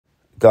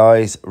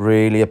Guys,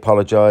 really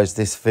apologise.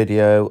 This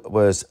video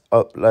was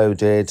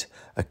uploaded,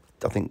 I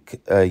think,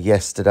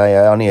 yesterday,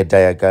 only a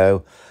day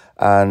ago,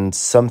 and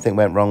something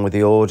went wrong with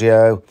the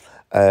audio.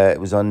 It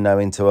was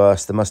unknown to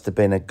us. There must have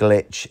been a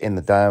glitch in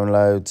the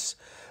downloads,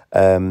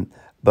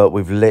 but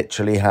we've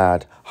literally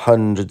had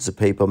hundreds of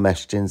people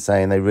messaging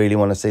saying they really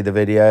want to see the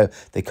video.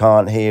 They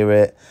can't hear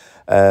it,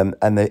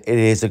 and it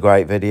is a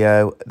great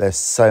video. There's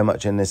so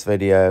much in this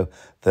video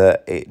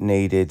that it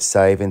needed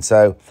saving.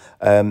 So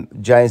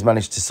James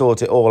managed to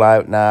sort it all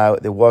out now.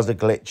 There was a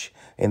glitch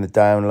in the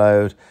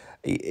download.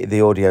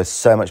 The audio is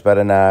so much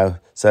better now.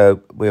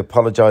 So we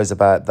apologise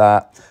about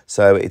that.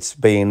 So it's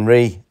being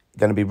going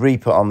to be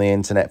re-put on the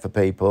internet for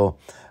people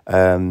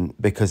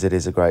because it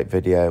is a great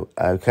video.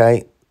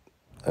 Okay.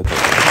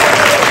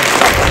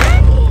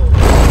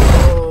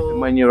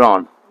 When you're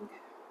on,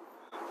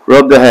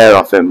 rub the hair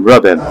off him.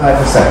 Rub him.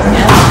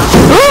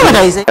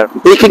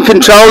 He can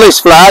control his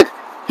flag.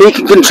 He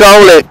can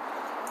control it.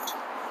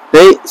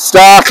 See,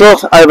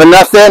 startled over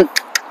nothing.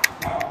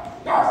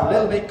 A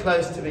little bit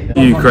close to me.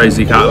 You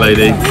crazy cat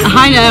lady.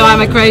 I know,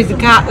 I'm a crazy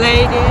cat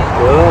lady.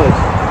 Good.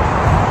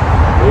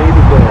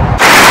 Really good.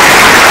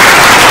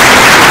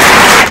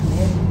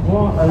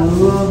 What a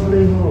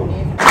lovely horse.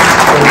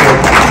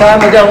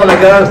 Sam, I don't want to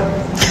go.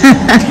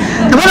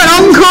 I want an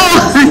encore.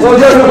 Well,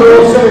 don't we're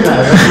all soon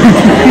now.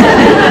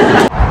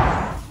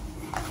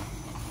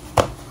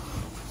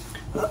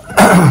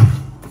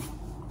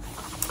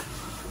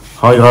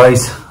 Hi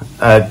guys,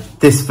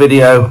 this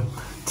video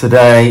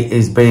today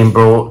is being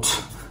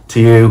brought to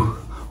you,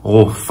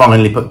 or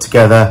finally put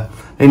together,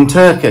 in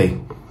Turkey.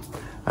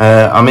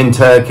 I'm in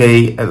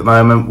Turkey at the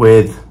moment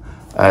with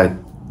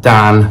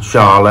Dan,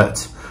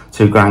 Charlotte,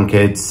 two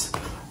grandkids.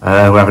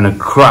 We're having a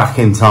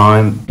cracking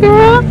time.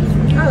 Hello.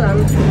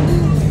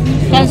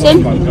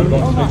 Handsome?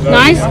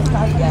 Nice?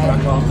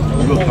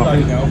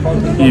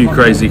 You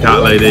crazy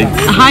cat lady.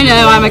 I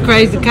know, I'm a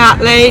crazy cat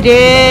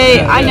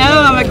lady. I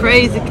know, I'm a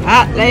crazy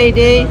cat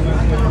lady.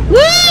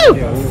 Woo!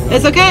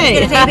 It's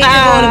okay.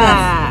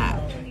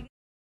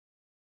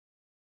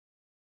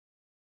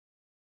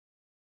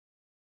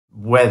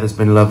 Weather's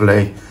been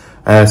lovely.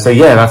 So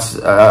yeah, that's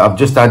I've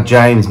just had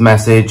James'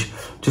 message,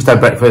 just had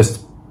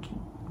breakfast,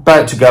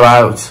 about to go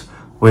out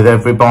with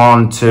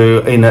everyone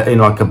to in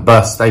like a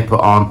bus they put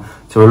on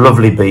to a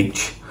lovely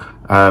beach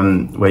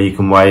where you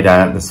can wade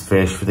out. There's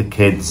fish for the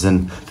kids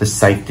and the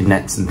safety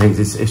nets and things.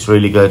 It's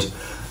really good.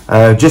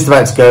 Just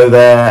about to go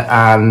there,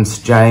 and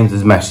James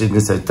has messaged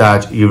and said,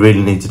 Dad, you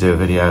really need to do a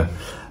video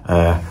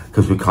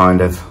because we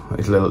kind of,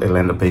 it'll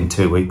end up being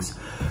 2 weeks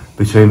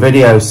between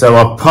videos. So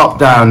I'll pop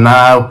down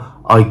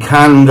now. I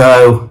can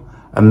go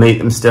and meet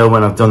them still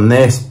when I've done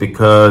this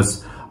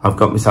because I've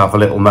got myself a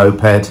little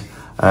moped.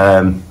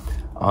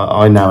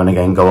 I now and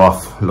again go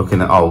off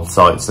looking at old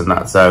sites and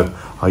that, so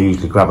I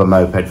usually grab a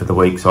moped for the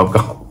week, so I've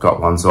got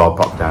one, so I'll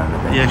pop down a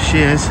bit. Yeah, she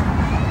is.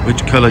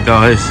 Which colour,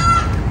 guys?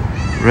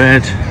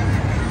 Red,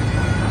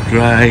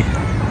 grey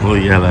or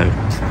yellow?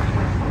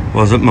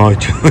 Wasn't my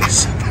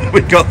choice.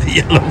 We got the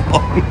yellow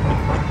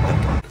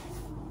one.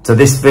 So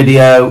this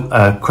video,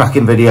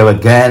 cracking video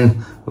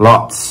again.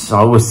 Lots, I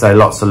always say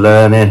lots of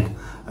learning.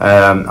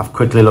 I've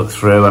quickly looked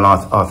through and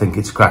I think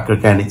it's cracker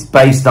again. It's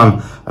based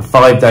on a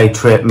 5-day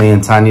trip me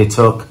and Tanya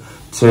took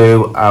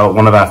to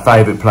one of our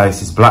favourite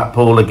places,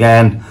 Blackpool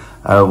again.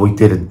 We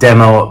did a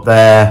demo up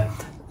there,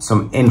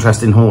 some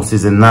interesting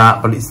horses in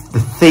that, but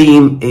the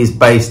theme is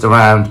based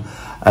around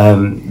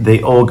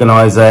the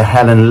organiser,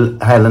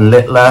 Helen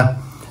Littler.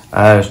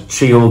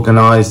 She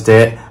organised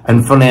it,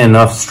 and funny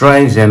enough,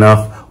 strangely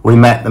enough, we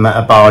met them at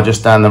a bar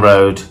just down the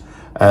road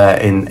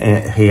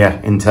here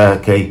in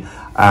Turkey.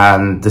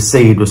 And the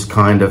seed was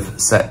kind of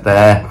set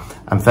there,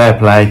 and fair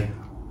play,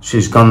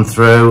 she's gone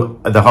through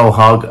the whole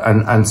hog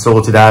and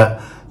sorted out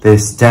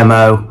this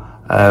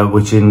demo,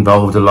 which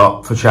involved a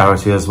lot for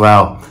charity as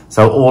well.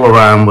 So all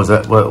around was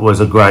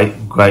a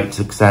great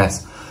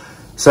success.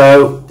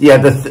 So yeah,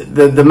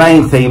 the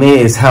main theme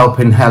is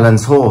helping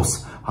Helen's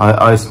horse.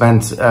 I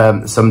spent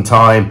some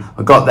time,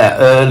 I got there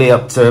early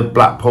up to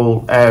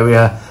Blackpool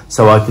area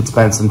so I could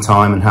spend some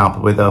time and help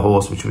her with her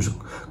horse, which was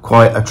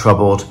quite a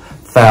troubled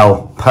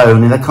fell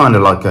pony. They're kind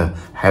of like a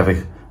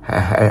heavy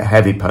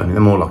pony.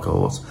 They're more like a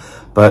horse,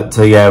 but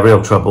yeah,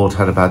 real troubled,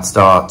 had a bad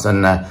start,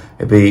 and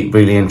it'd be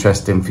really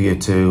interesting for you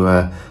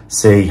to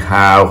see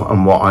how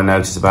and what I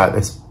noticed about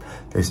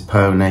this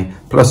pony,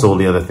 plus all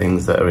the other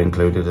things that are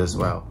included as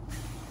well.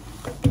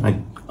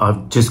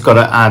 I've just got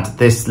to add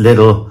this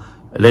little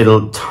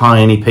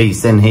tiny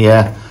piece in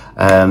here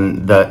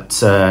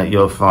that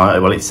you'll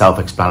find, well, it's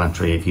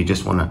self-explanatory. If you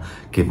just want to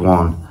give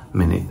 1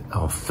 minute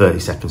or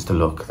 30 seconds to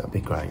look, that'd be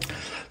great.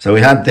 So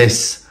we had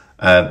this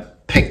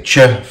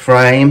picture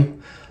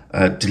frame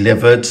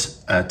delivered.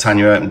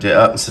 Tanya opened it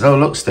up and said, oh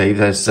look Steve,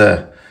 there's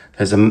a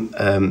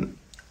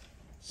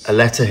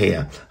letter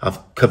here. I've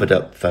covered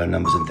up phone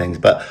numbers and things,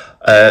 but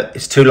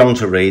it's too long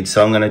to read,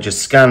 so I'm going to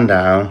just scan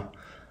down,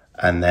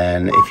 and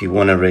then if you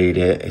want to read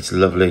it, it's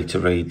lovely to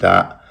read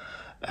that.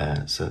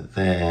 So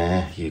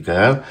there you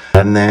go.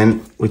 And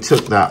then we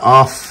took that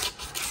off,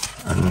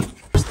 and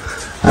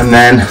And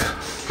then,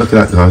 look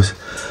at that, guys.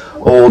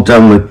 All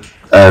done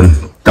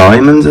with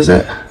diamonds, is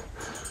it?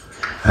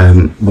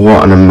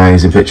 What an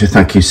amazing picture.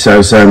 Thank you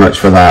so much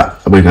for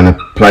that. We're going to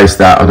place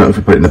that, I don't know if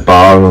we put it in the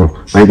bar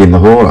or maybe in the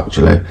hall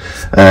actually,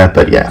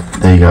 but yeah,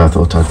 there you go. I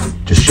thought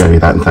I'd just show you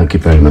that, and thank you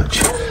very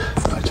much.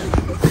 Right.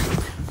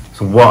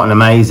 So what an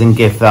amazing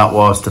gift that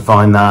was to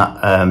find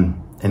that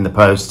in the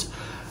post.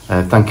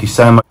 Thank you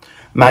so much.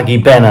 Maggie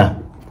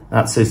Benner,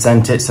 that's who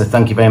sent it, so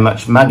thank you very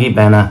much, Maggie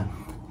Benner.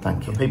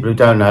 Thank you. People who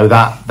don't know,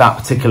 that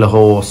particular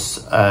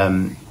horse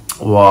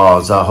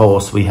was a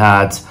horse we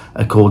had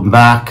called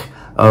Mac.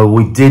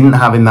 We didn't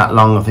have him that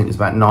long, I think it was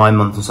about 9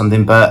 months or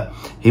something, but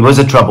he was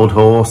a troubled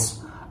horse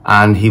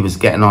and he was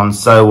getting on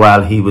so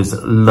well. He was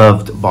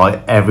loved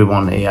by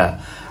everyone here,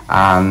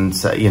 and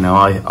you know,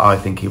 I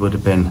think he would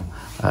have been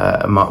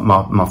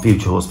my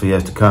future horse for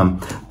years to come.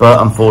 But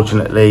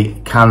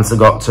unfortunately, cancer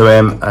got to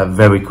him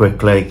very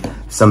quickly,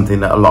 something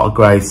that a lot of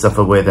greys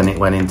suffer with, and it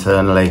went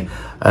internally.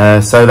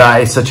 So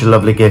that is such a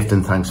lovely gift,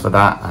 and thanks for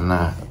that. And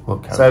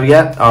so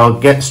yeah, I'll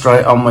get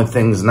straight on with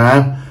things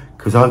now,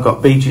 because I've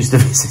got beaches to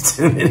visit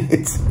in a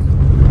minute.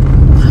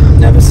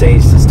 Never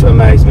ceases to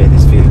amaze me,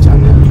 this view,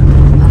 Tanya.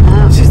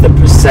 This is the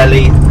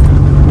Preseli,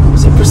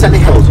 is it Preseli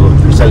Hills or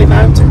Preseli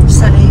Mountain?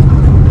 Preseli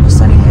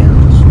Hills.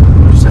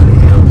 Preseli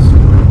Hills.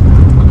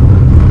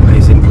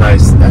 Amazing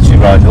place. Actually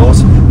ride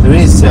horse. There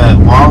is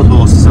wild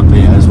horses up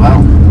here as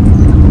well,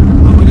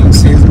 but we don't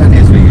see as many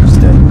as we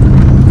used to.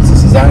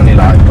 This is only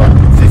like, what,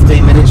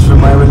 15 minutes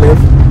from where we live?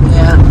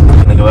 Yeah.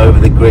 I'm going to go over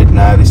the grid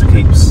now. This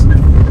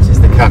is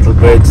the cattle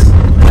grids.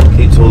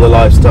 Keeps all the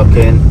livestock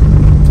in.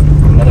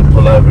 I'm going to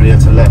pull over here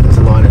to let, there's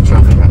a line of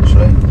traffic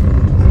actually.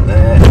 And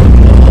there.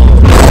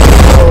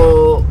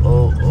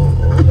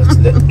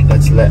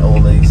 Let's let all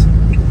these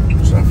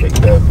traffic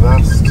go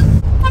past.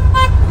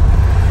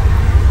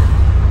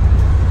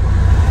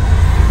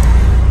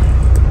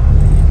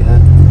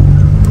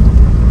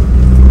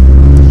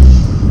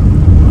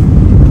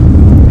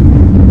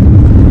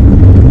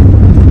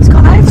 It's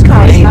gone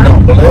overcast now.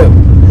 Not blue.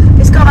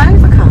 It's gone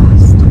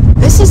overcast.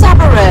 This is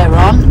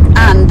Abereron,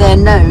 and they're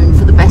known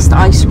for the best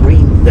ice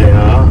cream. They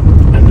are.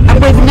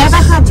 And we've never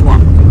had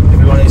one.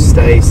 Everyone who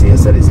stays here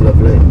said it's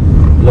lovely.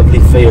 Lovely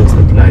feel to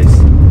the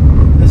place.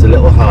 There's a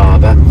little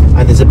harbour,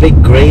 and there's a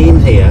big green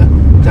here,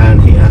 down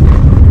here.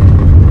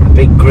 A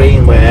big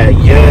green where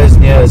years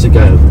and years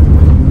ago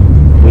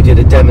we did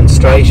a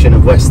demonstration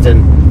of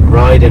Western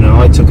riding, and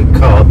I took a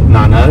cob,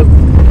 Nano,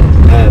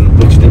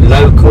 which did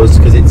locals,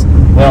 because it's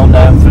well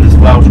known for this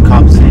Welsh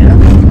cobs here.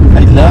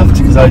 They loved,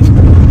 because I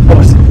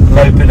was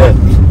loping a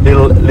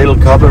little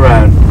cob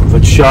around,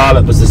 but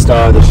Charlotte was the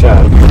star of the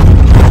show.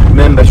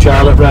 Remember,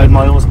 Charlotte rode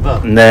my horse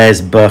Buck. And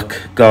there's Buck,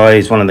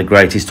 guys, one of the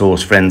greatest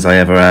horse friends I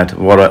ever had.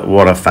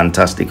 What a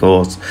fantastic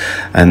horse.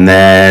 And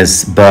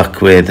there's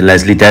Buck with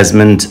Leslie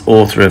Desmond,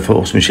 author of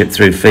Horsemanship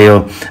Through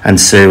Feel, and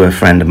Sue, a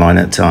friend of mine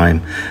at the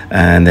time.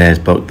 And there's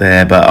Buck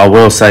there. But I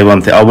will say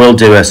one thing, I will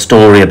do a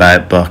story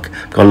about Buck.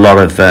 I've got a lot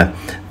of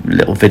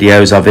little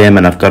videos of him,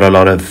 and I've got a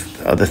lot of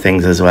other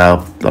things as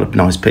well, a lot of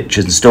nice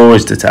pictures and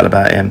stories to tell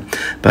about him.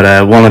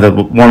 But one of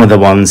the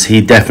ones,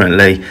 he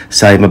definitely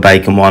saved my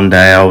bacon one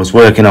day. I was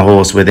working a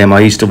horse with him.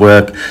 I used to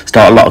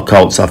start a lot of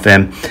colts off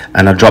him,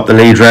 and I dropped the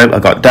lead rope. I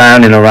got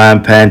down in a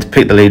round pen to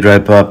pick the lead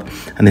rope up,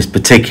 and this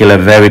particular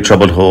very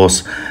troubled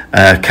horse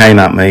came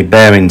at me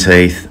bearing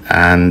teeth.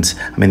 And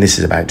I mean, this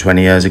is about 20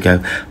 years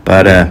ago,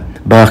 but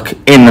Buck,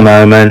 in the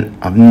moment,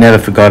 I've never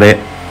forgot it,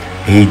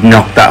 he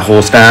knocked that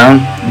horse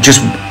down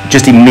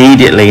just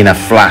immediately, in a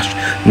flash,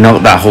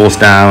 knocked that horse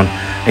down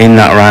in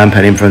that round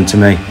pen in front of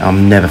me. I'll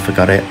never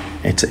forgot it.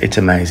 It's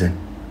amazing.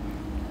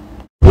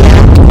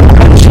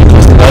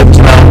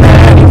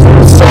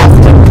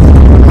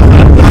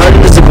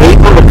 Hundreds of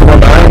people would come on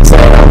down and say,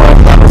 "Oh my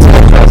God, that was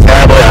a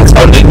cowboy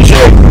accent, didn't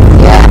you?"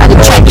 Yeah, and a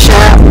check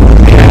shirt.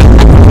 Yeah.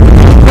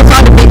 We'll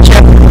find a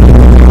picture.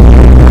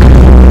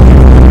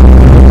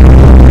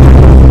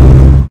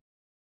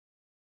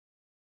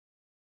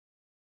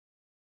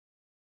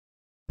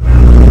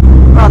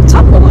 We're on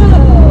top of the world.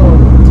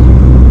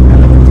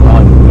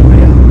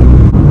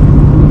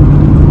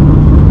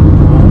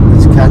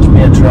 Let's catch me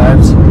a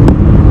trout.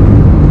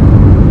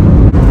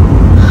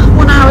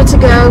 1 hour to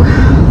go.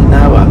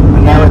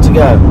 An hour to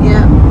go.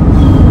 Yeah.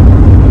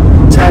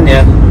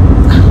 Tanya,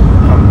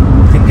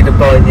 I'm thinking of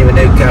buying you a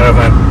new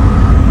caravan.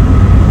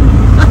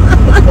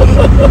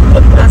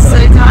 That's so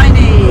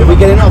tiny. Are we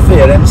getting off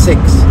here, M6?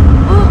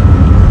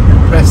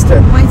 Oh,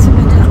 Preston, wait a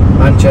minute.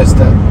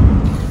 Manchester.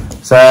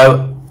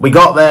 So we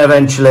got there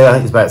eventually. I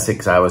think it's about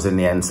 6 hours in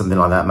the end, something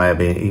like that,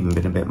 maybe even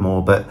been a bit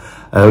more. But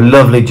a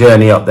lovely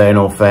journey up there, in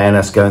all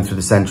fairness, going through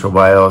the central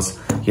Wales,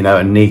 you know,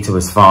 and Nita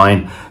was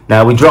fine.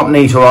 Now we dropped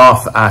Nita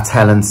off at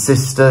Helen's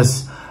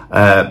sister's.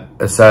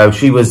 So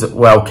she was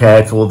well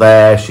cared for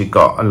there. She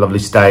got a lovely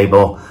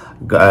stable,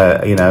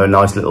 you know, a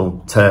nice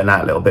little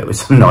turnout little bit with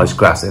some nice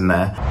grass in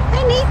there.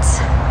 Hey, neat.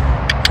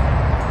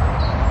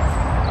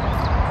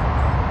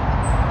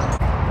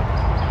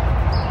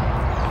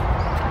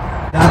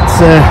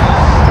 That's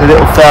a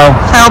little fell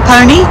Fell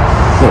pony.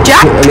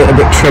 Jack. a little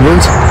bit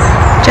troubled.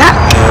 Jack.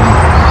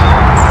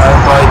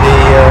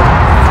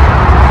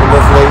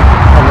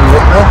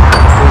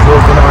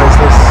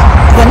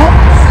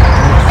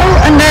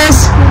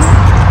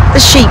 the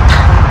sheep.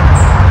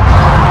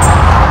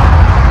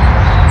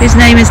 His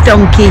name is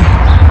Donkey.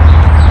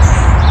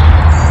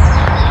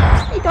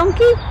 Hey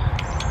Donkey.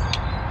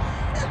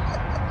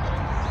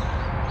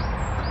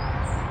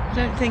 I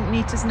don't think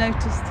Nita's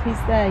noticed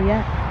he's there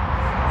yet.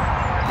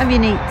 Have you,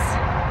 Neats?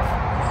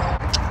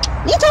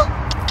 Nita!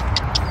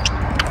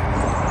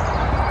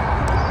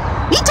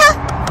 Nita!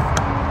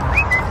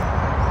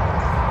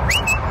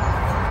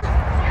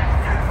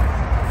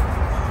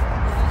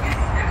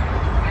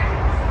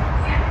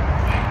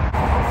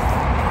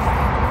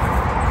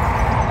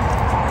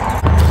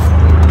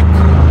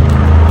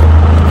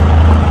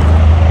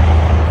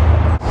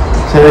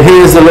 So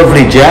here's the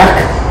lovely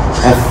Jack,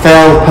 a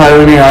fell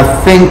pony, I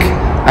think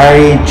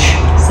age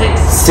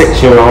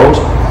 6-year-old.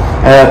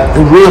 A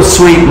real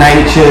sweet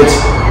natured,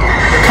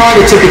 kind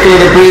of typical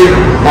of the breed.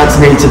 That's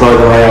Nita, by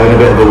the way, having a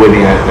bit of a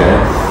winning out there.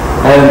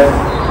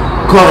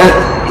 Quite a,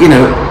 you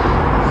know,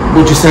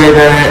 would you say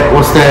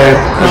what's their...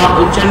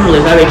 Generally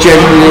very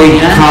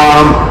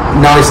calm,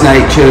 nice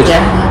natured.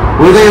 Yeah.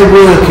 Were they a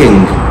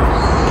working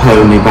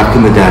pony back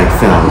in the day,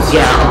 fells?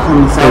 Yeah, up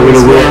on the fells.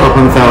 They were up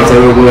on the fells, they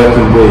were a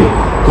working breed.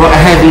 Quite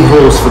a heavy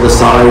horse for the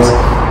size.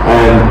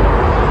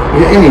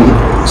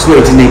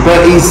 Sweet, isn't he?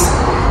 But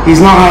he's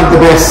not had the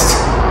best.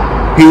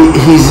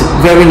 He's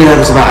very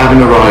nervous about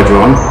having a rider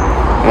on.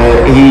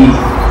 He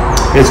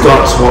has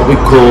got what we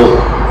call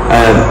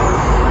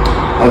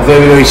a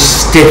very, very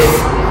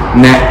stiff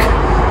neck.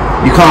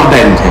 You can't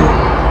bend him.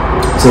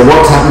 So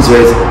what happens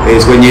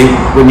is when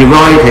you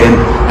ride him,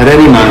 at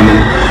any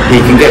moment he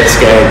can get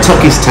scared,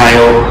 tuck his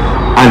tail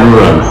and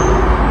run.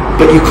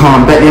 But you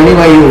can't bend. The only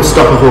way you will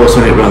stop a horse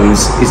when it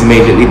runs is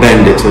immediately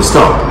bend it to a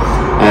stop.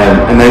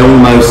 And they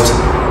almost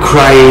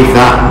crave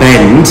that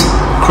bend,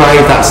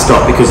 crave that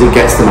stop, because it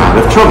gets them out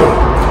of trouble.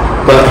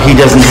 But he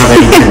doesn't have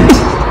any bend.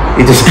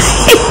 He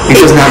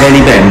doesn't have any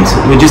bend.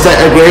 Would you say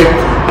agree?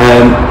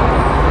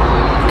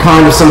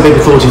 Kind of, some people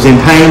thought he was in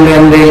pain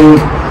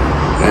bending.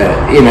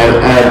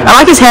 I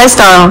like his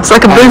hairstyle. It's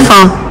like a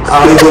bouffant.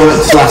 I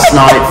worked last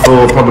night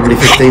for probably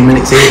 15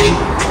 minutes each,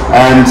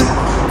 and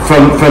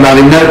from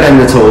having no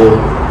bend at all,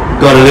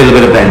 got a little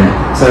bit of bend.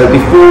 So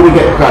before we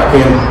get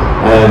cracking,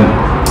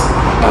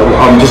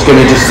 I'm just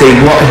going to see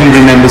what he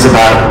remembers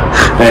about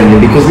bending,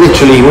 because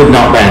literally he would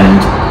not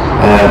bend.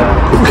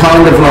 It's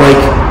kind of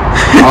like,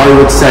 I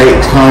would say,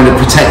 it's kind of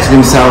protected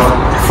himself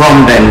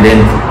from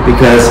bending,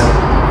 because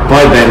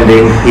by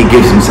bending he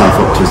gives himself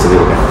up to us a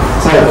little bit.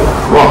 So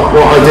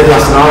what I did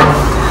last night,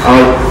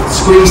 I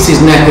squeezed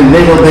his neck a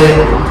little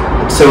bit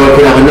so I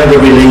could have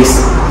another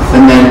release,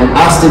 and then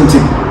asked him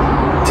to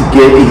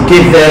give. He'd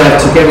give there, I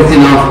took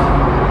everything off,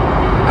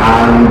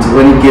 and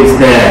when he gives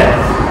there,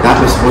 that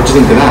was, what do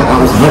you think of that? That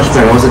was much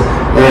better, wasn't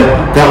it?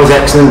 That was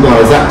excellent,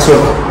 guys. That took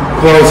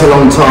quite a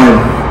long time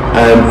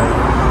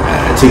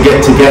to get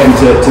him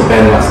to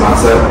bend last night.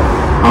 So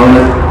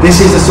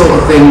this is the sort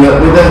of thing that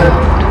with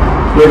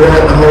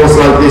a horse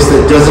like this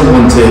that doesn't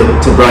want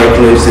to break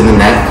loose in the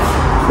neck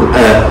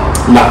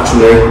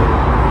laterally,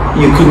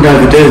 you could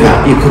never do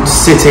that. You could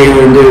sit here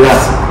and do that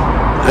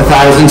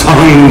 1,000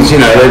 times, you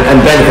know, and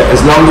benefit,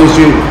 as long as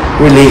you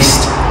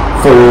released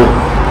for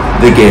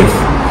the give,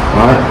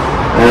 right?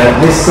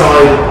 This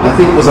side, I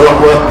think, was a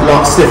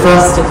lot stiffer.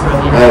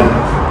 Yeah.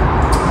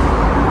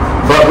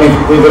 But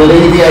we've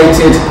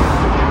alleviated.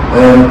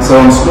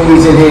 So I'm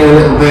squeezing here a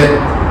little bit.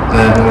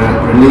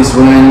 Release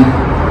when.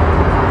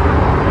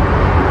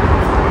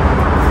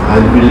 I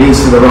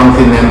released for the wrong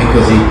thing then,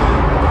 because he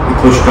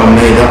pushed on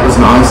me. That was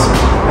nice.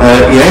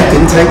 Yeah,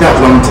 didn't take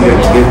that long to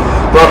give.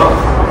 But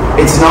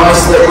it's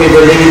nice that we've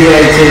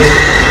alleviated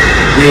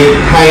the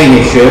pain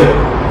issue,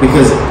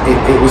 because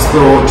it was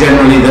thought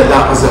generally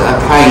that was a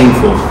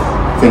painful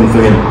thing for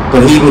him.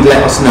 But he would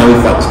let us know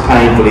if that was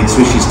painful. He'd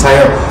swish his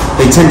tail.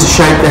 They tend to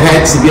shake their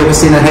heads. Have you ever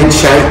seen a head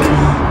shake?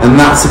 And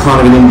that's a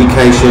kind of an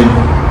indication.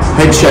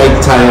 Head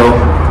shake, tail,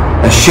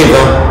 a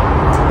shiver,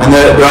 and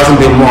there hasn't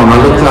been one. I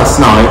looked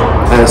last night.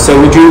 So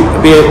would you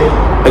be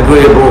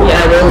agreeable,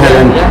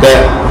 Helen,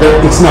 that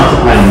it's not a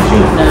pain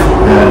issue?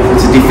 No.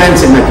 It's a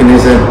defensive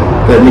mechanism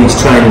that needs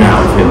training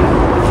out of him.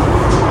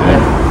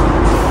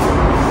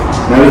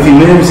 Now if he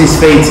moves his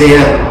feet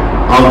here,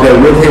 I'll go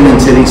with him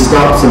until he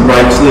stops and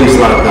breaks loose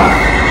like that.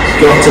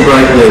 He's got to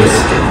break loose.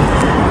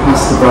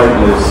 Has to break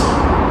loose.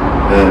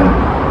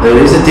 There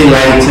is a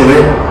delay to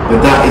it, but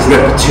that is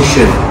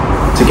repetition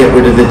to get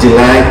rid of the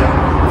delay.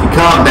 If you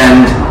can't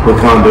bend, we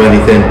can't do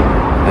anything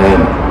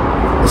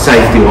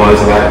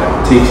safety-wise about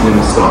teaching him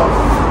to stop.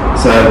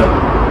 So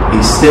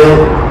he's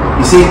still,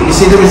 you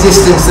see the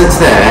resistance that's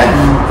there.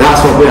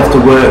 That's what we have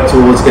to work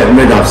towards getting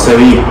rid of. So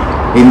he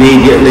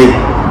immediately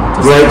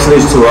breaks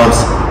loose to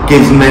us,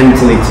 gives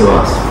mentally to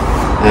us.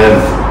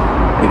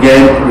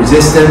 Again,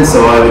 resistance.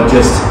 So I would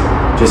just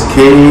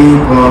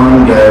keep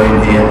on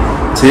going here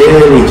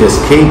till he just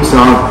keeps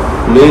on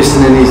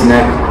loosening his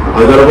neck.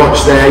 I've got to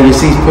watch there. You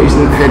see he's putting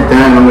his head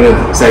down. I'm going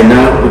to say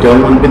no, we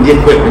don't want, with the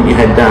equipment your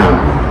head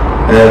down.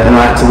 And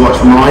I had to watch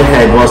my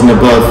head wasn't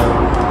above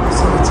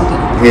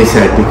his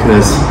head,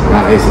 because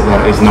that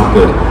is not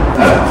good.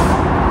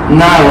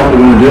 now what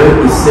we're going to do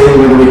is see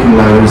whether we can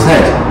lower his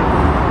head.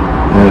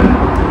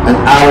 At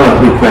our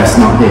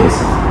request, not his.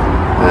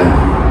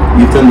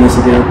 You've done this,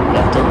 have you?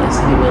 Yeah, I've done this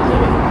and he will do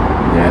it.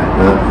 Yeah,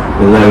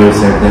 the lower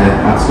his head there,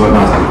 that's quite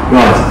nice.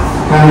 Right,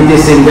 can we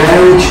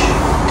disengage?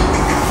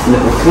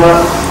 Little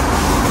cut.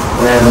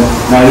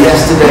 Now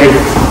yesterday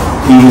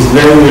he was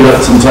very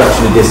reluctant to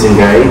actually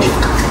disengage.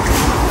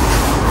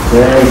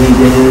 There he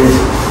did.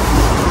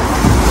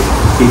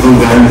 Keep on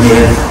going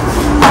here.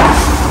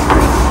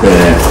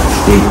 There.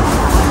 He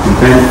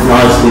bent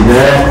nicely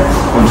there.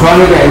 I'm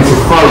trying to get him to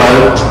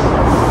follow.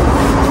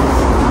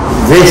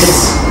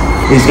 This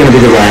is going to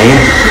be the rein.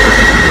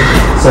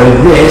 So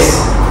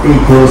this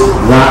equals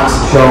that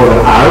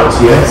shoulder out,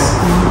 yes?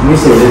 Can you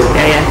see this?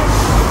 Yeah, yeah.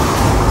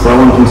 So I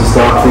want him to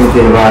start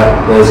thinking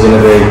about there's going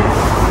to be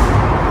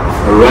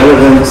a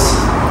relevance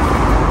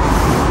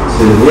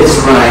to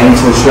this rein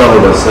to the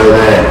shoulder. So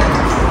there,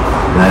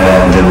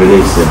 and then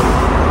release him.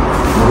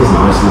 That was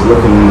nice, he's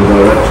looking in the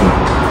direction.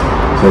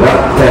 So that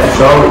left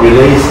shoulder,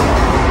 release.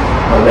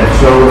 That left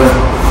shoulder,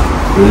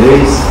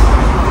 release.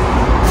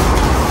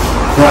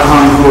 That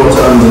hind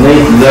quarter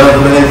underneath,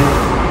 lovely.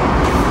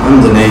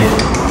 Underneath.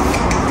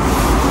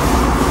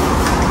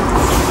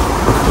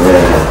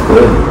 Yeah,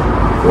 good.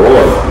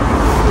 Forward.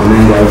 And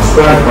then go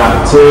straight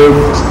back to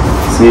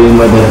seeing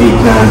whether he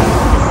can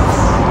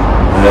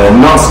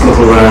not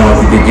scuttle around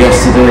like he did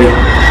yesterday.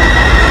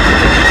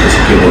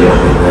 Just give it a little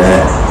bit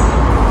there.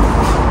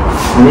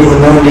 And even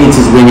though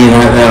Nita's winning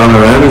out there on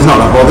her own, he's not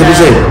that bothered, is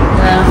he?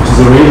 No. Which is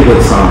a really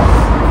good sign.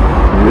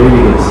 A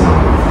really good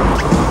sign.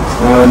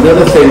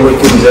 Another thing we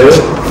can do is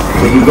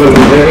you've got to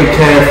be very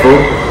careful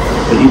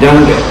that you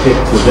don't get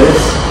picked with this,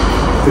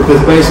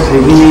 because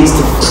basically he needs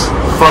to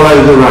follow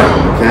the rein,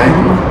 okay?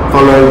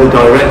 Follow the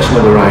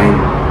direction of the rein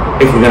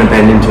if we're going to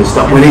bend into a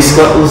stop. When he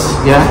scuttles,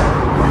 yeah?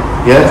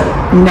 Yeah?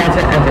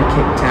 Never ever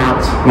kicked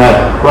out. No.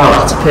 Well,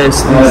 That's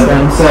personal.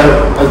 so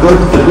a good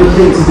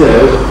thing to do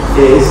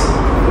is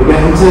we get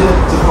him to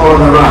follow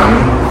the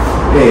rein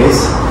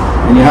is,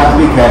 and you have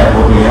to be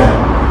careful here,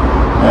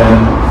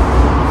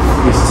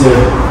 is to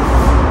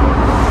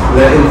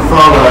let him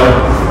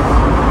follow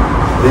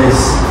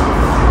this.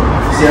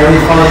 See how he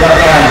followed that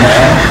round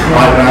there?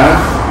 Right round?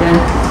 Yeah.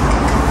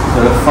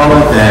 So follow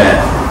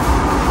there,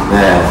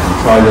 and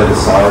try the other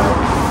side.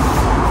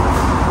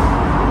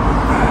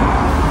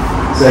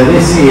 So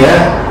this here,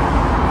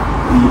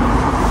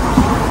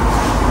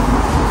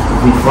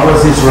 he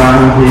follows this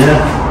round here.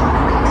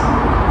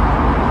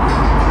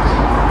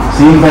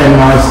 See him very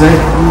nicely.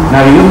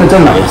 Now he wouldn't have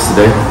done that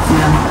yesterday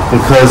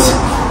because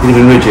he'd have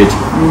been rigid.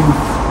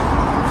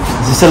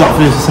 Is this a lot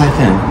for you to take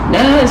in?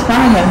 No, it's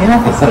fine.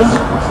 Yeah, it's good.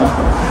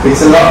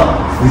 It's a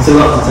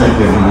lot to take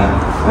in, isn't it?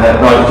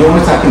 Right, do you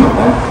want to take him up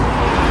then?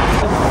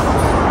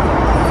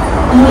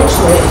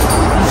 Literally,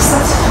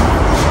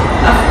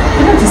 I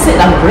have to sit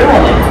down and brew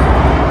on him.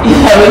 You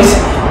know,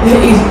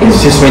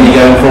 It's just when you're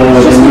going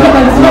forward and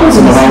not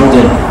someone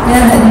holding.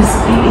 Yeah, and he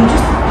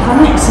just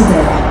panics a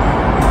bit.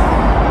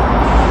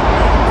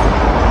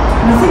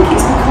 And I think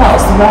it's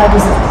because the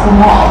riders have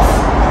come off.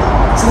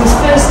 So his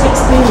first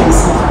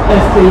experience of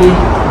being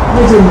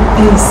ridden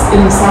in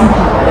the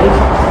sandpaddock,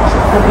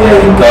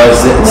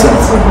 Guys, a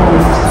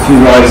few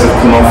riders have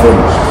come off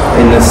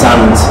in the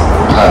sand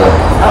paddock.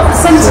 I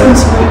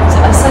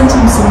sent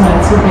him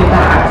somewhere to be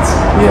backed.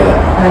 Yeah.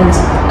 And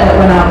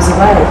when I was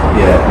away.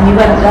 Yeah. And he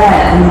went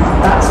there, and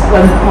that's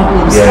when the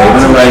problem started. Yeah, he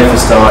went away for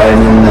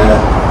starting, and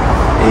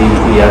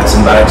he had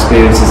some bad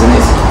experiences, and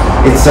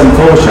it's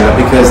unfortunate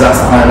because that's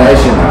the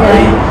foundation now.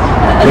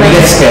 Yeah. When he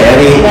gets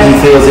scared, he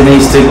feels he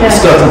needs to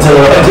scuttle until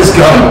the rider's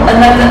gone. And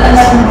then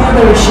the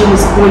other issue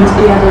was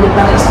he had a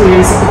bad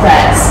experience at the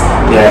vets.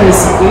 Yeah.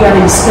 Because he had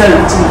him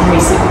scoped in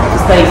case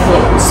because they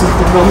thought there was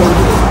something wrong with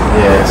him.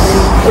 Yes.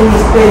 And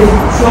he's been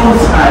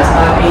traumatised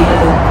by being at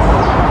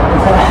the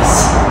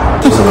vets.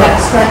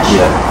 Stretch.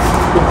 Yeah.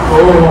 Good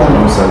boy.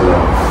 Also,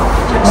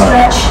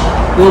 Stretch.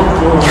 Good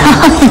boy.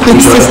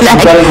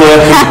 Very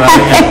working,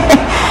 right?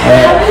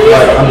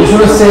 Right, I'm just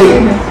want to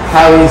see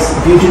how he's.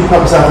 If you can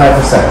pop yourself out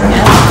for a second.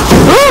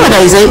 Oh,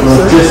 Daisy.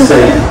 We'll just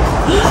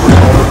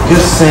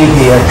see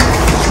here.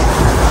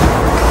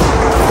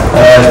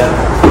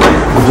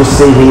 We'll just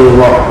see here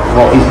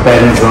what his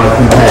bends are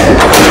compared.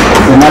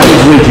 So now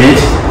he's rigid.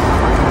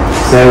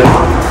 So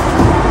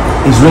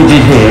he's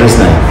rigid here, isn't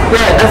he?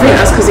 Yeah, I think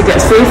that's because he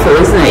gets free fall,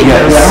 isn't it?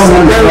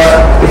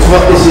 It's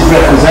what this is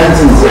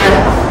representing.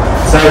 Yeah.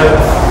 So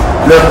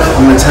look,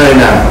 I'm going to tell you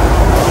now.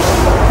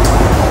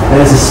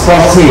 There's a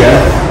spot here.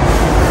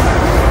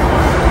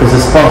 There's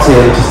a spot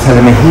here which is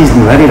telling me he's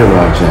not ready to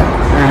ride yet.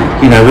 Right.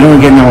 You know, we don't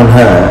want to get no one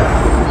hurt.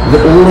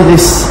 But all of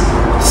this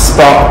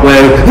spot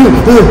where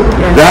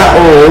that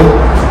all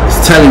is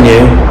telling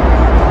you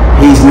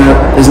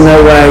there's no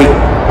way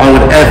I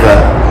would ever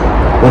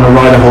want to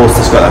ride a horse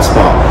that's got that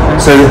spot.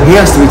 So he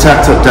has to be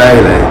tacked up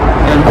daily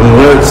and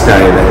works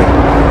daily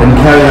and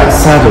carry that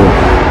saddle.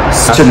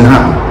 That shouldn't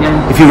happen.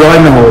 If you're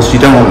riding a horse, you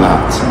don't want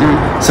that.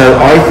 So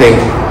I think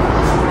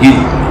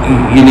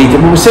you need to,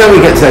 we'll see how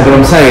we get to that, but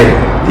I'm saying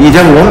that you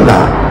don't want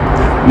that.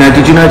 Now,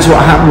 did you notice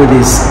what happened with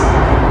his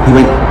he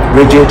went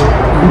rigid,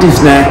 and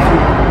his neck,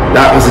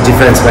 that was a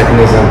defence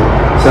mechanism.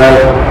 So,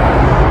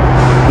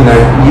 you know,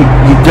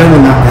 you're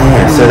doing that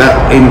there, so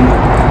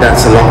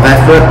that's a lot of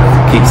effort.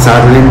 Keep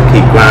saddling,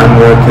 keep ground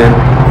working,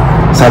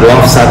 saddle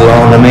off, saddle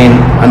on. I mean,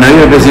 I know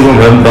you're a busy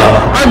woman, but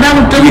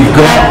you've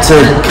got to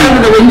keep...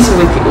 Over the winter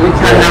we can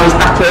now he's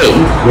back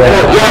in. Yeah.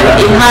 But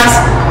yeah,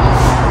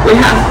 we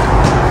have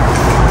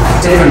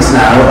difference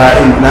now about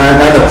no,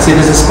 look, see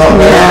there's a spot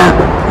there.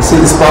 Yeah. You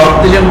see the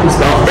spot? the jumping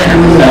spot. Yeah.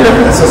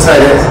 That's what I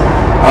say.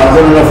 I've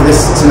done enough of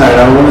this tonight.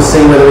 I want to see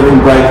whether we can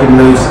break and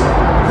lose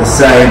the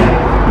same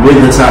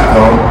with the tack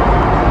on.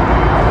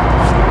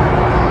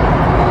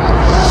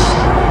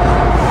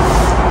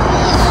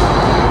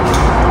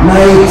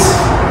 Mate,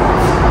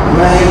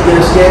 you're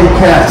a scaredy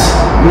cat.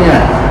 Yeah,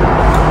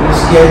 you're a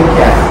scaredy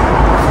cat.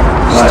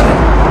 Right.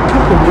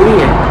 Proper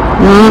worrier.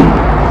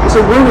 It's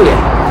a worrier.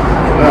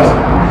 Well,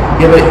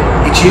 yeah, but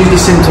it's usually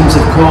symptoms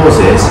of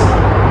causes.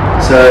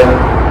 So,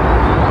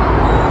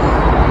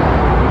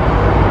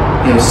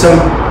 you know,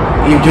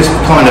 you've just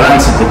kind of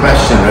answered the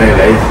question,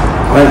 really.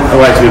 Went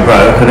away to be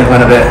broke, and it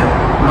went a bit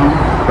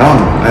wrong.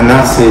 And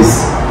that's he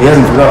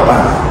hasn't forgot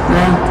that.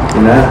 No.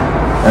 You know,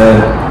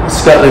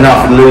 scuttling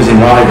off and losing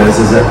riders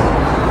is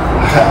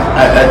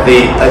at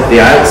the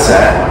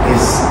outset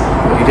is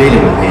what you're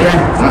dealing with here.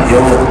 Yeah. Not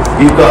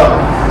you've got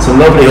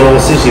some lovely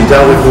horses. You've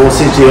dealt with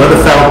horses. You had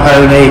a fell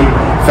pony.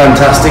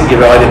 Fantastic,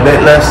 you ride it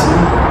bitless.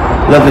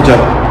 Lovely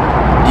job.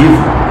 You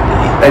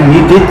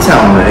did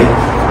tell me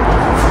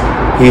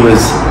he was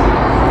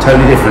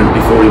totally different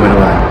before he went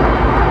away.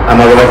 Am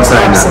I right in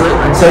saying Absolutely.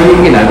 that? So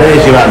you know,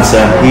 there's your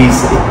answer.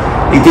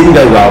 He didn't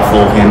go well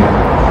for him.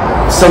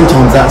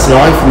 Sometimes that's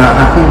life and that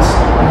happens.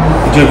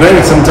 Would you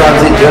agree? Sometimes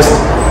it's just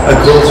a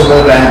course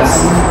of events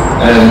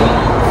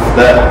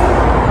that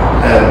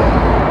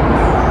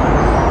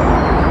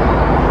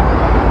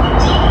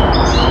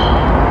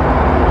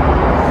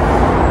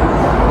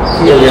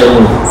your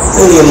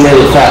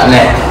little fat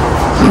neck.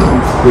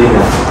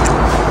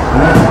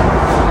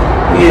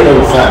 Your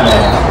little fat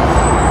neck.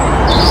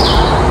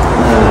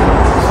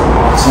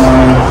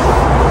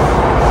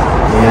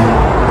 Yeah.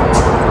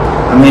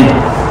 I mean,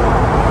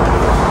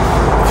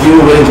 if you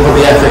were willing to put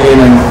the effort in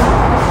and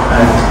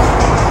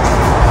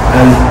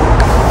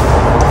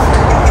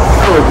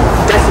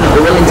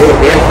Definitely willing to put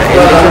the effort in.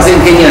 well, I'm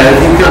thinking, you know,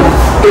 if you could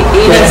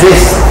get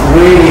this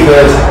really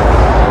good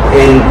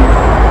in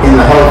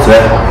the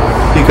halter,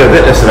 you go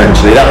bitless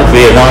eventually. That would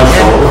be a nice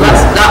thought, wouldn't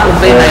it? That would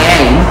be my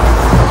aim.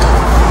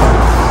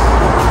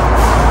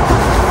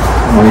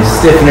 Well, he's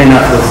stiffening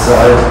up the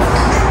side.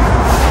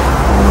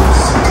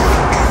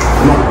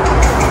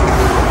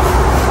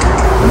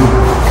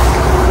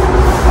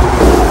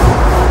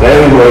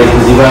 Very worried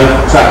because he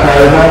won't track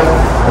over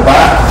the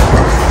back.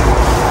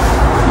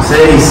 You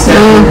see, he's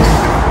stepping,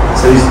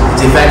 so he's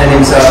defending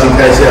himself in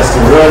case he has to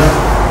run.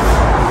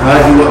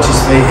 Right, you watch his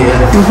feet here.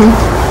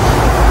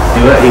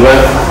 He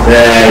won't.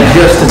 There,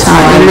 just a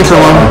tiny little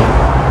one.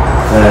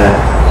 There.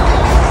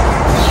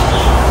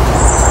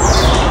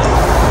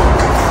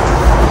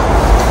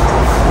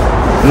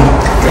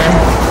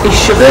 He's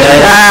shuffling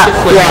There.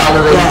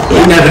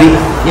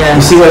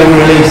 You see where I'm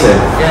releasing?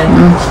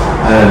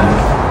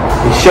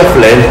 He's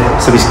shuffling,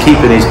 so he's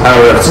keeping his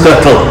power of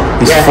scuttle,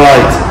 his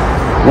flight.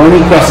 When he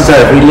crosses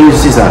over, he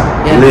loses that.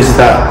 He loses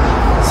that.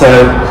 So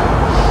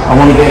I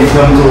want to get in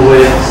terms all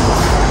with.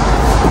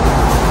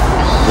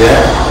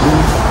 Yeah,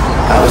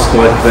 that was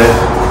quite quick.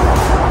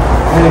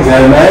 There you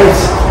go,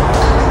 mate.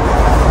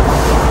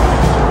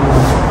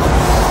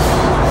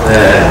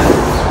 There.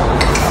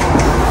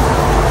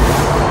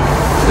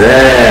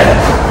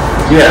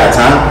 You get that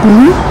time?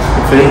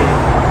 Feet.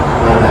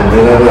 Right then,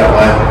 move over that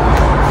way.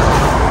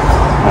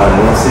 Right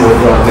then, let's see what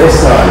we've got this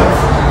side.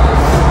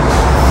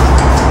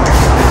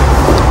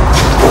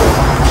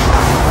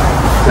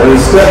 So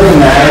he's squatting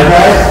there,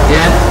 okay?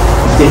 Yeah.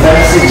 His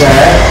defensive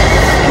there.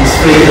 His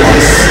feet are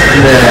just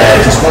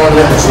there. Just one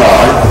little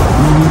try.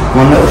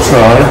 One little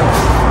try.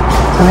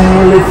 And then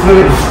we'll live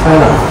through it,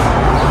 fella.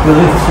 We'll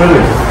live through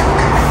it.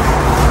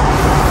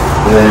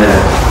 There.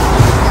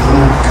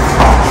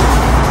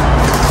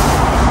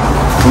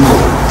 Come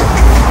on.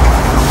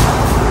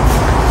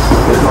 A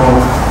bit more,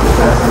 a bit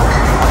better.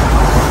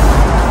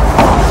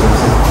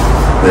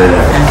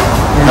 There.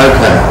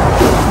 Okay.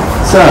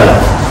 So.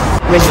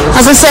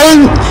 As I say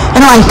in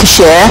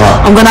Lancashire,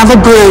 I'm going to have a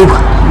brew.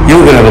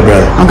 You're going to have a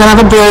brew? I'm going to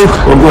have a brew.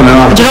 Well, go on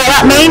now. Do you know what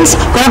that means?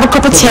 I'm going to have a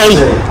cup of tea.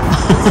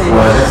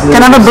 Right,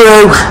 Can I have a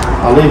brew?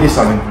 I'll leave this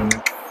on him for a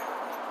minute.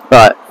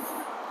 Right.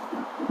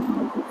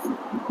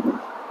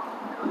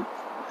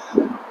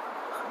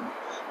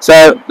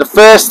 So the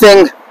first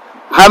thing,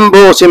 I haven't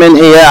brought him in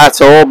here at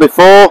all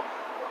before.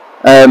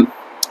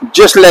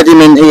 Just let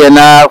him in here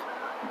now,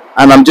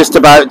 and I'm just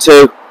about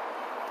to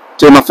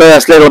do my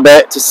first little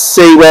bit to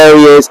see where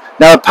he is.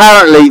 Now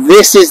apparently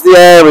this is the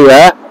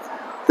area,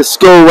 the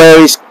school where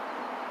he's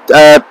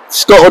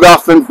scuttled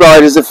off and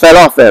riders have fell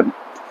off him.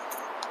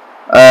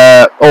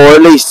 Or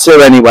at least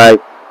two anyway.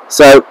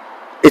 So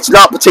it's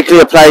not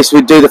particularly a place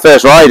we'd do the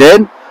first ride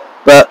in,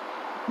 but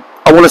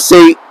I want to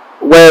see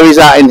where he's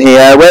at in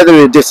here, whether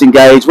he'll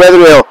disengage, whether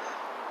he'll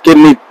give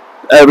me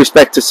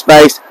respect to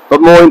space,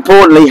 but more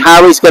importantly,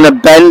 how he's going to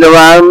bend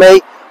around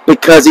me,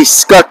 because he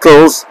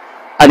scuttles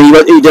and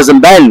he doesn't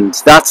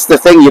bend. That's the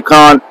thing. You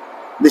can't.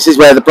 This is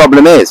where the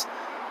problem is,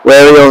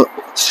 where he'll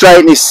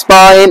straighten his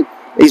spine,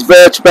 his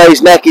vertebrae,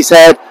 his neck, his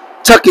head,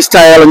 tuck his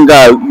tail and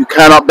go. You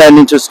cannot bend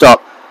into a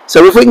stop.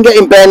 So if we can get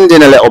him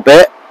bending a little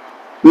bit,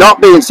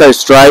 not being so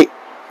straight,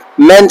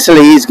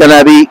 mentally he's going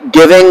to be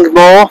giving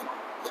more.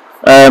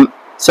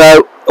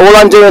 So all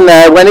I'm doing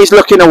there, when he's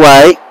looking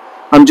away,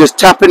 I'm just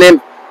tapping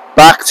him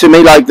back to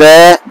me like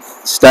there.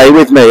 Stay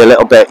with me a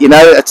little bit. You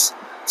know, it's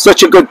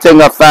such a good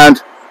thing I've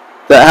found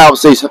that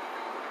helps these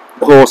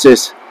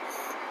horses.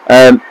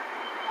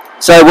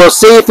 So we'll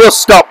see if he'll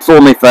stop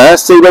for me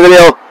first, see whether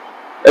he'll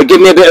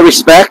give me a bit of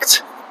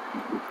respect.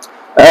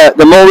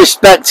 The more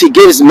respect he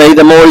gives me,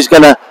 the more he's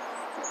gonna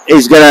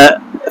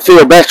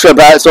feel better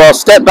about it. So I'll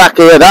step back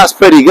here. That's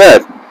pretty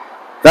good.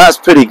 That's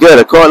pretty good.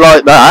 I quite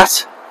like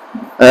that.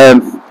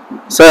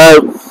 So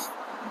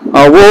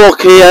I'll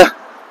walk here.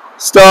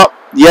 Stop.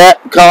 Yeah,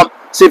 can't.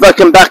 See if I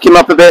can back him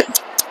up a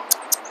bit.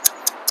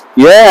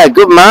 Yeah,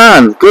 good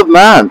man. Good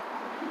man.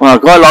 Well, I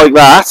quite like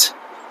that.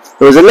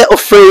 There was a little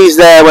freeze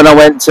there when I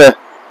went to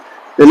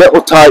the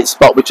little tight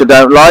spot, which I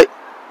don't like.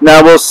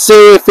 Now we'll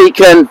see if he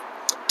can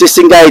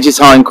disengage his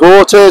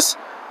hindquarters.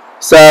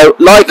 So,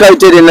 like I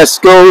did in the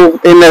school,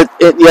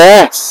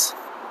 yes,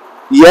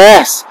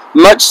 yes,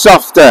 much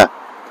softer.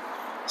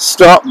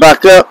 Stop,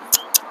 back up.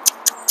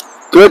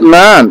 Good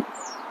man.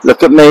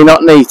 Look at me,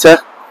 not neater.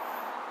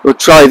 We'll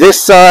try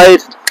this side.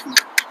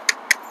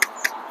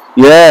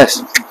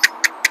 Yes.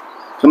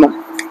 Come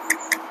on.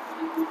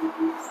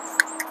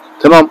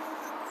 Come on.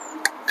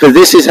 Because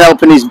this is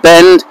helping his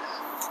bend.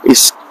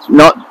 He's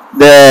not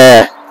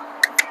there.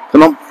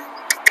 Come on.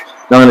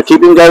 Now I'm going to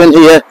keep him going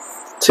here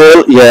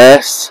till,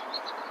 yes.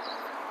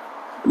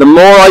 The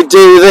more I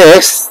do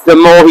this, the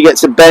more he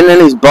gets a bend in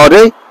his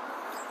body.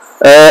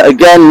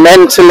 Again,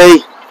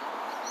 mentally.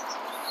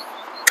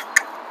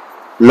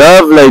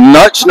 Lovely,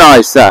 much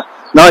nicer.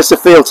 Nicer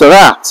feel to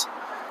that.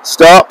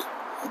 Stop.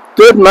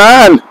 Good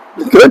man.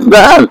 Good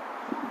man.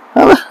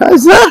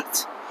 How's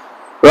that?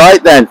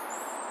 Right then.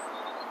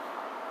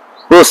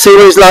 We'll see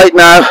what he's like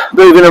now,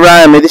 moving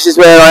around me. This is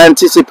where I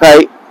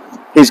anticipate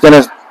he's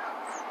going to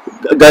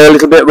go a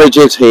little bit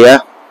rigid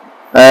here.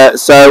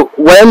 So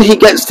when he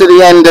gets to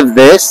the end of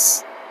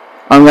this,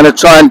 I'm going to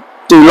try and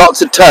do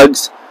lots of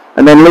tugs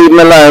and then leave him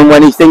alone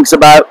when he thinks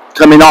about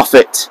coming off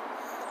it,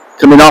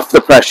 coming off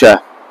the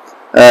pressure.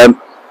 I'll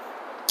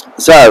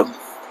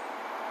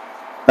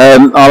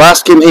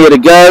ask him here to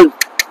go.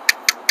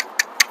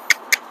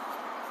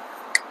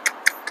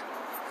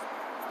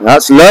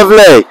 That's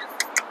lovely.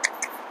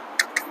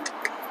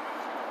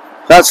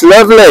 That's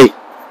lovely.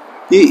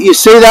 You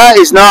see that?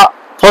 He's not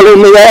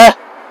pulling me there.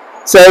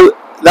 So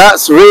that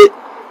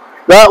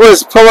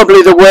was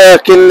probably the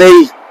work in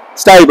the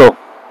stable.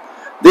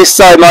 This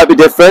side might be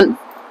different.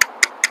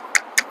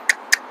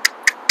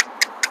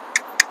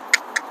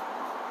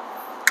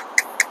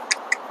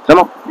 Come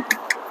on.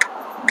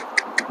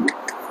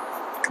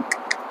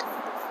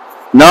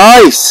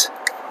 Nice.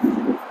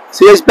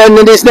 See, he's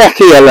bending his neck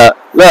here. Look.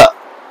 Look.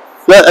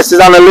 Look, this is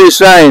on a loose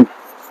rein.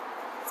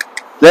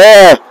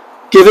 There.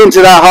 Give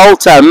into that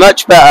halter.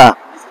 Much better.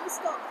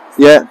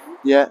 Yeah.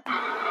 Yeah.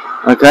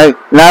 Okay.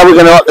 Now we're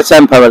going to up the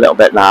tempo a little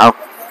bit now.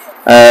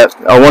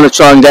 I want to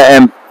try and get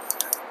him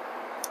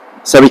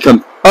so he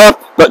can up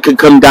but can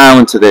come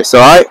down to this.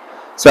 Alright?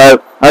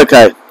 So,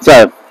 okay.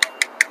 So.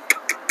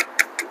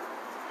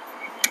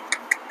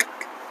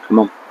 Come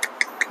on.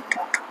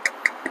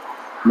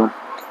 Come on.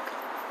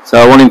 So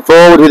I want him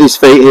forward with his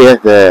feet here.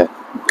 There.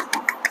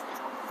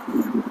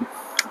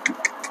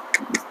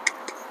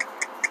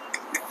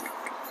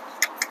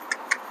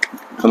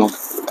 Come on.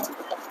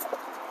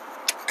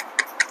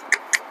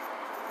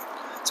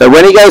 So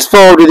when he goes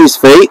forward with his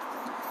feet,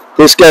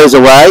 this goes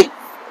away.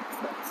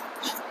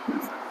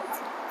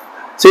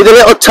 See the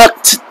little tuck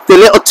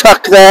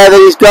there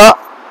that he's got?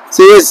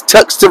 See his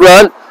tucks to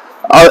run?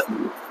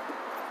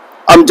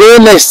 I'm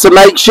doing this to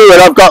make sure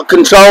I've got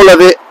control of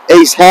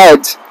his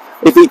head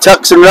if he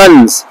tucks and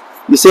runs.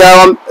 You see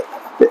how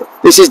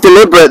this is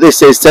deliberate,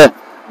 this is to,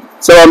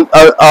 so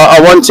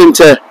I want him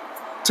to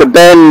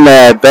bend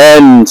there,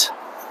 bend.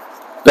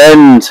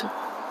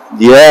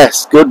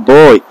 Yes, good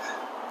boy.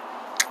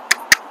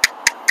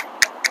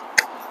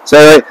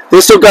 So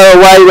this will go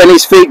away when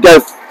his feet go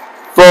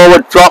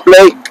forward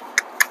properly.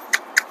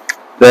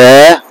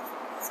 There.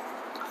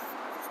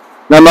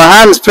 Now my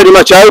hand's pretty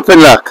much open,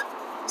 look.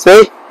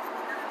 See?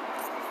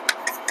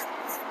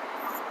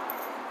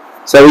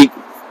 So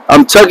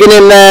I'm tugging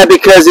him there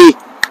because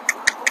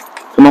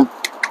come on.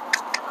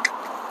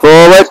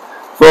 Forward,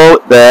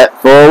 there,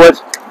 forward.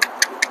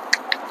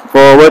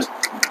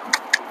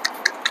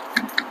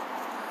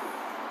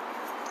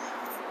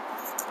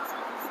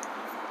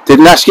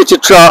 Didn't ask you to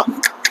trot.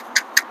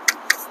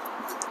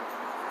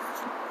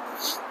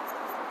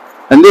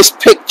 And this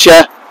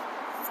picture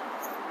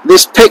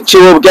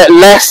will get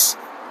less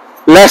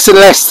less and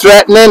less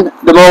threatening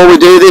the more we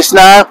do this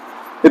now.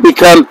 It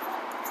become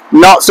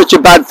not such a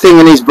bad thing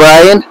in his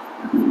brain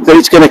that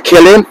it's going to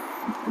kill him.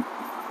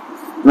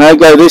 Now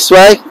go this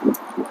way.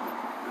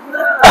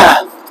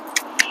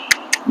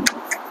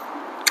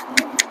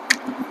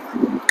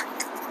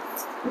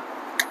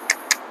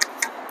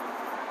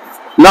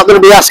 I'm not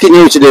going to be asking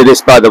you to do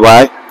this, by the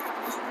way,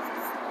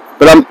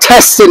 but I'm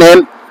testing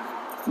him.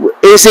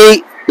 Is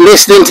he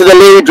listening to the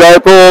lead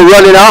rope or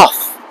running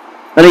off?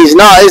 And he's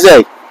not, is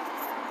he?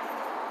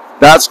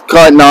 That's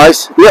quite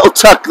nice. Little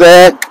tuck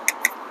there.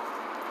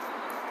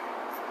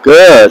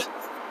 Good.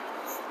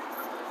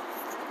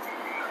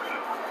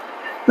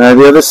 Now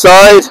the other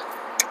side.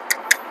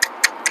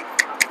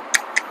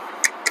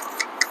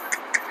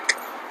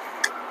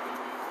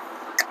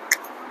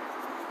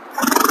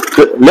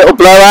 Good. Little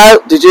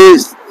blowout. Did you?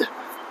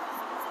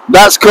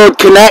 That's called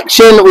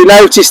connection. We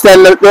noticed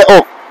then the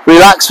little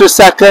relax for a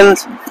second.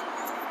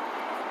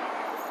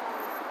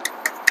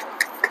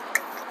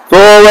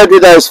 Forward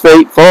with those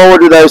feet.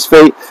 Forward with those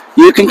feet.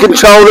 You can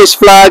control this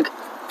flag.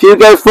 If you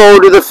go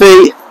forward with the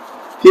feet.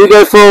 If you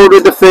go forward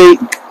with the feet,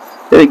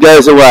 then it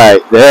goes away.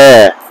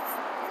 There.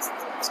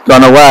 It's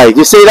gone away. Do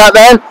you see that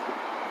then?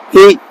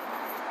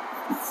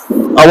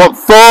 I want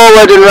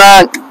forward and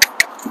round.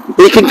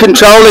 He can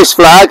control this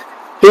flag.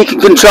 He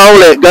can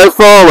control it. Go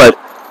forward.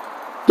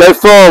 Go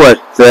forward.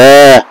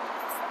 There.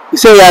 You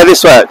see how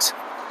this works?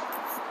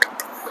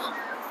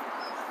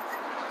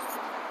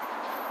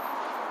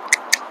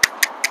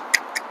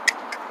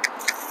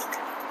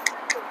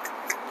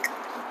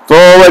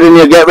 Forward and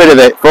you get rid of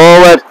it.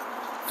 Forward.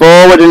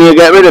 Forward and you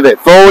get rid of it.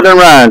 Forward and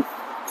round.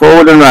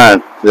 Forward and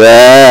round.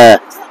 There.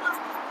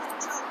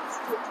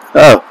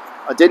 Oh,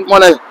 I didn't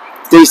want to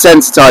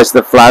desensitize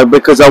the flag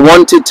because I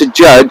wanted to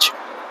judge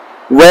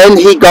when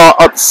he got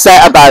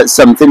upset about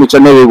something, which I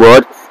knew he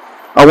would.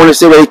 I want to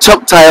see where he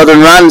tuck-tailed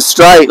and ran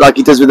straight like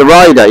he does with the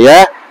rider,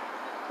 yeah?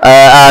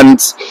 And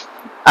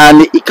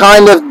he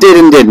kind of did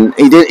and didn't.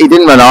 He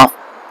didn't run off.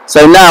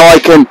 So now I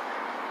can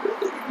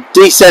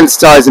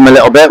desensitize him a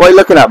little bit. What are you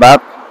looking at,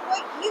 Bab?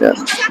 Yeah.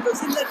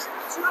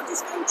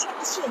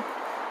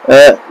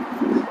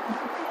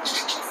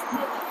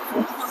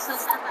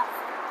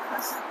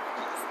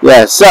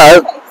 Yeah,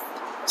 so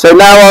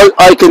now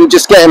I can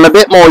just get him a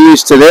bit more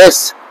used to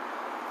this.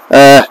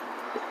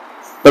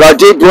 But I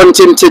did want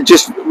him to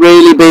just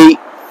really be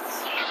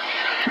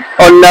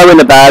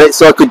unknowing about it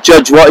so I could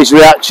judge what his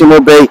reaction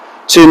will be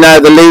to now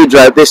the lead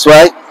rope this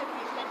way.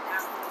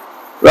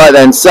 Right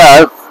then,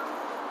 so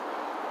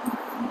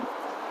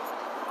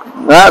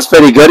that's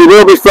pretty good. He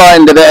will be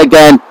frightened of it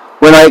again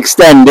when I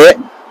extend it,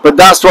 but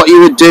that's what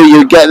you would do. You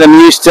would get them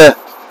used to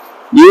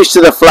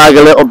the flag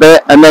a little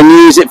bit and then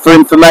use it for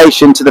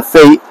information to the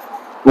feet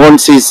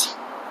once he's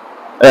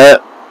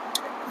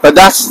but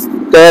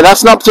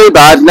that's not too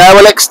bad. Now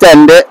we'll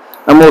extend it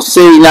and we'll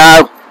see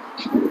now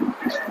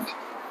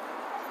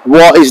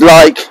what he's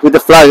like with the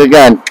flag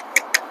again.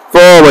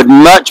 Forward,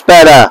 much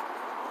better.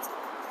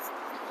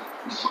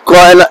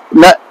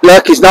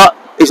 Look, he's not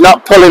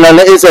pulling on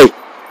it, is he?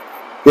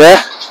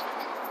 Yeah?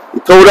 He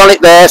pulled on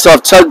it there, so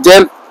I've tugged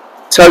him.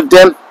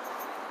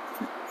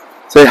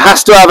 So it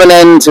has to have an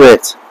end to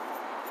it.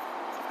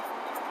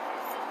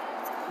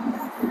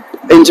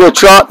 Into a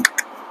trot.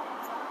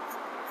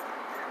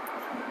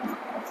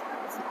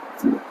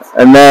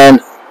 And then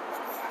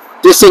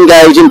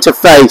disengage into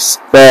face.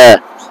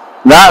 There.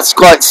 That's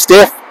quite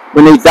stiff.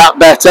 We need that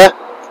better.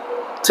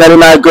 Tell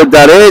him how good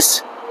that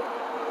is.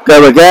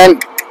 Go again.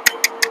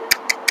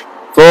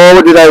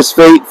 Forward with those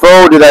feet.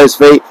 Forward with those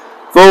feet.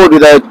 Forward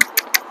with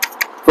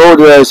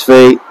those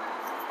feet.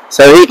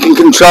 So he can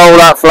control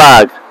that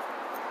flag.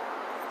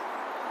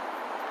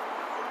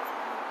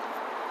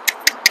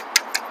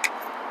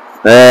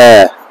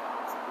 There.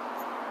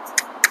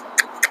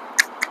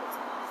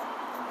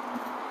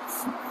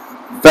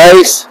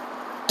 Face.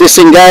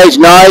 Disengage.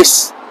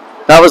 Nice.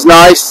 That was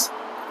nice.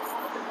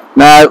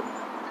 Now,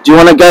 do you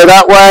want to go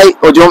that way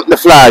or do you want the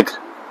flag?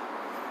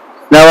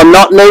 Now, I'm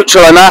not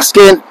neutral. I'm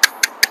asking.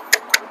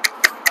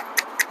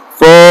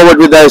 Forward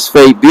with those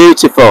feet.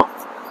 Beautiful.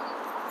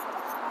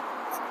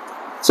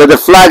 So the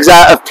flag's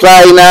out of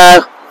play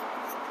now.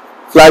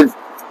 Flag,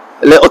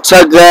 a little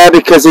tug there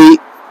because he...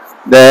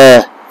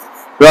 There.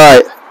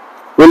 Right.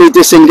 Will he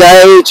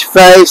disengage?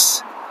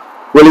 Face.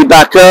 Will he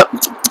back up?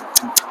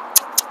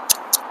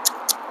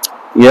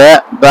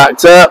 Yeah,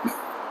 backed up.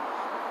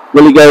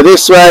 Will he go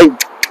this way?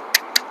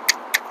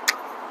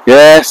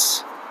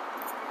 Yes.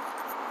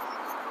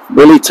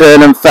 Will he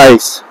turn and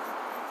face?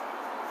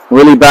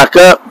 Will he back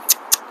up?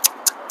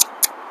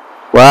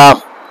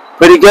 Wow.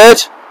 Pretty good.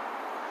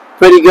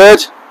 Pretty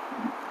good.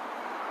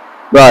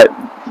 Right.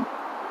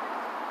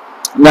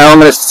 Now I'm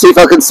going to see if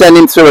I can send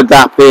him through a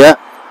gap here.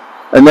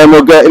 And then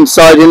we'll get him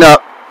siding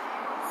up.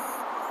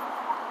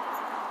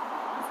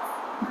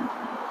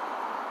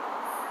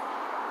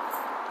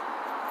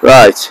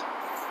 Right.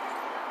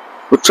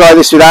 We'll try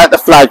this without the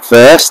flag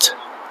first.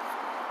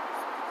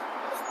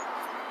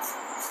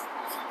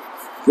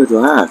 Good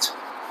lad.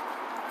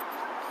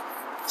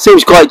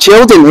 Seems quite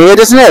chilled in here,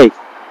 doesn't he?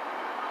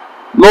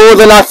 more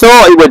than I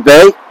thought it would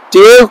be. Do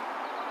you?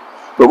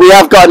 But we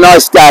have got a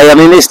nice day. I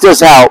mean, this does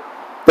help.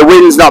 The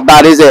wind's not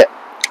bad, is it?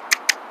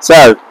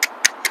 So,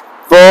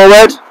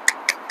 forward,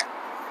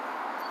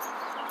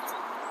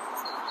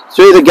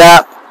 through the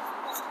gap,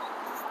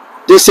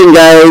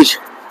 disengage,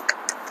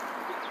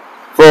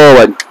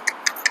 forward.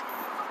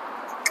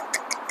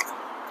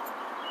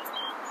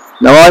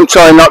 Now I'm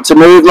trying not to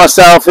move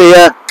myself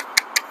here.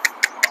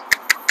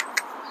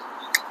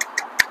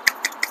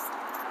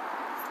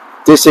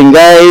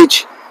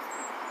 Disengage,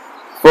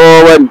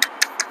 forward.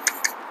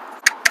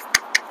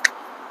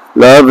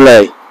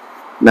 Lovely.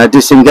 Now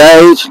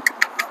disengage,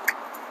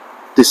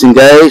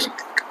 disengage.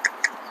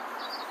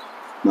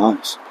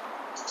 Nice.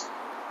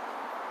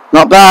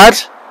 Not bad.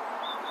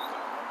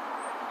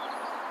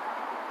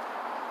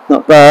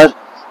 Not bad.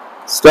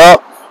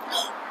 Stop.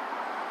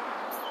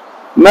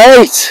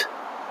 Mate.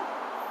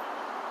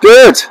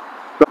 Good.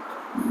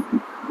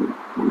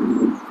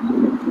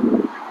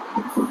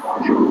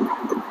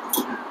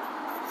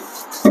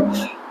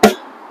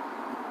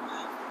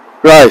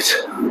 Right.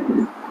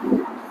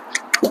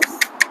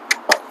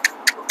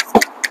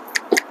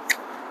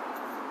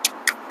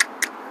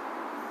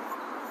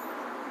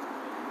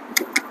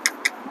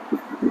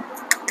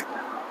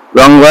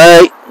 Wrong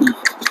way.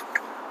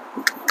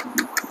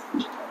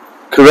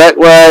 Correct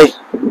way.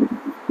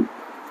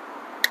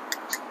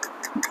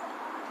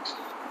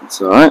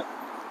 That's alright.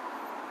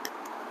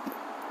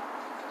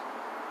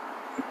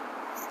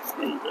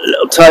 A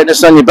little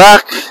tightness on your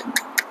back.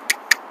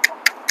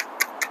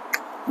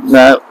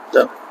 No,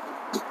 don't.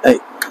 Hey.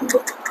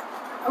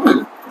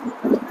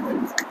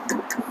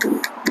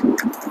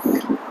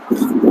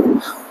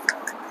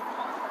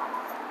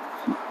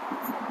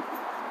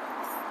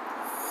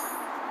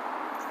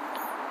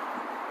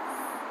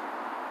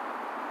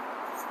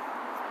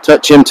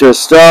 Touch him to a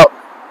stop.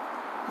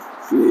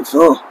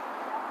 Beautiful.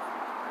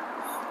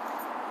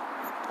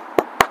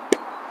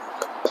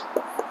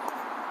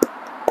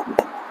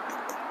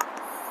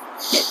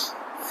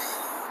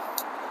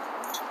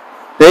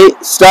 See,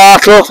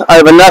 startled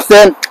over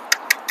nothing.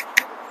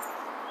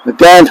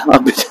 Again,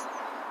 I've been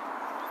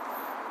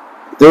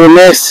doing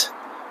this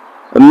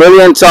a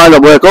million times. I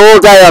work all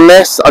day on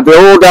this. I do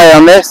all day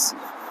on this.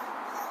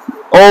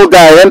 All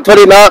day. Then put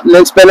him up and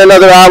then spend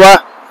another hour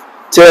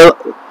till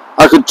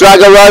I could drag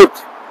a rope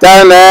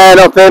down there and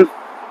up him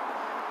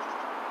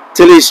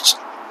till he's,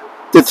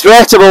 the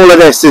threat of all of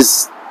this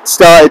is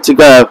started to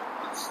go.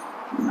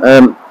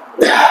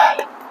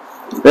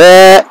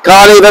 There,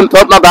 can't even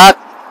put my back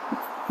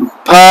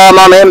palm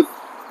on him.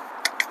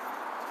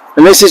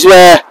 And this is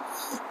where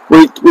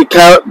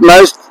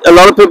a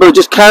lot of people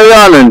just carry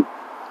on and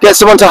get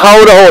someone to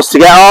hold a horse to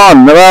get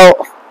on. Well,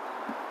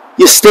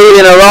 you're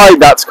stealing a ride,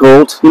 that's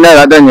called. You know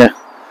that, don't you?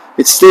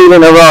 It's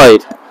stealing a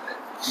ride.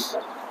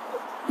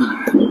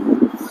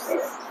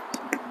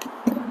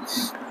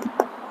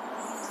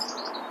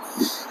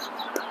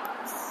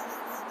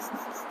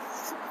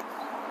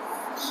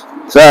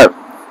 So,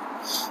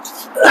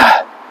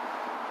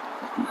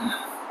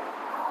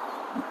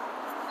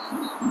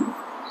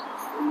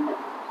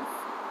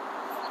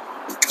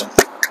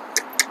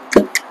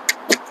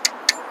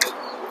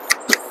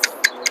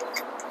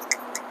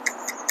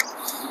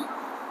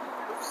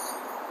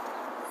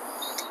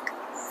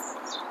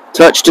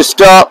 touch to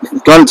stop,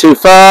 gone too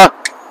far.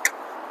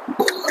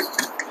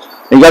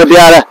 You got to be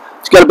able to,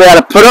 it's got to be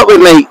able to put up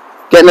with me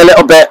getting a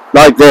little bit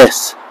like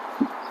this.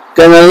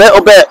 Getting a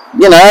little bit,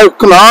 you know,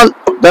 come on,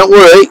 don't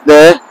worry,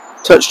 there,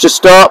 touch to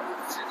stop.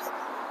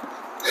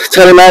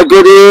 Tell him how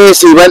good he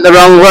is, he went the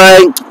wrong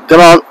way,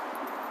 come on,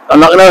 I'm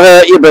not going to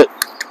hurt you, but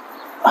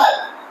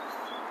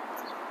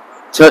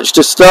touch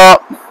to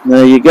stop,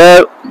 there you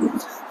go,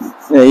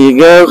 there you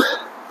go.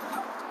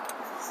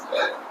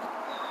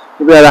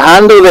 You'll be able to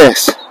handle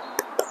this.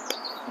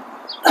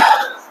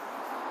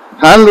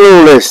 Handle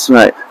all this,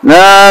 mate.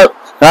 No,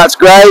 that's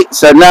great,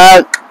 so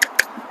now,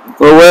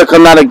 we'll work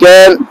on that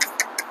again.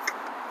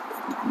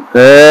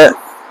 There.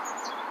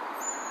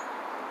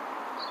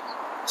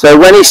 So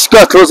when he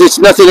scuttles, it's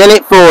nothing in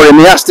it for him.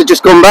 He has to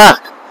just come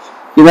back,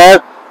 you know.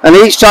 And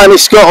each time he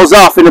scuttles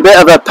off in a bit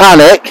of a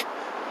panic,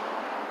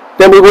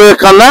 then we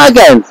work on that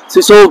again. So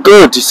it's all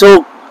good. It's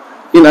all,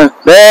 you know,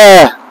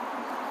 there.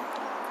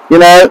 You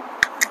know,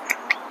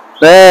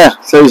 there.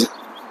 So he's,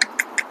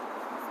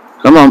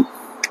 come on.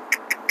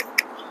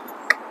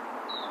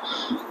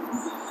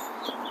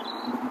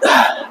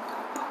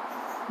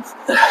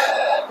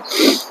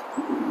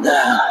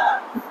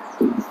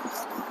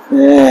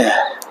 Yeah.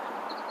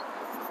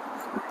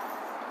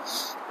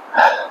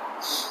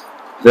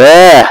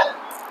 There.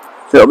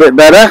 A little bit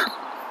better.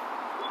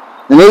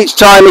 And each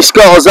time he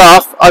scuttles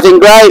off, I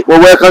think great, we'll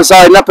work on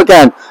siding up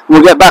again. And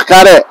we'll get back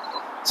at it.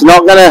 It's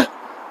not gonna,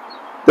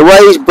 the way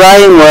his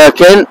brain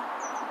working,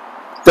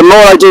 the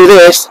more I do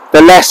this,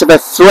 the less of a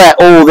threat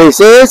all this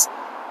is,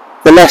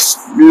 the less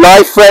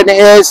life-threatening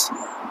it is.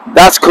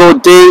 That's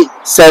called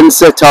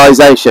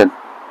desensitization.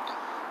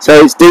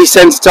 So it's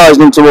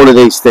desensitizing him to all of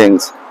these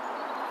things.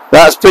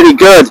 That's pretty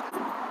good.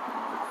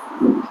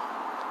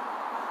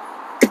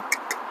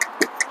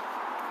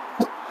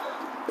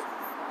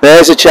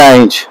 There's a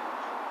change.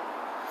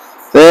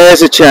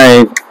 There's a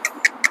change.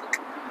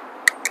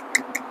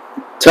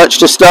 Touch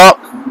to stop.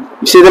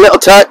 You see the little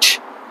touch?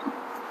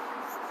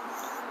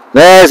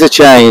 There's a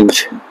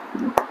change.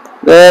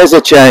 There's a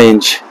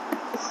change.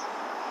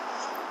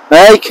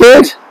 Hey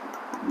kid,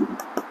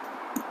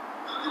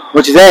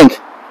 what do you think?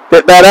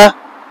 Bit better?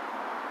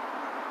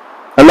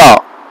 A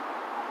lot.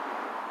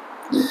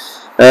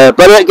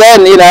 But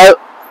again, you know,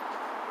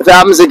 if it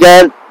happens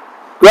again,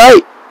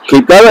 great,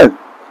 keep going.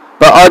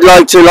 But I'd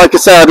like to, like I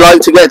said, I'd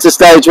like to get to a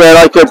stage where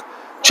I could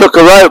chuck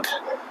a rope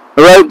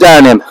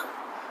down him,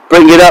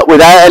 bring it up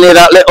without any of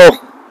that little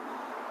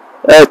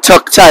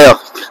tuck tail.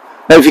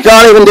 Now if you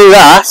can't even do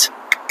that,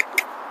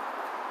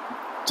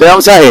 do you know what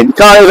I'm saying? You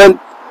can't even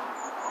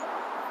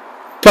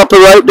pop a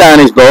rope down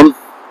his bum.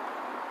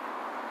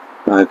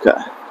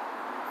 Okay.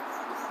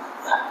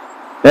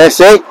 Yeah,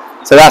 see?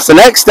 So that's the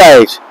next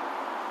stage.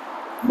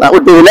 That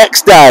would be the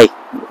next day.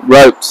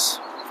 Ropes,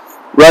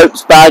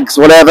 bags,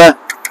 whatever.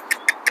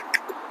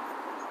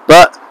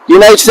 But you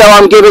notice how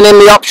I'm giving him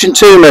the option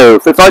to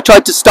move. If I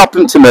tried to stop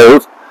him to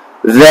move,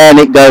 then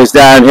it goes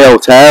downhill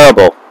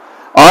terrible.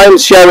 I'm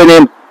showing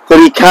him that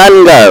he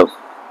can go.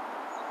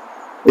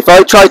 If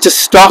I try to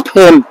stop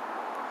him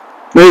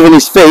moving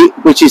his feet,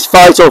 which is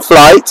fight or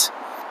flight,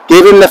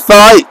 give him the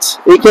fight.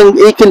 He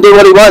can do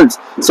what he wants.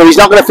 So he's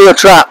not going to feel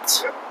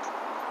trapped.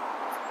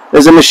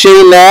 There's a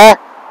machine there.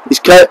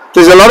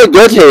 There's a lot of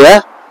good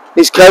here.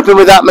 He's coping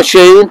with that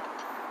machine.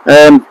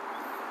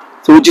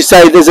 So would you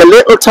say there's a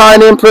little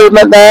tiny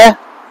improvement there?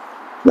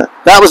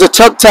 That was a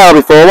tuck tail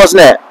before,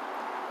 wasn't it?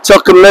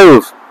 Tuck and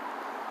move.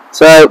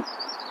 So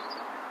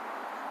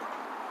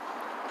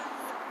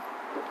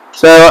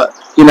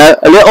you know,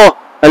 a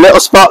little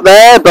spot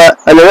there, but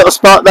a little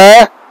spot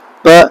there,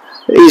 but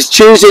he's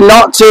choosing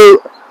not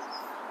to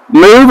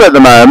move at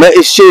the moment.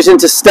 He's choosing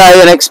to stay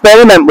and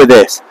experiment with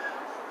this.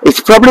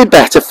 It's probably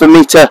better for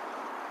me to.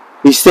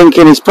 He's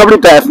thinking it's probably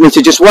better for me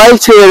to just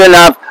wait here and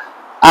have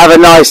a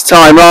nice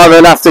time rather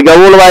than have to go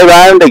all the way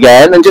around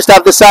again and just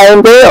have the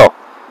same deal.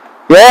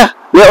 Yeah,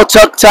 little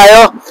tuck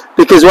tail,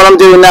 because what I'm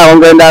doing now, I'm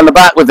going down the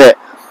back with it.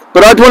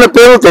 But I'd want to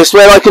build this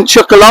where I can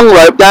chuck a long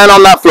rope down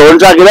on that floor and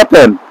drag it up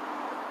him.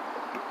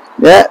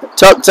 Yeah,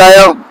 tuck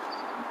tail,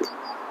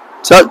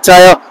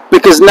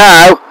 because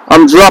now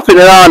I'm dropping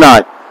it, aren't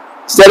I?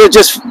 Instead of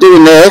just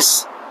doing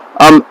this,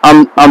 I'm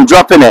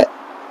dropping it.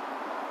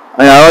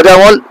 You know, I don't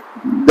want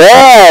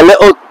there,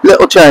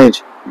 little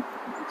change.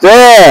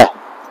 There,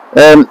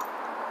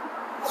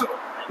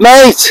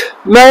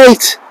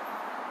 mate,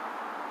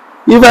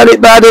 you've had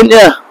it bad, didn't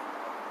you?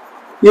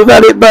 You've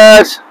had it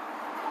bad.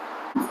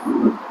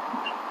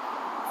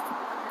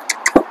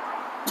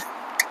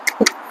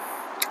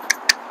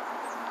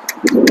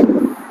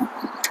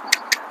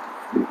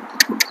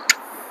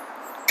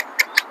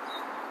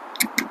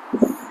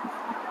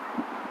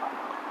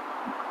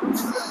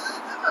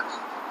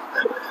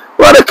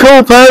 What a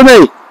cool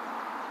pony!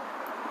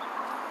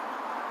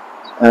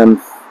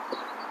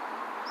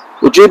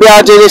 Would you be able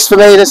to do this for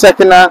me in a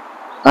second now?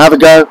 I'll have a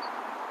go.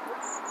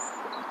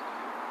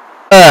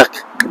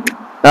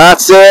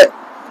 That's it.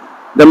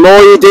 The more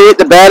you do it,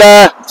 the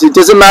better. It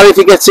doesn't matter if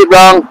he gets it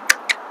wrong.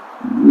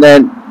 And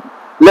then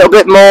a little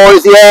bit more.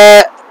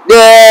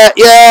 Yeah,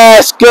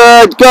 yes,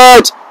 good.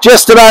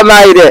 Just about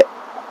made it.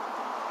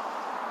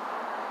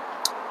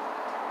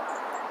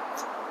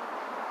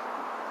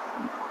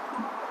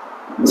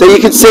 So you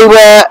can see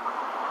where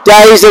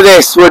days of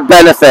this would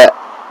benefit.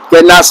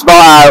 Getting that spot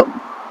out,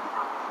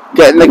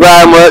 getting the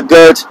groundwork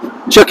good,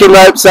 chucking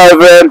ropes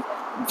over him,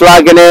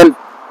 flagging him,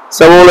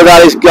 so all of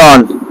that is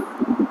gone.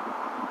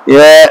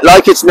 Yeah,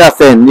 like it's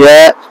nothing.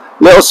 Yeah,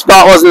 little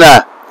spot, wasn't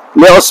there?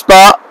 Little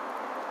spot.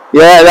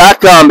 Yeah, that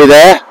can't be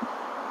there.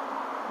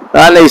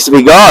 That needs to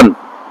be gone.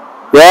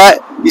 Yeah,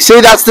 you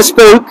see that's the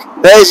spook.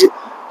 There's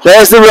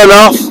the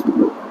runoff.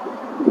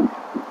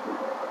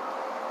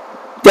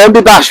 Don't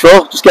be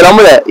bashful, just get on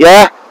with it,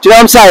 yeah? Do you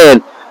know what I'm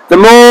saying? The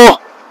more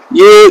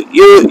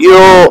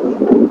you're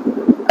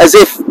as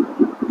if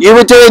you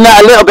were doing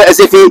that a little bit as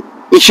if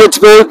he should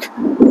spook,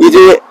 you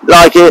do it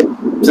like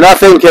it's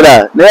nothing,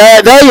 killer.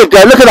 Yeah, there you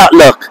go, look at that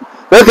look.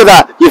 Look at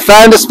that, you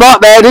found a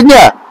spot there, didn't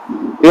you?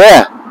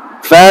 Yeah,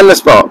 found the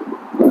spot.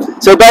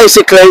 So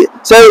basically,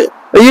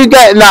 are you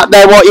getting that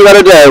then, what you got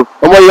to do?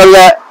 And what you got to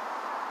get?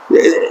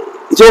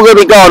 It's all going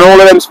to be gone, all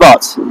of them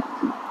spots.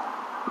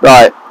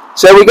 Right.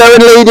 So we go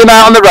and lead him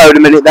out on the road a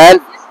minute then.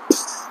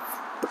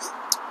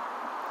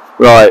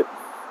 Right.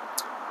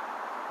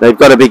 They've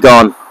got to be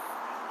gone.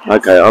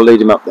 Okay, I'll lead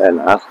him up there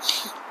now.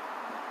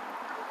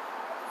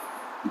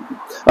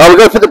 Oh, we're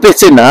going to put the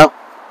bit in now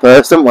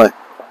first, aren't we?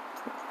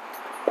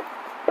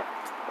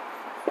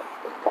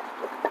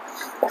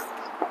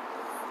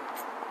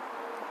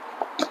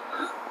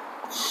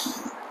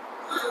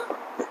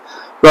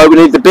 Right, we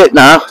need the bit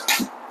now.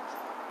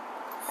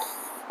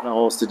 What I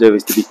want to do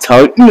is to be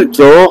tight in the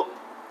jaw.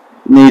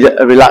 Need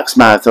a relaxed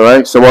mouth,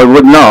 alright? So I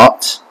would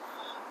not,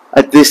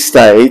 at this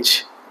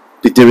stage,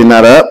 be doing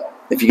that up.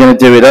 If you're going to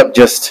do it up,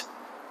 just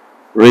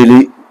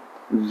really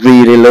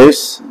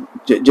loose.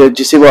 Do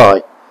you see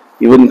why?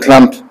 you wouldn't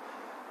clamp,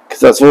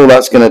 because that's all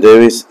that's going to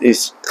do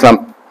is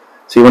clamp.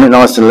 So you want it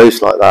nice and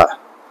loose like that.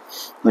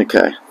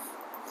 Okay.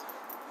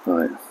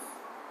 Right.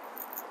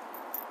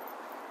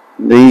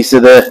 These are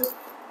the,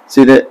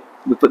 see that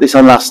we put this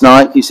on last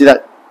night. You see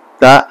that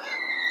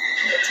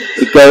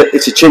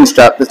it's a chin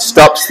strap that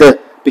stops the,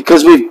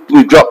 because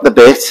we've dropped the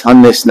bit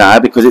on this now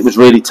because it was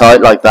really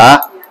tight like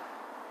that.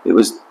 It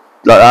was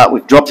like that.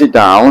 We've dropped it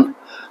down,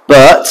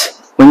 but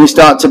when you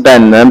start to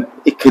bend them,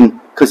 it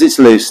can, because it's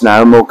loose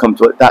now and more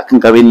comfortable, that can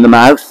go in the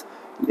mouth,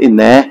 in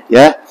there,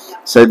 yeah?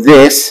 So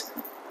this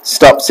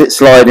stops it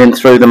sliding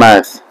through the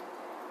mouth.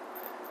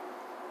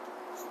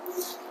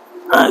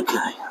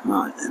 Okay,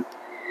 right then.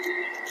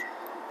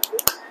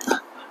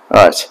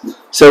 Right,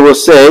 so we'll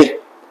see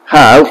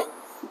how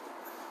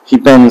he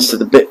bends to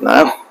the bit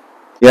now.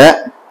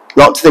 Yeah,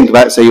 lot to think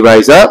about. So you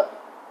raise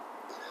up,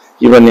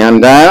 you run your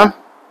hand down,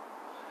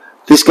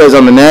 this goes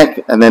on the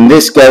neck, and then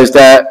this goes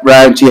down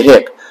round to your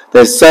hip.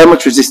 There's so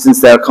much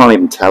resistance there, I can't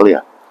even tell you.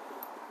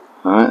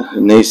 Alright,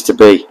 it needs to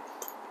be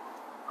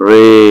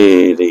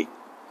really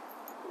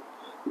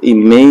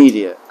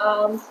immediate.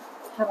 Have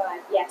I?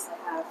 Yes,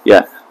 I have.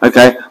 Yeah,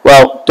 okay.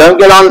 Well, don't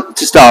get on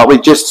to start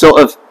with, just sort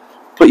of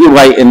put your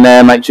weight in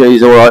there, make sure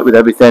he's alright with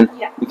everything.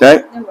 Yeah.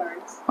 Okay? No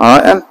worries.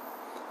 Alright then.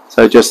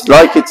 So just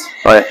like it's,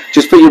 right,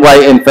 just put your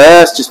weight in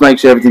first, just make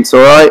sure everything's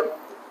alright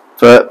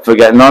for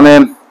getting on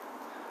him.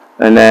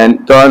 And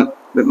then go on, a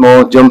bit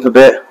more, jump a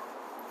bit.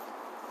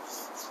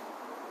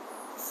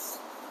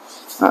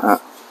 And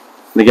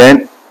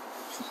again.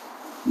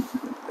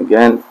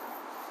 Again.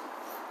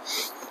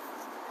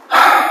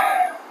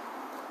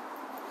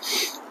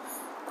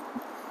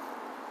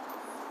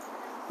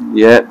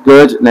 Yeah,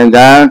 good. And then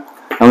down.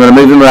 I'm going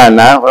to move him around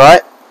now,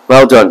 alright?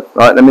 Well done.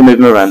 Right, let me move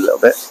him around a little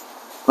bit.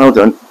 Well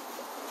done.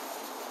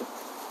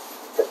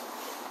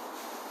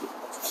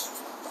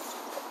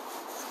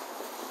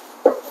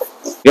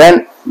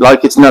 Again,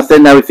 like it's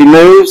nothing. Now if he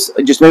moves,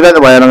 just move out of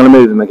the way and I'm going to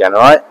move him again,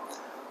 alright?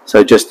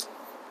 So just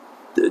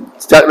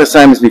stack the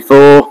same as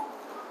before.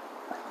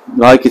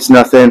 Like it's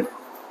nothing.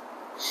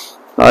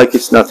 Like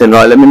it's nothing.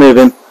 Right, let me move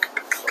him.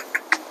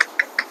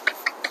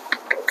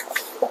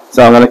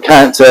 So I'm going to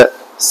count to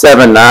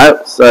 7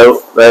 now.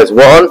 So there's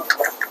 1,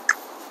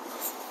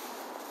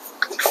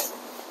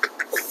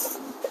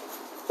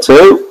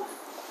 2,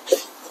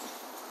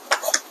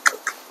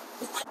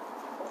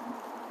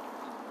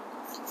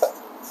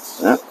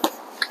 yeah.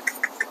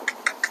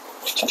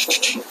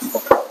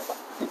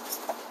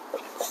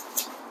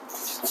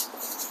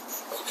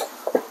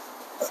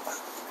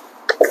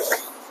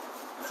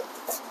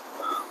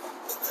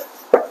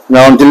 No,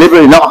 I'm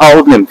deliberately not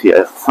holding him for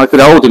you. I could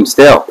hold him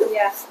still.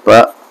 Yeah.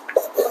 But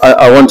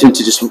I want him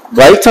to just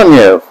wait on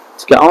you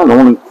to get on. I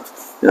want him,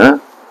 you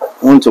know,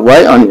 I want him to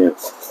wait on you.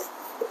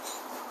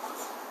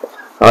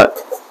 Right.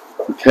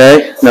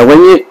 Okay. Now when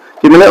you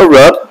give him a little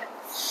rub,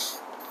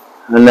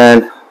 and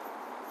then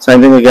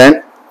same thing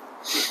again.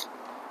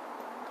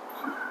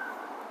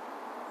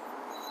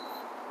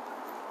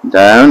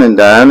 Down and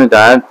down and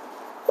down.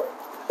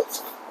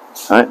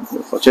 Right.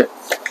 Watch it.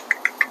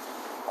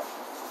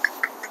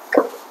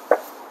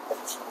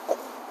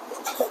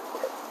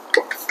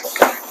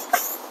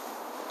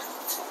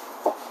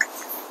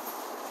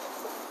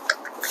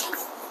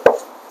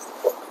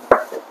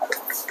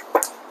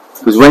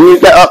 Because when you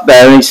get up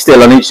there and he's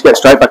still, I need you to get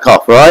straight back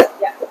off, right?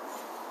 Yeah.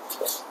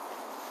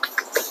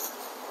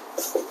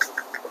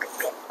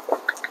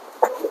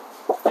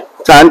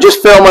 And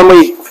just film when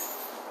we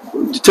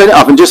turn it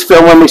off, and just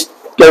film when we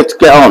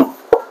get on,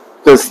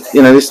 because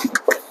you know this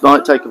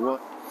might take a while.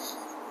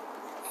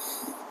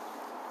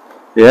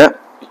 Yeah.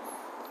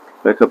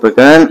 Back up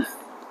again.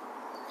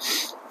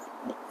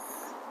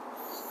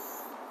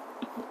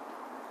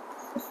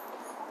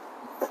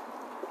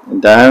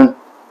 And down.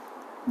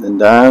 And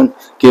down.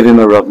 Give him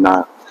a rub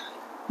now.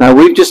 Now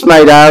we've just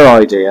made our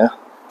idea,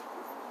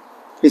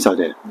 his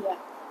idea, Yeah.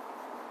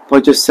 by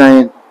just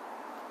saying,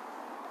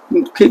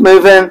 keep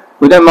moving,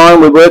 we don't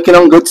mind, we're working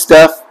on good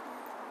stuff.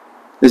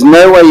 There's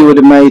no way you would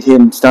have made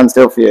him stand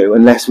still for you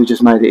unless we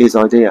just made it his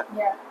idea.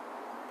 Yeah.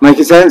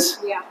 Making sense?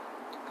 Yeah.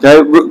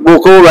 Okay,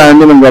 walk all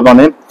around him and rub on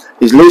him.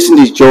 He's loosened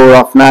his jaw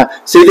off now.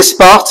 See the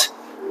spot?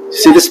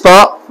 See the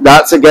spot?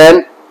 That's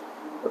again,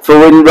 for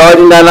when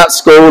riding down that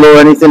school or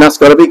anything, that's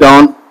got to be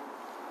gone.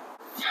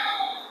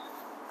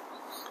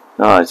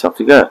 Alright, off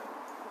you go.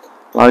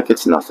 Like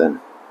it's nothing.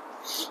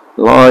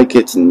 Like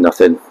it's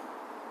nothing.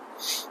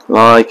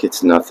 Like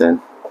it's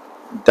nothing.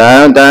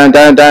 Down, down,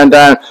 down, down,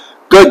 down.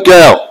 Good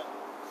girl.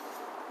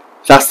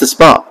 That's the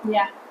spot.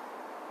 Yeah.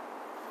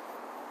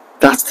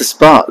 That's the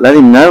spot. Let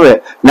him know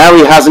it. Now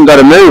he hasn't got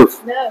to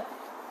move. No.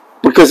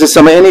 Because there's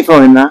something in it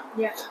for him now.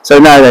 Yeah. So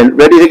now then,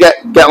 ready to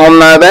get on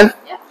now then?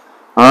 Yeah.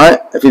 Alright,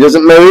 if he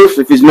doesn't move,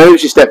 if he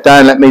moves, you step down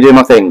and let me do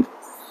my thing.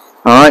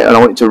 Alright, and I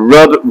want you to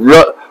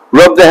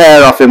rub the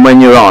hair off him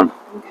when you're on.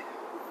 Okay.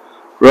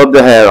 Rub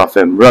the hair off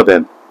him. Rub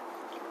him.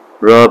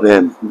 Rub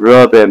him.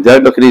 Rub him.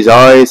 Don't look at his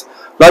eyes.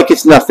 Like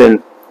it's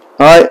nothing.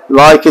 Alright?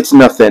 Like it's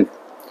nothing.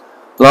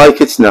 Like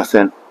it's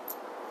nothing.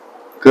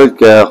 Good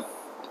girl.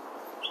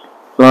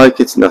 like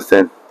it's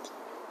nothing.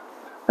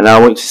 And now I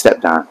want you to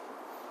step down.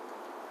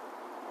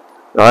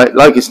 Right,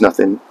 like it's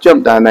nothing.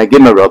 Jump down there,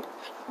 give him a rub.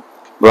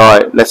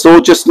 Right, let's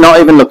all just not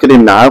even look at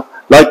him now.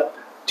 Like,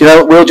 do you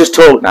know, we'll just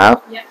talk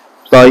now. Yeah.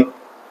 Like,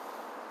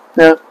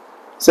 yeah,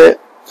 that's it.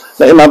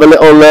 Let him have a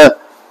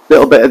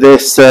little bit of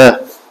this.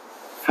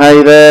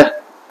 Hey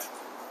there.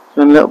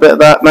 And a little bit of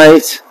that,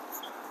 mate.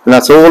 And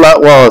that's all that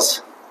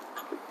was.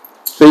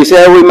 So you see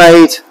how we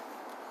made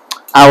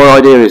our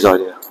idea his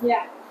idea.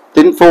 Yeah.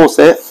 Didn't force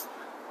it.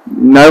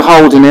 No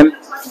holding him.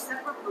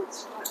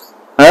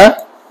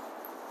 Huh?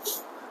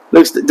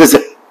 Looks, does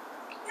it?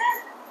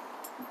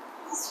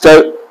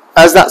 So,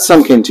 as that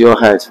sunk into your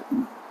head,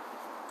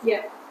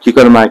 Yeah. you've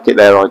got to make it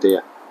their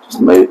idea.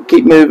 Just move,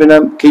 keep moving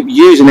them, keep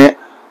using it,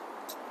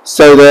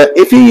 so that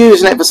if you're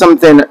using it for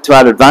something to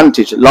add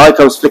advantage, like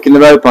I was flicking the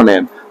rope on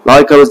him,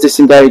 like I was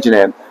disengaging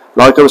him,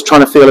 like I was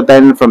trying to feel a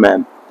bend from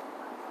him,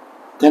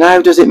 then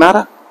how does it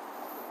matter?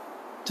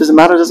 Doesn't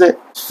matter, does it?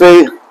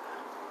 Feet,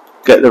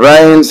 get the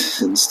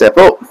reins and step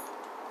up.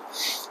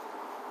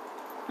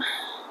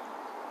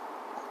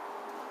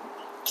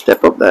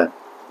 Step up there.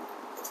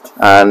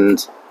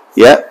 And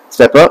yeah,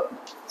 step up,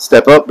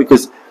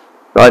 because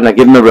right now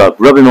give him a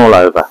rub him all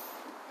over,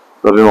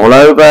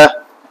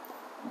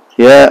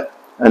 yeah,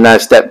 and now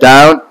step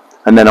down,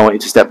 and then I want you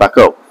to step back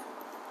up.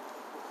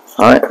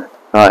 Alright,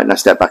 now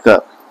step back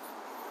up,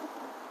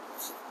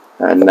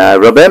 and now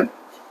rub him.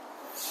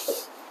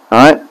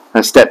 Alright,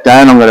 and step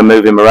down. I'm going to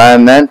move him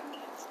around then.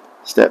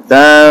 Step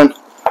down,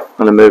 I'm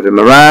going to move him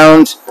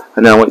around,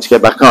 and then I want you to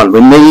get back on.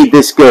 We need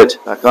this good.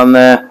 Back on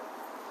there.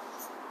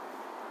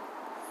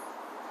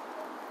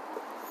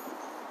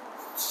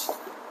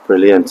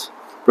 Brilliant.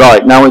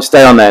 Right, now I want you to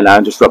stay on there now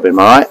and just rub him,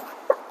 alright?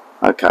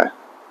 Okay.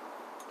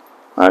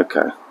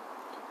 Okay.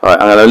 Alright,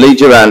 I'm going to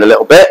lead you around a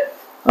little bit.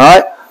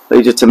 Alright?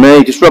 Lead you to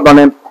me. Just rub on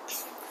him.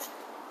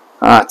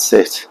 That's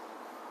it.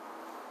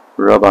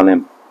 Rub on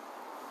him.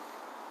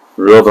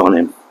 Rub on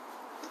him.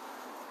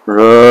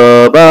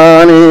 Rub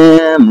on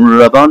him.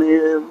 Rub on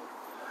him.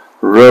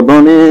 Rub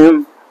on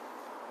him.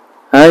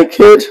 Hey,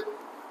 kid.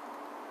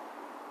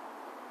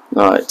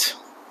 Right.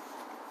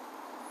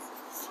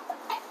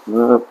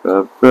 Rub,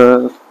 rub,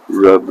 rub.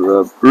 Rub,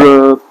 rub,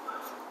 rub.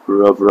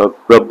 Rub, rub,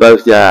 rub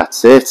both. Yeah,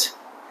 that's it.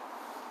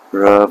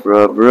 Rub,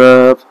 rub,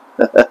 rub.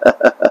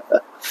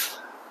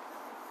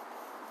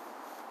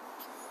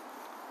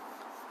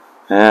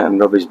 Yeah, and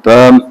rub his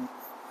bum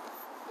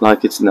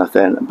like it's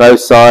nothing.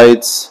 Both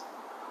sides.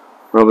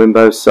 Rubbing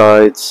both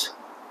sides.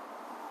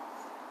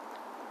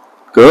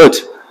 Good.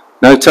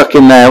 No tuck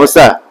in there. What's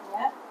that?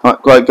 Yeah. Right,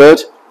 quite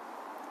good.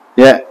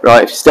 Yeah,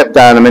 right. If you step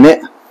down a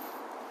minute.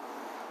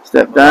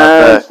 Step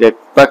down. Yeah,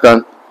 back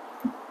on.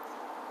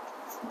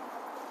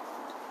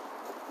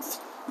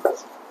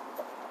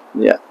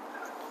 Yeah.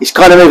 He's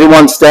kind of moving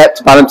one step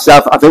to balance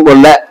himself. I think we'll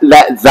let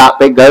that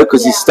bit go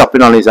because he's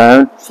stopping on his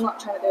own. It's not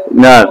trying to do it.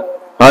 No.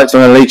 Right, so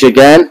I'm going to lead you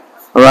again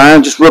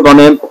around. Just rub on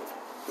him.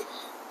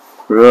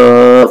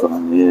 Rub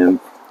on him.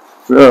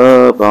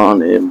 Rub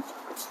on him.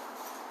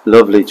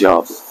 Lovely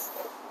job.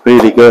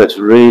 Really good.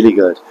 Really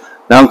good.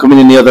 Now I'm coming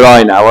in the other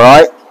eye now,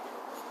 alright?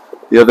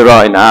 The other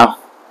eye now.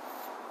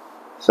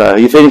 So, are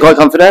you feeling quite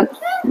confident?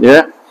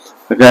 Yeah?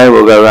 Okay,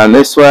 we'll go around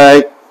this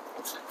way.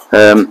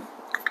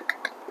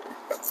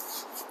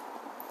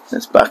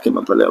 Let's back him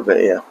up a little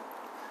bit here.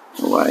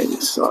 Away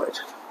this side.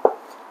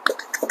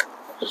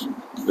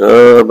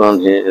 Rub on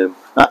him.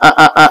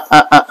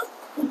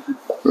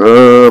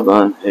 Rub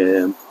on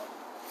him.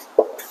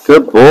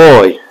 Good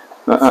boy.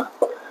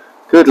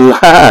 Good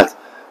lad.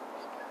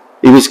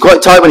 He was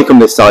quite tight when he come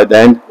this side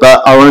then,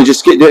 but I want to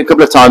just do it a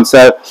couple of times.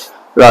 So,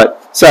 right.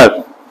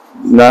 So,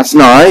 that's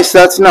nice.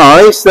 That's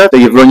nice. So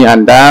you've run your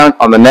hand down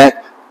on the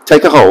neck.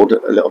 Take a hold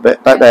a little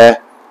bit back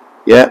there.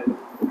 Yeah.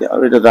 Get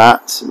rid of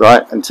that.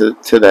 Right, and to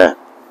there.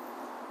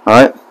 All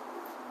right.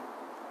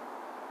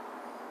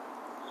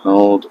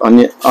 Hold on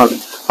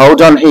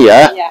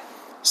here. Yeah.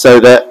 So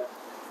that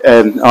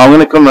I'm going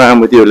to come around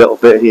with you a little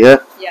bit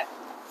here. Yeah.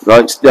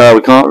 Right.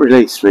 We can't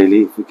release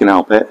really if we can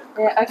help it.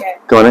 Yeah. Okay.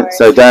 Go on in.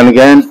 So down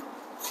again.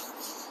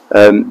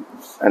 And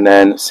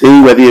then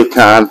see whether you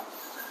can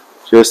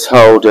just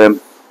hold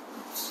him.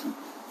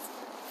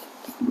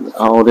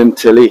 Hold him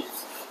till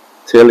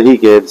he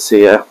gives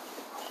here.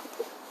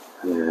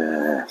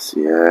 Yes,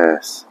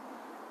 yes.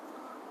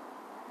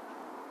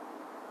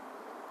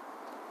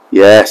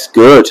 Yes,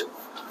 good.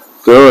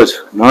 Good.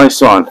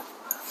 Nice one.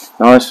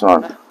 Nice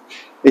one.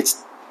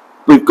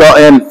 We've got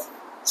him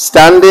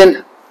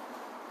standing.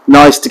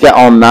 Nice to get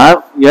on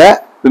now.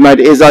 Yeah. We made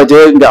it his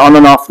idea. We can get on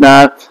and off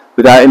now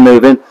without him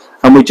moving.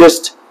 And we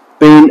just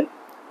been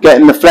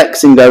getting the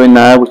flexing going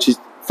now, which is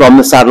from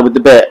the saddle with the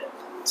bit.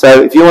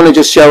 So if you want to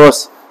just show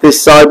us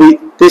this side,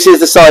 this is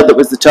the side that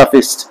was the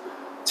toughest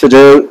to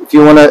do. If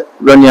you want to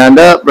run your hand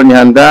up, run your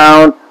hand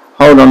down,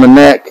 hold on the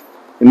neck,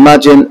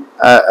 imagine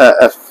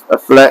a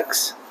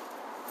flex,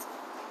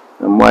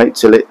 and wait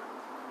till it.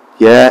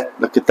 Yeah,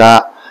 look at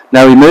that.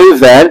 Now he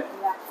moved then.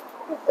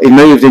 He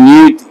moved, and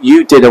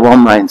you did a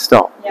one lane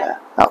stop. Yeah.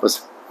 That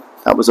was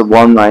a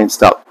one lane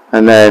stop,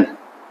 and then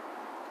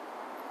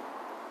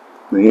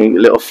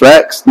Little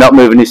flex, not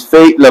moving his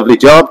feet, lovely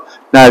job.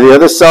 Now the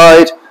other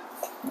side,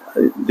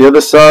 we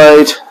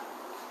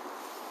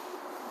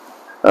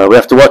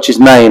have to watch his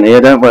mane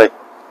here, don't we?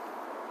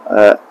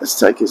 Let's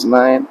take his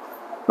mane,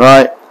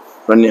 right,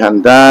 run your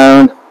hand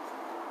down,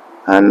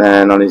 and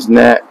then on his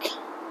neck,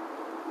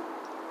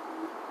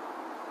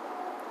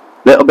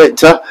 little bit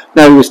tough.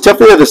 Now he was tough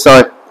the other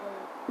side,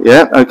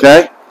 yeah,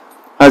 okay,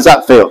 how's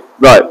that feel?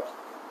 Right,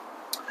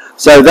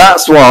 so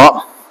that's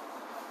what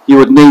you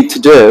would need to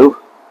do,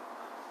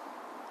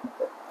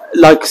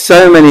 like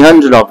so many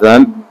hundred of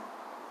them.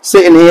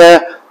 Sitting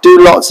here, do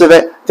lots of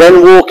it,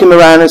 then walk him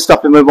around and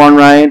stop him with one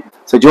rein.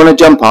 So do you want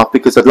to jump off,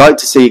 because I'd like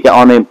to see you get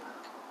on him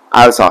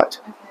outside.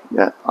 Okay.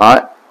 Yeah,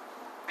 alright.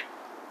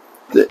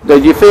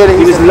 Did you feel it?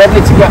 He was lovely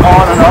to get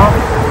on and off.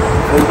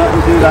 So let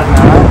me do that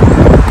now.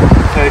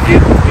 So if you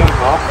jump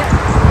off,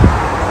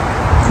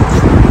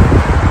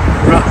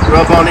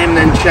 rub on him,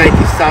 then shake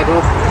his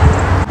saddle.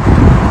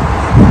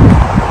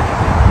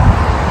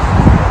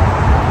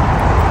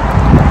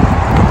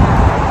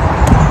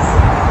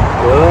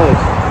 Good.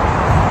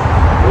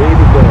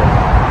 Really good.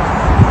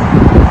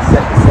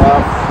 Set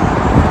yourself.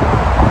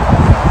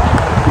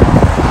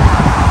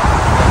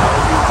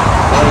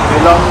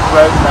 Long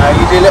rope now.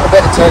 You do a little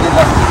bit of turning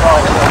left and right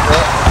a little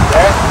bit.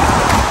 Yeah?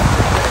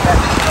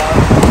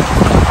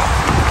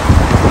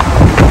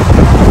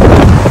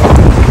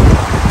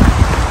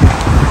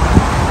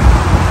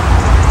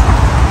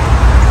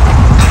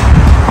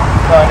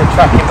 Kind of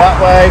tracking that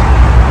way.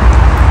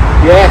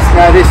 Yes,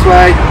 now this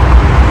way.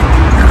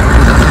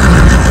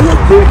 You've got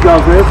two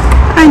joggers.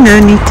 I know,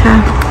 Nita.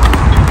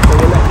 So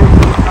we'll let him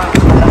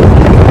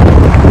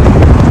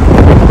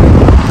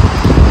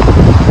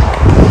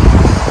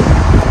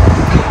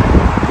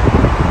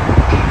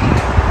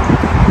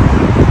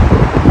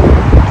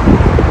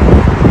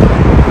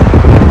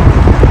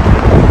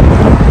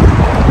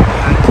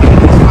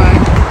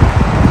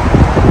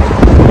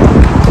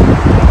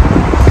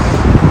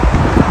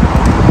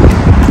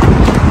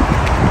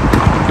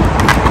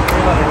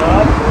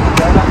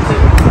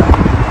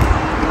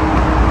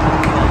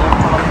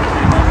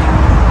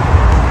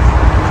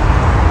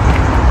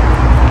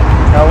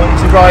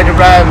ride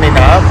around me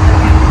now.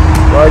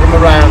 Ride him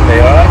around me,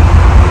 alright?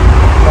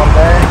 Come on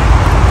there.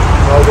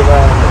 Ride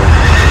around me.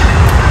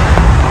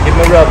 Give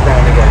him a rub now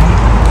and again.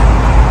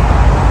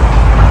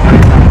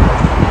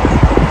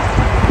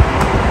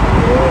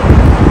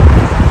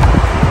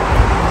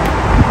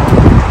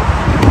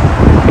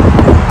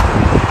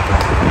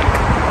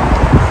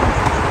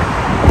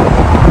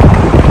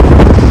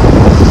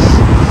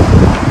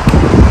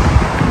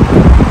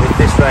 With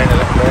this rein a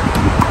little bit.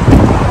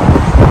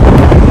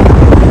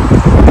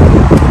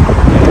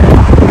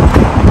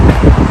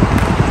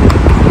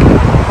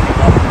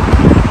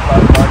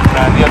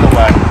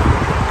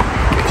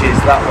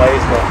 That way,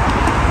 isn't it?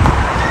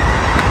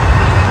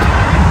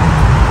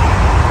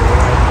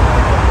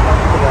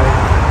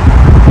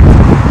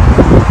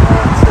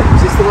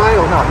 Is this the way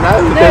or not? No,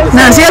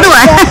 No, it's the other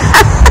way.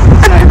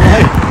 Same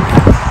way.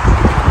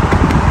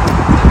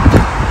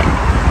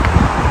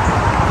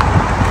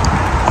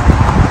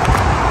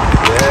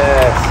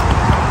 Yes.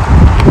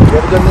 Have you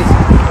ever done this?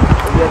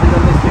 Have you ever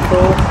done this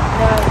before?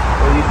 No.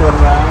 Or you gone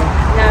around?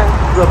 No.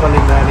 Rub on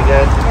him now and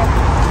again.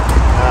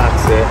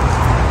 That's it.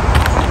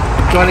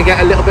 Trying to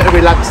get a little bit of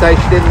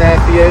relaxation in there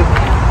for you.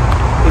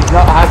 He's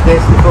not had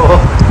this before.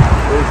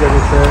 He's going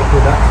to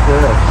circle, that's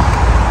good.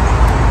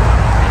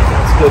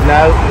 That's good.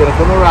 Now you're going to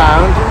come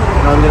around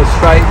and I'm going to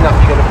straighten up,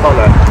 you're going to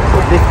follow.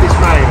 So lift this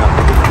rein up.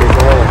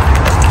 There.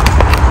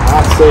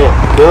 That's it.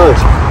 Good.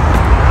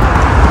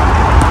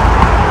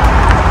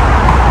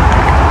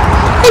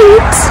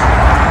 Thanks.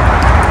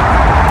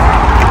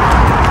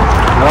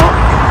 No,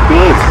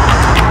 good.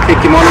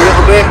 Kick him on a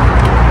little bit.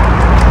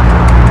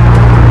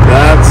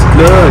 That's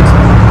good.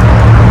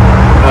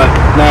 Right,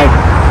 now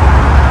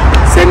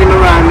send him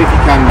around if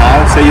you can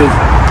now. So you'll,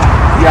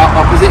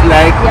 opposite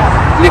leg,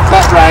 lift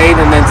that rein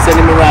and then send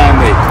him around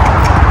me.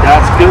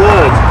 That's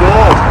good,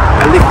 good.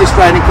 Now lift this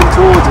rein and come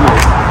towards me.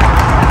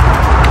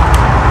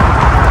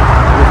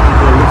 Lift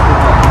it up, lift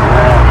it up.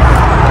 Yeah.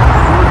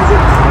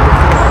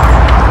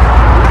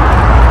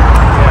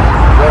 Yeah,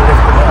 go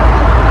lift it up.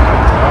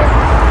 Right.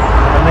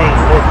 I mean,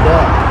 lift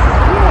up.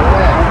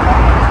 Yeah.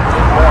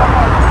 Lift up.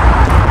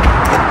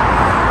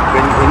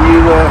 When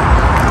you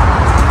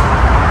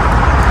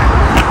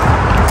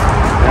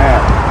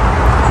there.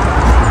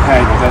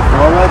 Okay, go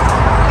forward.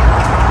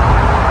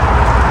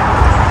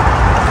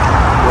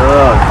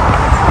 Good.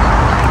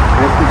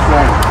 Lift this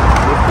way.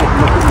 Lift it,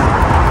 look at me.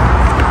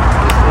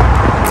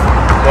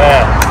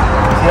 There.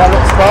 See that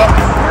little spot?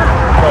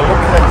 Well,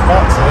 look at them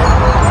spots here.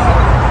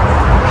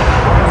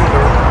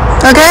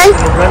 Okay.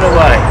 Run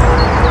away.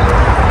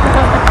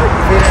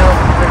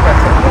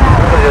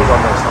 What it is on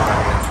this side.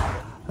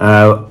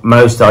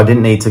 Most, I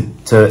didn't need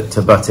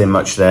to butt in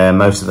much there.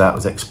 Most of that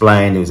was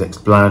explained, it was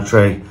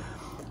explanatory.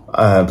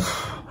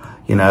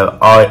 You know,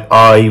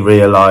 I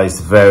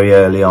realised very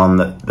early on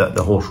that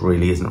the horse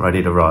really isn't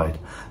ready to ride.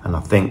 And I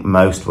think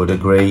most would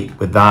agree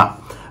with that.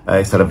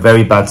 It's had a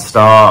very bad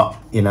start,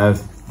 you know,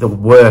 the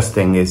worst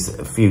thing is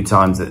a few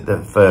times at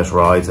the first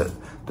rides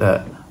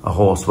that a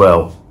horse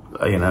will,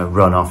 you know,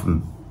 run off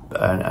and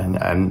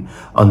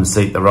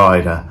unseat the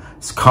rider.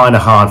 It's kind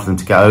of hard for them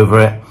to get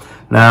over it.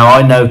 Now,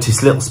 I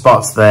noticed little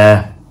spots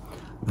there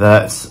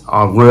that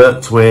I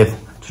worked with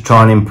to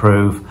try and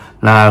improve.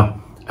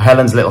 Now,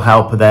 Helen's little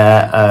helper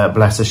there,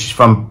 bless her, she's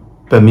from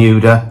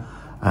Bermuda.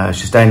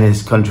 She's staying in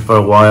this country for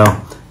a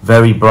while,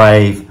 very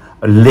brave,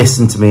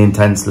 listened to me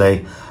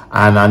intensely,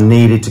 and I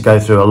needed to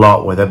go through a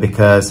lot with her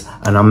because,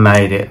 and I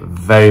made it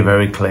very,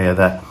 very clear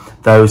that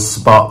those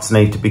spots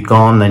need to be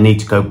gone. They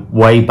need to go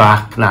way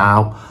back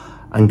now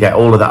and get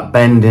all of that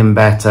bending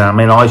better. I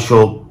mean, I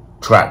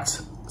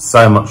short-tracked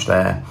so much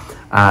there,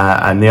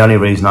 and the only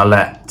reason I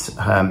let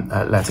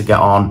her get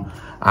on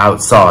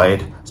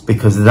outside is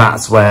because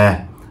that's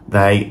where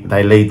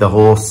they lead the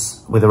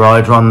horse with the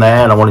rider on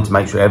there, and I wanted to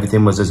make sure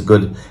everything was as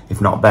good,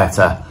 if not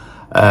better,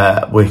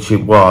 which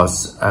it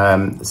was.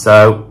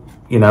 So,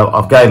 you know,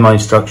 I've gave my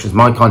instructions.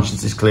 My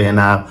conscience is clear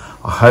now.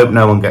 I hope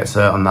no one gets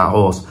hurt on that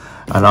horse,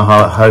 and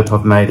I hope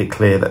I've made it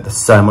clear that there's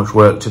so much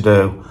work to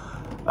do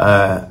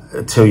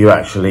till you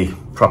actually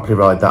properly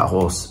ride that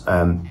horse.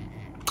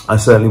 I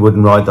certainly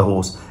wouldn't ride the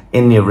horse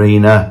in the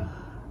arena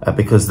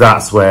because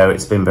that's where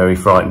it's been very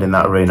frightened, in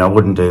that arena. I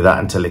wouldn't do that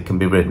until it can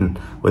be ridden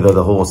with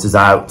other horses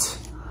out,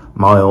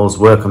 miles,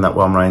 work on that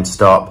one rein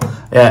stop.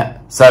 Yeah,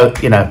 so,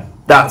 you know,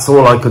 that's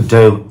all I could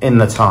do in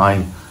the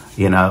time.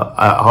 You know,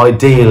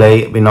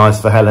 ideally it'd be nice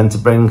for Helen to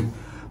bring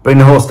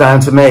the horse down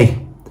to me,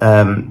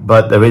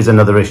 but there is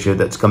another issue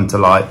that's come to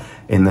light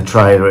in the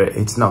trailer.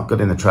 It's not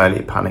good in the trailer,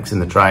 it panics in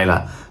the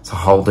trailer. It's a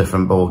whole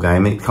different ball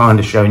game. It's kind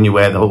of showing you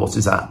where the horse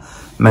is at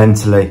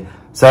mentally.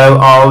 So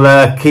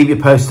I'll keep you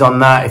posted on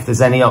that. If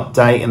there's any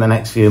update in the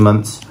next few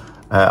months,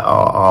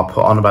 I'll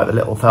put on about the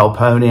little fell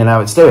pony and how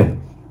it's doing.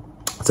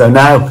 So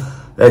now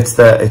it's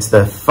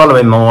the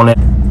following morning.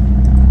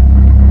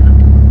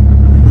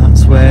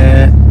 That's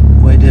where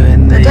we're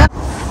doing the...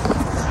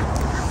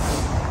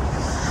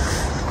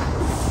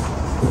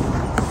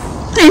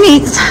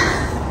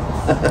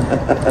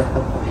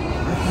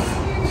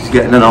 She's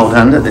getting an old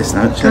hand at this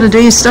now. Gotta do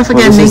your stuff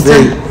again,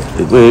 Nita.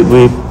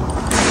 We're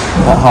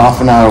about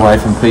half an hour away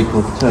from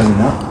people turning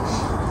up.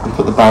 We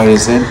put the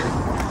barriers in.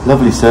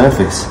 Lovely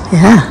surface.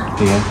 Yeah.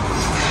 Here.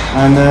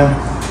 And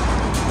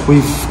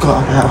we've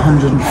got about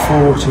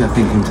 140, I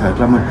think, in total,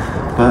 haven't we?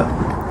 But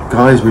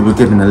guys, we were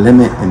given a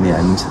limit in the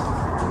end.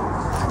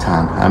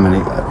 How many?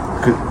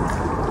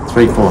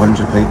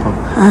 300-400 people.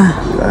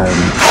 There's a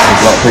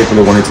lot of people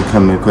who wanted to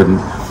come who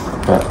couldn't.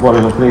 But what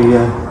a lovely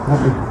arena.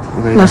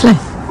 Lovely.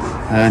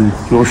 And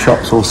your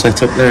shop's all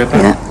set up there.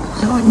 Yeah,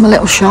 my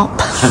little shop.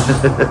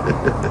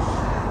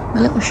 My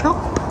little shop.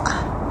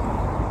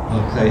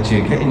 Okay,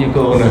 Jude, get in your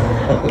corner.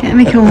 Get in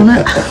my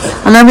corner.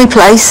 I know my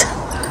place.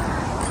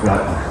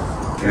 Right.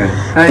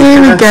 Yeah.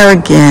 Here we go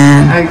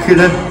again. Thank you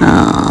then.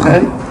 Oh.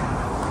 Hey.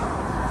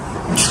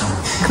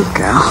 Good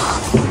girl.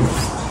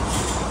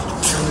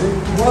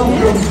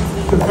 Welcome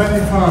to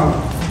Penny Farm.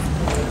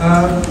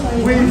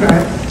 We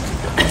met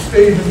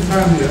Steve and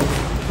Tanya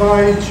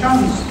by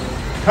chance.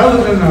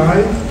 Helen and I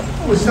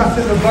were sat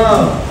at the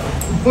bar,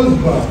 the buzz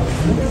bar.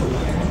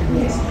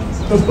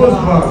 The buzz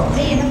bar.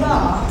 Me in the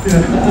bar?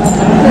 Yeah.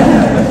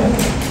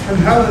 And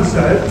Helen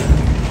said,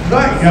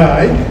 that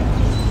guy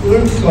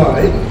looks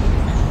like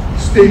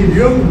Steve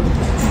Young.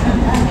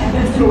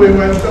 So we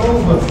went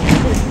over.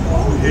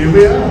 Here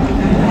we are.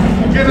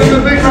 Give us a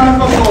big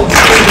round of applause.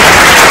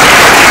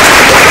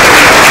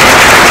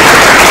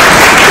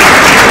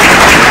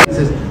 He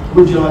says,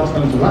 would you like to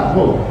come to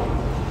Blackpool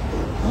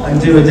and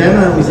do a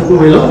demo? We said,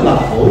 well, we love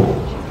Blackpool.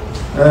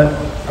 I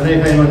don't know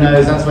if anyone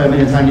knows, that's where me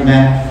and Tanya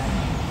met.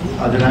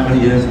 I don't know how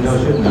many years ago, I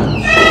should know.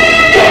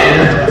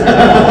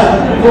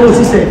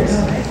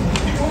 46.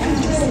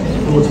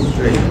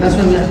 43. That's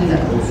when we actually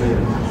met, all three of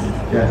them.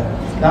 Yeah,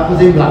 that was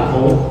in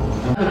Blackpool.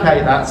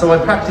 Okay, that. So I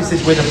practice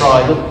this with a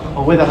bridle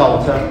or with a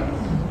halter.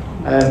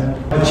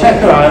 Check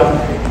her out.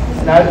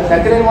 Now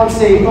can anyone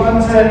see, if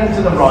I'm turning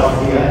to the right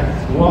here,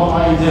 what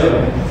I'm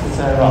doing to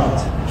turn right?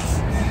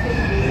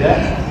 Yeah?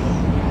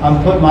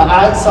 I'm putting my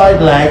outside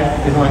leg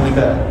behind the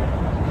girl.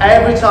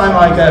 Every time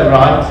I go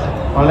right,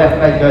 my left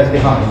leg goes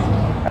behind.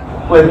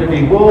 Whether it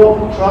be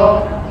walk,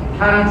 trot,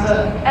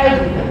 canter,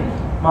 everything.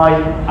 My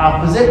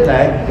opposite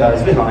leg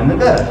goes behind the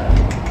girl.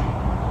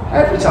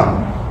 Every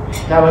time.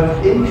 Now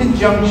in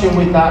conjunction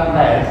with that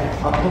leg,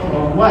 I put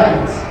my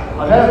weight,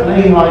 I don't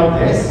lean like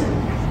this,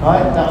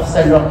 right? That's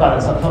center off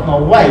balance. I put my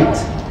weight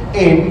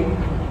in.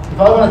 If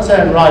I want to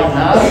turn right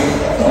now, I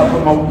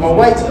put my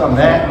weight's gone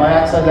there, my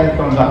outside leg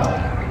gone back.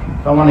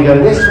 If I want to go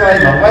this way,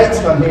 my weight's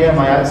gone here,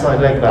 my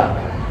outside leg back.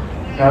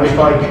 Now if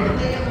I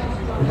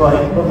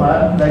put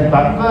my leg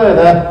back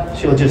further,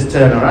 she'll just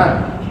turn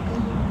around.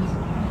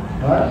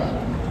 Right?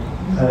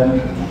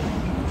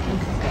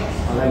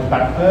 My leg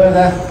back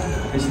further.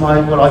 It's what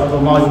I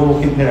call my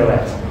walking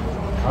pirouette.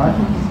 Right?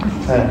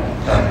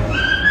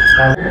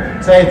 Now,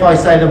 say if I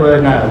say the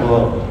word now,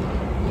 well,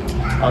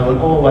 I will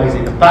always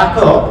either back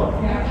up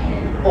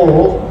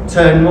or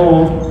turn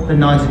more than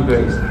 90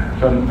 degrees.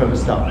 from a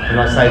stop when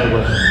I say the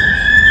word.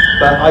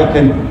 But I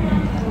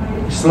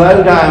can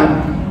slow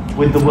down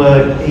with the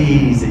word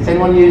easy. Does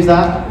anyone use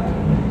that?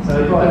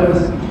 So if I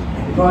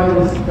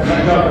was jump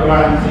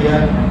around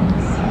here,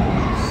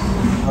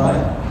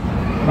 right,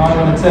 and I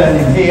want to turn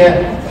in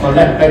here, my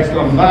left leg's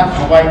gone back,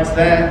 my weight's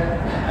there,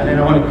 and then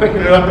I want to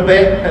quicken it up a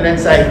bit and then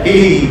say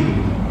E.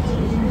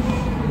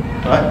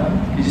 Right?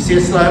 Did you see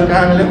it slow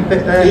down a little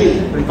bit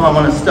there? But if I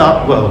want to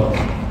stop, well,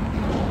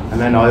 and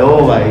then I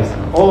always,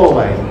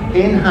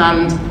 in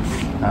hand,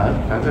 no,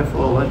 don't go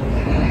forward,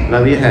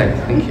 lower your head,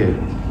 thank you.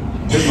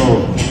 A bit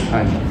more,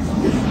 thank you.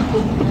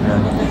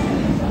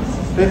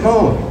 A bit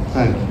more,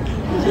 thank you.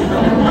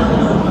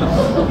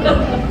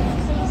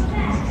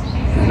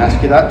 Didn't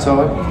ask you that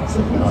time.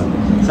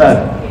 So,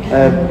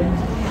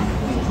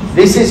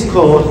 this is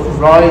called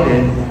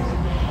ridden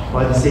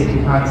by the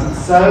Secret Pants.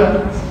 It's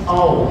so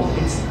old,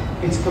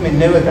 it's coming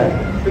new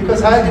again.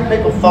 Because how did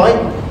people fight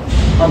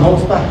on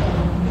horseback?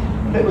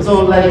 It was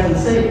all legs and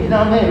seat, you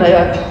know what I mean?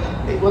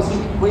 It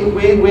wasn't,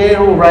 we're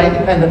all range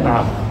dependent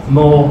now,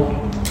 more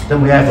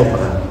than we ever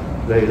were,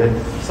 really.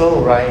 It's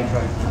all range.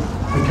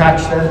 We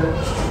catch them,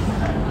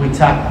 we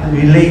tap them,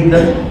 we lead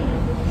them,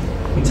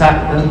 we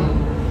tap them,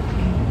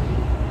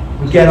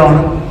 we get on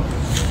them,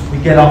 we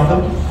get off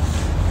them,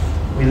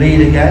 we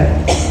lead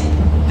again,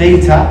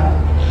 D-tap,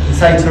 and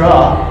say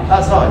ta-ra.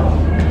 That's right.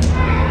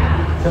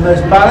 The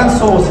most balanced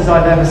horses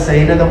I've ever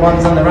seen are the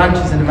ones on the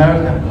ranches in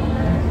America.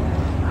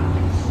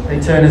 They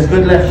turn as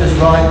good left as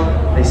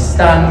right, they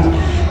stand,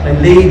 they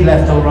lead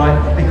left or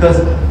right, because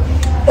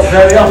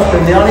very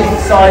often the only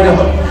side of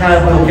a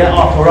cow will get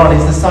off or on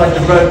is the side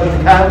of the road with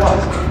the cow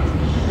was.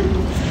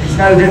 It's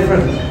no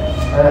different.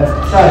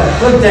 So,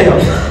 good deal.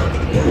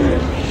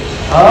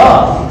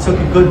 Ah, he took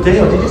a good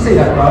deal. Did you see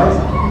that, guys?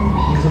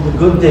 He took a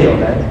good deal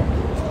then.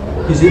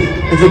 Because if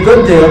it's a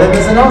good deal, then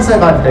there's an not so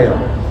bad deal.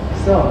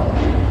 So,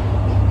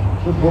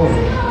 good boy.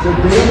 Good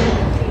deal?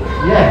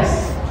 Yes.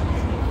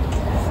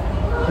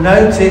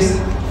 Notice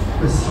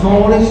the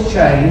smallest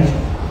change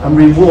and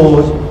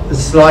reward the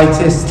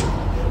slightest.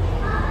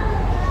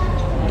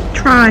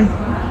 Try.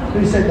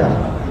 Who said that?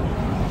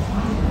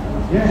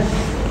 Yes.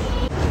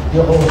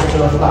 Your horse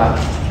to a flat.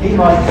 He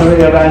might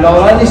career around.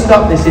 I'll only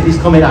stop this if he's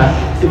coming out.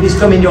 If he's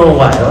coming your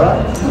way,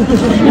 alright?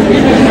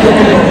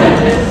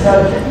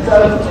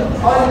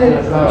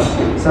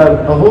 So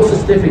a horse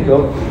is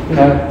difficult, you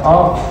know,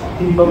 I'll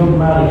keep bumping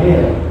them out of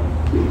here.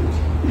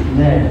 And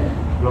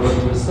then rub it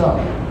to a stop.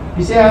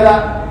 You see how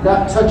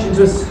that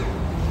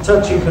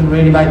touching can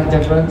really make a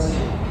difference?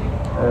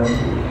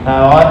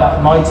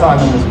 Now, my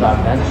timing was bad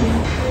then.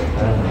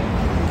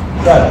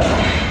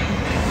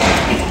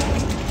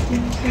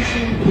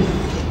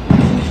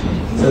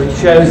 So it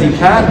shows he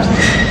can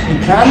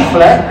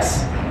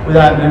flex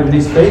without moving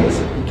his feet.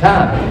 He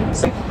can.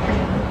 So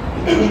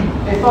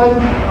if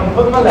I'm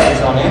putting my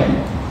legs on him,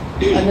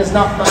 and there's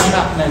nothing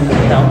happening,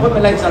 you know, I'm putting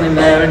my legs on him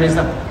there, and there's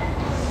nothing.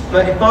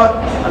 But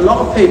a lot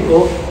of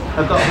people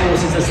have got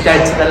horses that's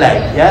dead to the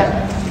leg,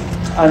 yeah?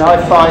 And I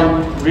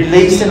find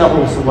releasing a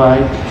horse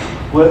away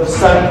works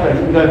so quick.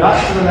 You can go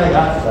back to the leg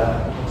after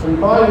that. So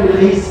if I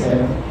release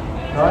him,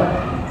 right?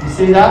 You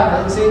see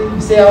that? You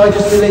see how I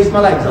just released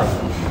my legs off?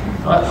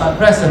 Right, I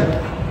press him.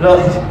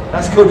 Look,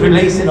 that's called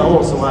releasing a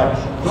horse away.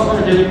 I'm not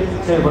going to do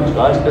it too much,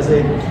 guys, because he...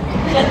 and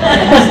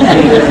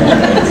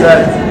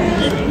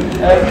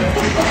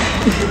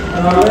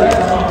I learned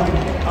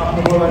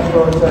after a woman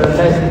called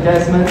Leslie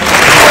Desmond.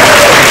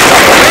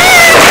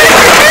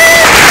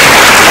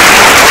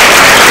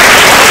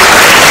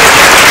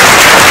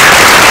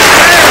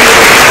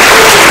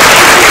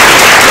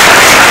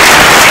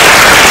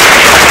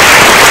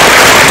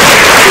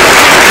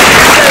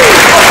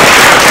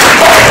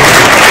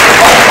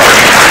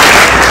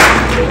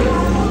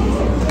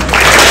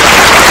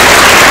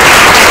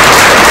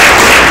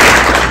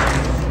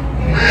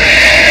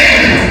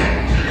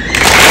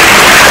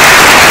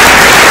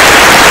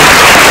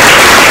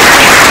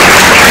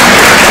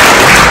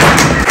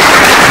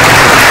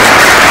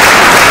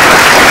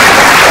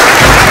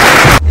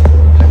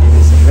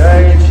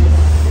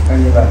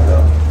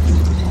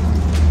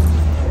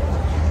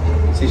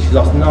 She's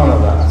lost none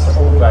of that. That's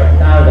all great.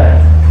 Now then.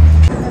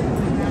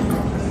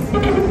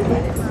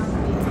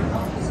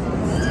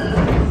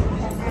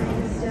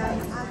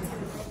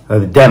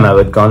 The demo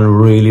had gone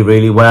really,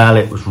 really well.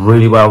 It was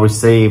really well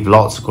received.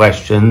 Lots of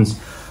questions.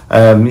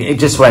 It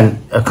just went.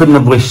 I couldn't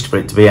have wished for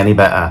it to be any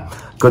better.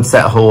 Good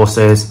set of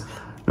horses.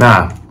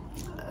 Now,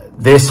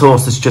 this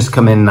horse that's just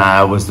come in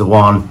now was the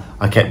one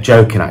I kept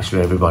joking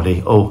actually,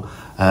 everybody. Oh,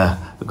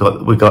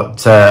 we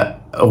got.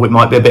 Oh, it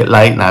might be a bit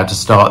late now to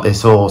start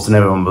this horse, and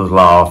everyone was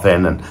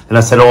laughing. And then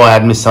I said, oh, I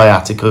had my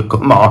sciatica,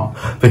 come on,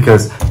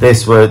 because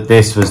this was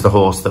the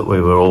horse that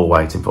we were all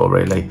waiting for,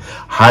 really.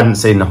 Hadn't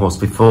seen the horse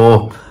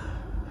before.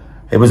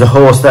 It was a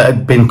horse that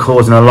had been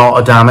causing a lot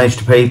of damage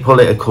to people.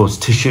 It had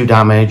caused tissue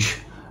damage,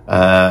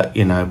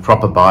 you know,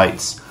 proper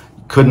bites.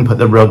 Couldn't put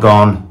the rug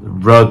on. The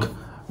rug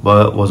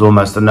was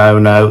almost a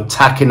no-no.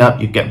 Tacking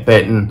up, you'd get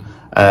bitten.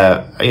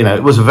 You know,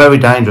 it was a very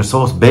dangerous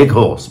horse, big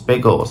horse,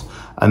 big horse.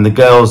 and the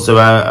girls who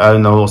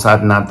own the horse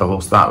hadn't had the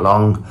horse that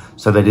long,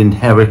 so they'd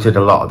inherited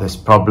a lot of this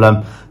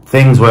problem.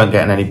 Things weren't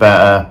getting any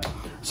better,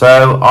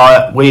 so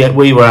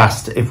we were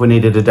asked if we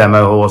needed a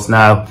demo horse.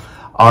 Now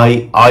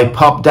I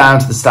popped down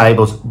to the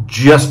stables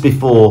just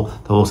before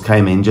the horse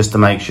came in, just to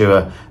make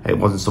sure it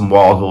wasn't some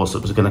wild horse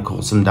that was going to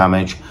cause some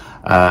damage,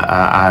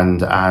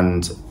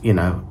 and you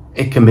know,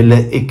 it can be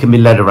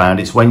led around.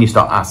 It's when you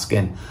start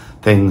asking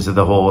things of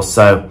the horse.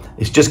 So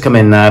it's just come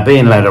in there,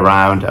 being led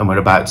around, and we're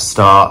about to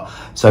start.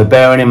 So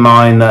bearing in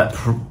mind that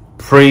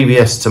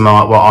previous to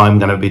what I'm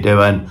going to be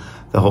doing,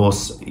 the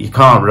horse, you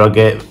can't rug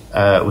it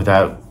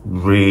without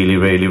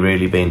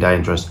really being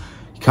dangerous.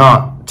 You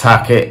can't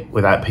tack it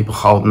without people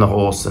holding the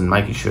horse and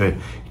making sure you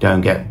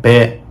don't get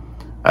bit.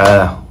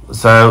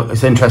 So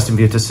it's interesting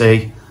for you to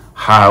see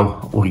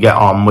how we get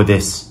on with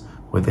this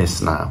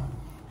now.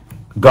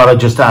 Gotta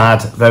just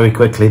add very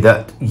quickly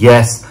that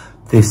yes,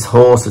 this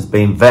horse has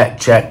been vet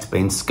checked,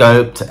 been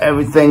scoped,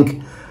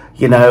 everything.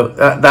 You know,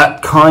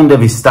 that kind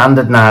of is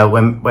standard now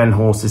when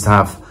horses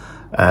have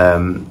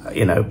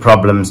you know,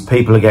 problems.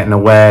 People are getting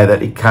aware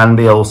that it can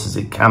be ulcers,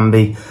 it can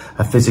be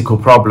a physical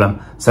problem.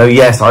 So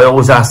yes, I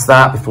always ask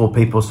that before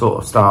people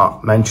sort of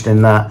start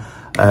mentioning that.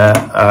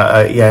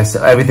 Yes,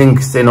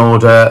 everything's in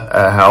order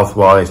health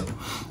wise,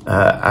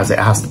 as it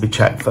has to be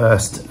checked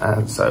first.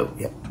 So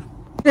yeah.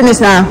 Doing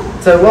this now.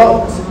 So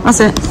That's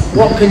it.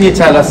 what can you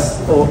tell us,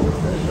 or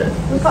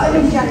We got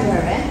him in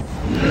January.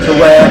 to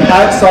wear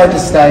outside the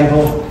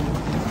stable?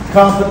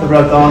 Can't put the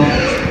rug on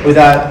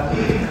without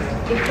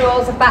He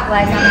crawls a back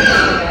leg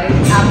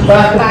and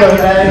back and front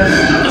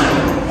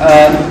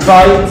legs,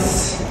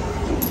 bites,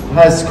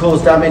 has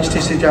caused damage,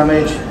 tissue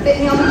damage. bit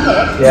me on the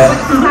hip. Yeah.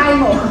 Tie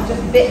him up and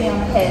just bit me on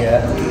the hip.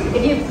 Yeah.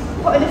 If you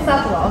put in a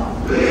saddle on,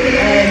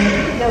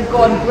 he'll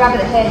go and grab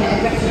at the hairnet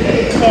aggressively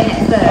if the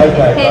hairnet's there.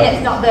 Okay, If the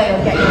hairnet's not there,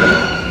 he'll get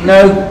you. No,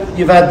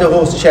 you've had the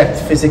horse checked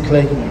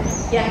physically.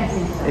 Yeah.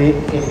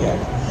 Yeah.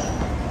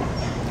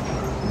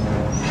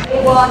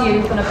 He'll warn you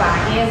he's going to back.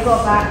 He'll go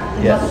back,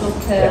 the Yeah.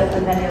 nostrils curl,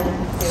 and then he'll...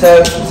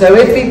 So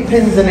if he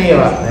pins an ear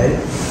at me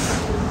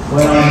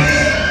when I'm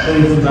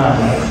doing some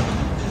damage,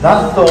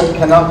 that thought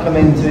cannot come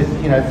into,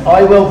 you know,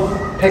 I will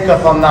pick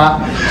up on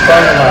that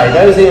straight away.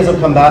 Those ears will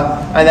come back,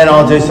 and then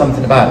I'll do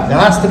something about it. There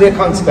has to be a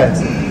consequence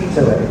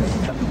to it.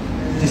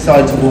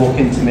 Decide to walk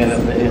into me a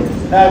little bit here.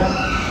 Now,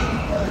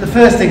 the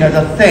first thing is,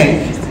 I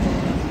think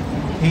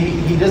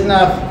he doesn't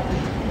have.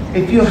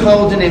 If you're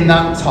holding him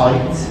that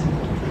tight,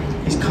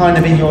 he's kind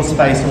of in your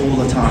space all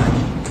the time,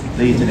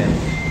 leading him.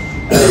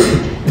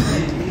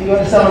 You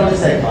understand what I'm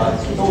saying,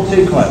 guys? It's all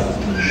too close.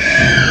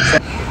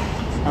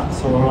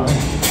 That's all right.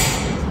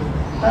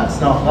 That's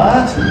not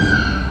bad.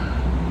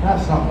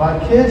 That's not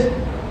bad, kid.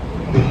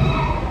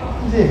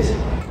 Is it?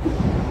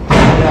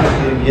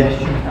 Yes,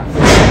 you can.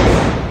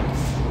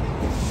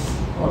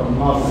 What a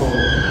mouthful.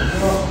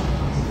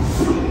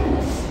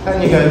 Can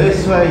you go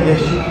this way?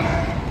 Yes, you can.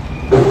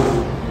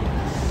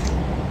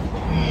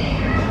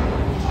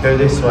 Go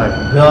this way.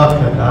 Look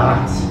at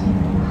that.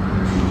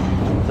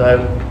 So,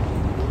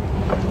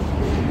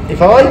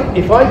 if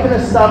I can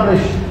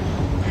establish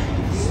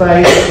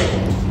space,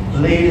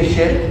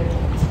 leadership,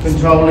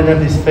 controlling of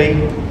his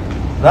feet,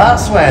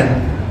 that's when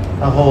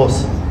a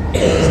horse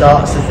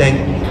starts to think,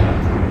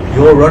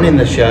 you're running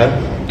the show,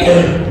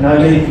 no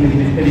need for me to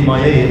be pinning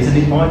my ears, and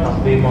it might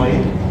not be my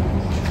ear.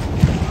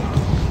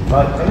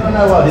 Right, I don't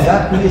know what is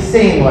that, but you're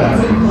seeing what I'm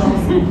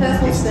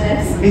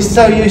doing. He's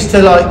so used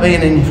to like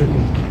being in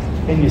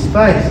your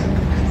space.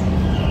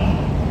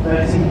 But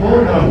it's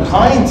important that I'm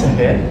kind to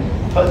him,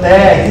 but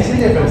there, you see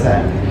the difference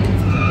there?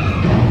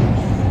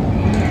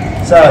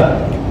 So,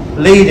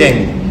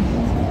 leading,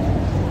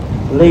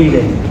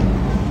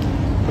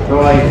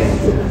 driving.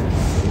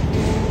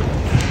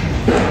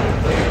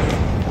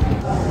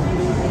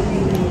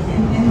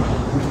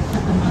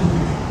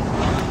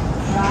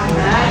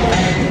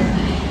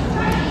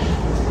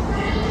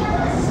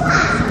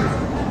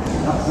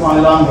 That's my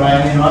long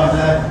reining right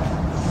there.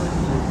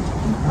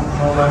 That's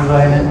my long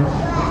reining.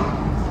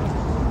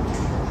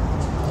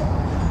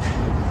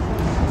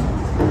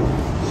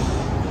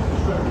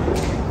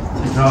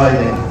 To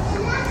driving.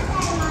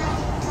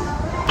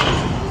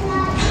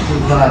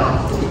 Good lad.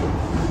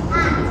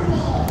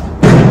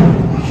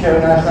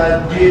 Showing us how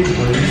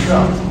beautiful it is.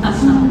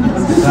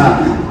 Look at that.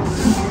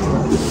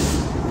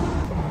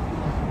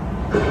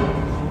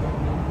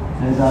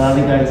 There's our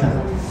alligator.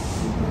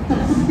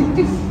 Look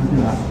at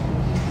that.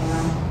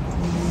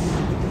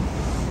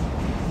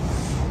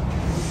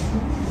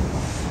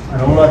 And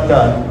all I've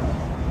done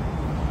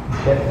is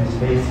get his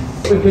feet.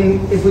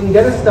 If we can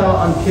get a start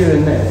on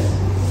cueing this,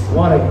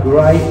 what a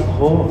great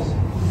horse.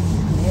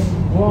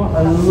 What a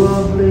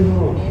lovely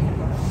horse.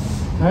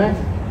 Hey?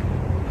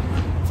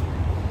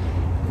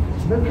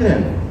 Look at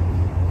him.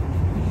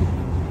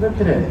 Look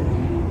at him.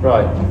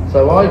 Right,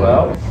 so I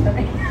will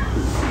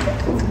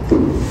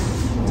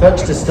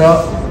touch to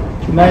stop.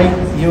 Mate,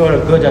 you are a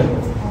good one.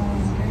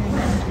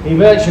 He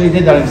virtually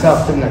did that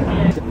himself, didn't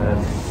he?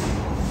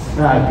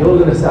 Now, you're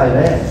going to stay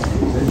there.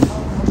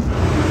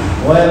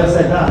 Why have I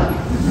said that?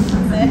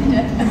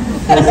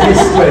 There's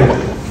history.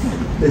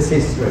 There's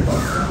history.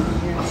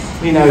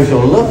 He knows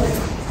your look.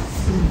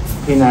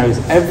 He knows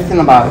everything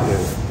about you.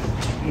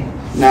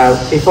 Now,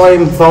 if I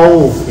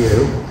involve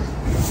you,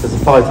 there's a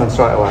fight on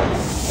straight away.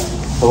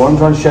 So what I'm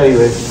trying to show you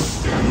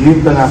is,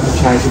 you're going to have to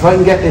change. If I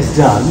can get this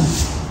done,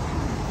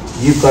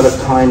 you've got to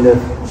kind of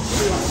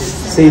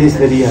see this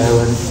video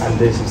and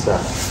do some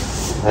stuff.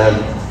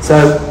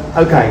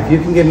 Okay, if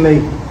you can give me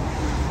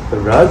the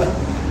rug,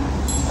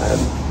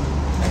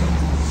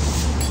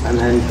 and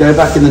then go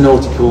back in the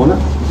naughty corner.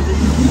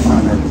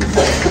 And then,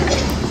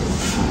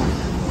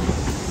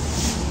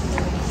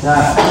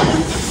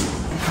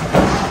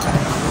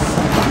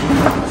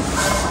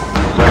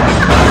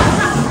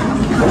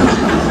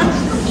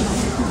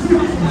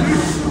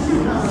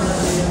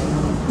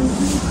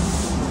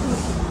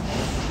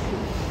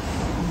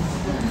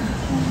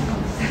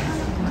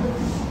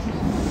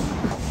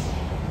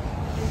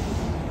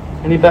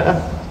 any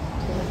better?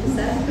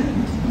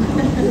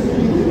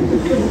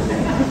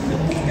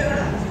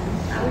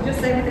 I would just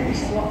say that you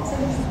swapped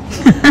it.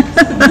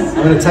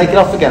 I'm going to take it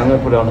off again, I'm going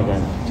to put it on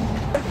again.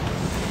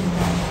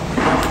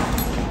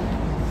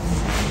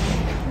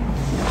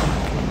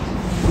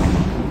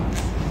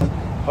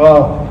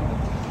 Oh.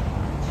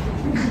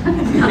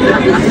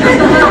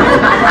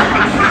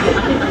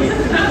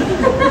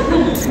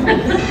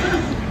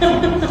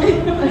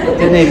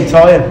 Didn't even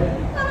tie him.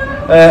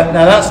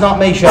 Now that's not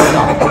me showing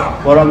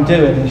off. What I'm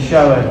doing is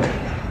showing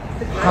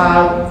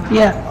how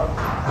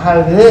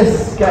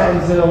this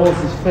gets into the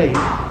horse's feet,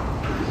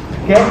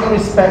 getting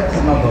respect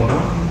to my body,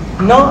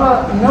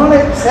 not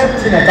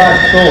accepting a bad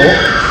thought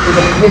with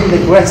a pinned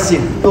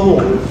aggressive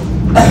thought.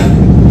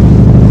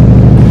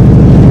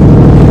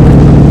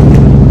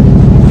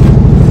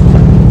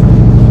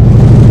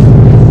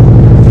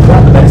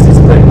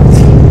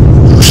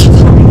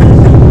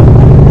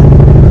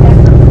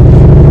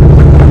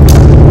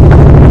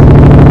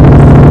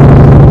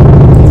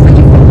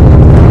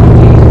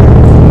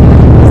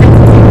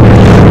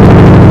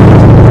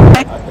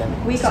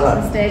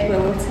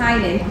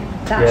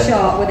 That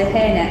short with a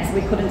hairnet, so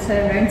we couldn't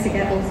turn around to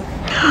get us.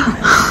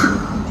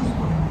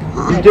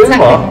 You doing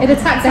what? It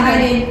attacked the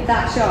hairnet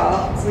that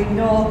short, so we had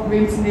no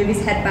room to move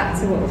his head back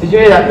to us. Did you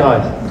hear that,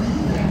 guys?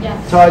 Yeah.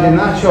 Tied him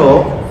that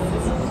short,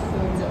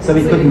 so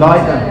he couldn't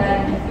bite them.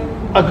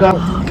 Okay.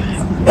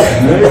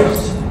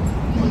 Moves.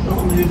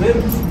 Move him.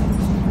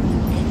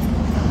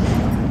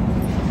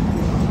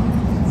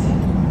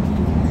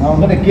 Now I'm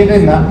going to give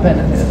him that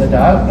benefit of the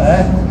doubt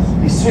there.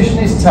 He's swishing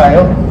his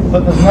tail,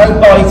 but there's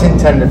no biting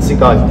tendency,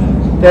 guys.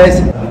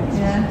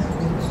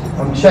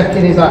 I'm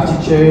checking his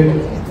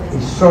attitude.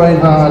 He's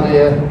trying hard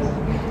here.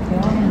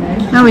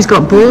 No, he's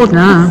got bored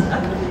now.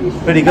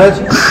 Pretty good.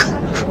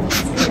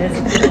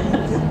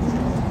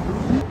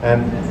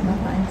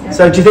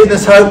 So do you think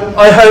there's hope?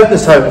 I hope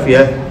there's hope for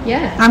you.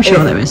 Yeah. I'm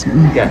sure there is.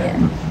 Yeah.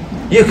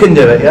 You can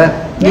do it, yeah?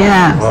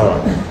 Yeah.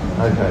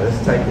 Alright. Okay, let's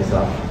take this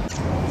off.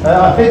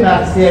 I think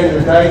that's the end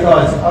of the day,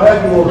 guys. I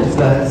hope you all just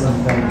learned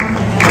something.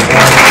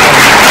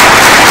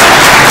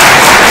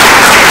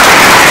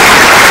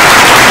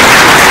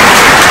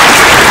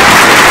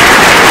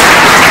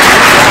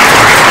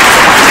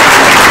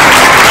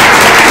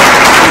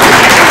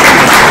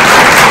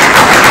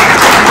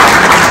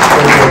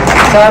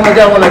 Sam, I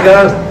don't want to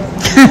go.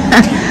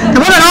 I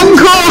want an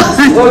encore.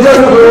 Well,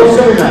 we're all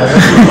soon now.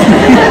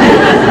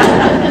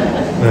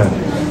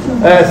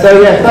 So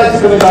yeah, thanks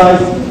for coming,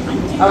 guys.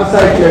 Have a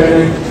safe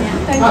journey.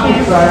 Happy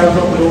trails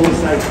up with all the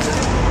snakes.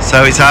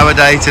 So it's our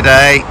day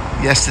today.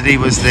 Yesterday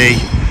was the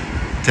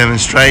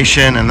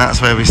demonstration, and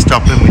that's where we're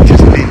stopping. We've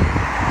just been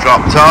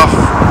dropped off.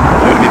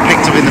 We're going to be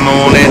picked up in the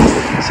morning.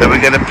 So we're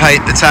going to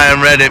paint the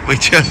town red if we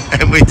can.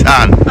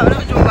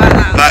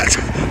 Back to,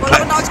 We'll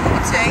have a nice cup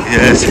of tea.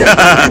 yes.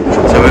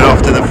 So we're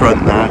off to the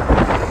front now,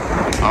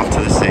 off to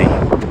the sea.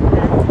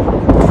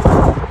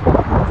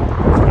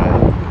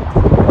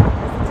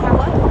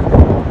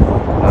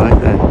 Right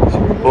then,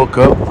 should we walk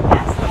up?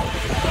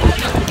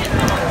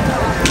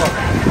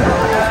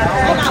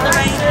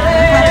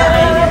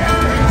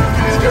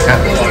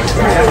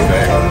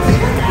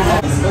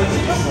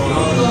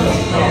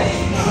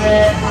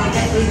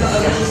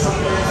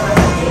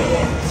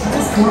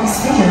 Next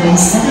figure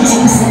is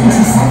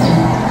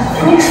 1777.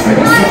 Thanks for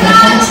the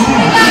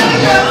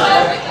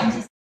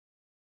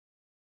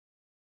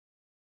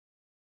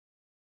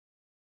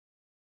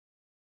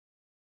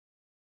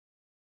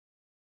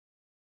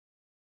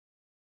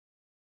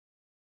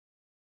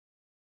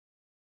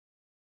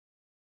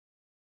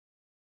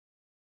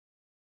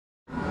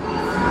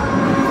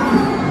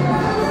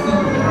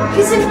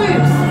Kiss and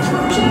boots.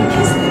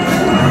 Kiss and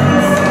boots.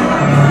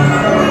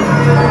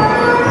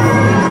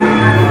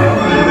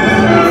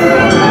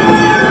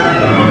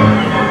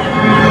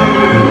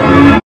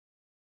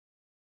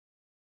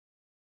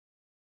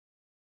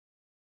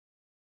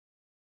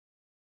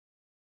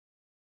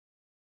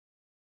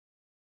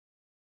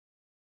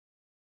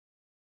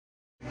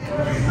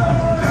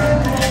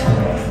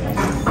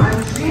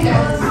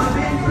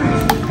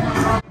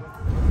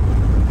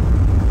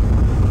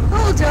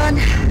 All done.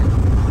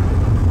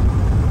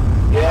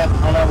 Yeah,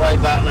 on our way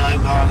back now.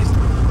 now, guys.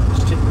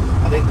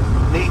 I think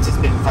Nita's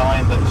been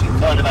fine, but she's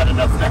kind of had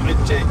enough now,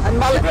 hasn't she? And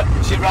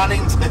She ran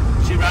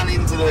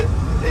into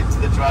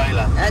the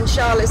trailer. And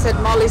Charlotte said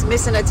Molly's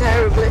missing her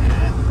terribly.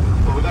 Yeah.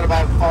 But we've got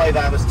about 5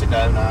 hours to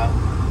go now.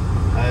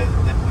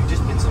 We've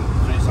just been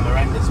through some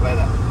horrendous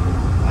weather.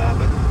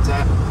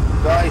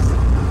 Guys,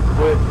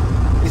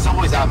 this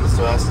always happens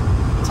to us.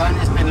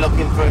 Tanya's been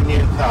looking for a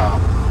new car.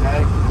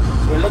 Okay,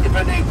 so we're looking for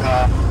a new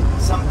car.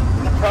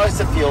 The price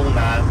of fuel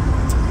now.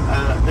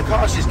 The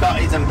car she's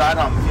got isn't bad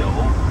on fuel,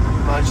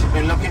 but she's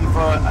been looking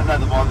for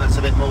another one that's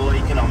a bit more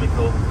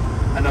economical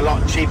and a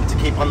lot cheaper to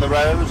keep on the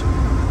road.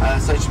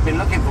 So she's been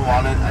looking for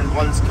one, and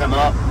one's come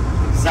up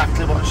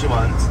exactly what she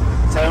wants.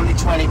 It's only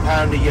 £20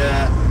 a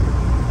year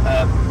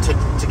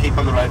to keep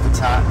on the road for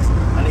tax,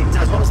 and it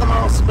does. What was the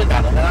miles per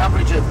gallon? An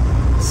average of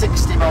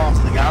 60 miles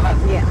to the gallon.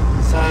 Yeah.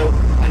 So,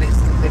 and it's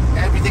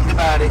everything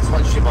about it's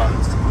what she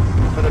wants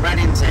for the red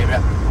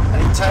interior,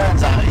 and it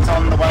turns out it's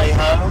on the way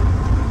home.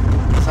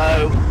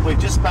 So we've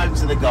just spoke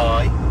to the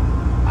guy,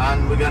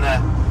 and we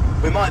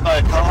might buy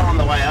a car on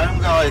the way home,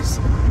 guys.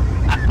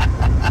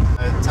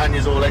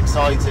 Tanya's all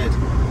excited.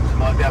 She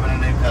might be having a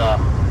new car.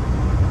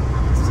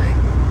 Let's see.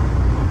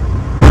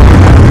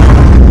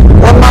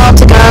 1 mile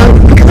to go.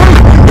 Look at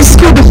that. This is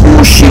called the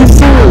Horseshoe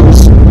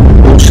Falls.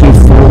 Horseshoe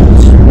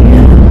Falls.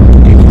 Yeah.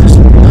 Just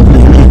lovely,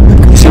 isn't it?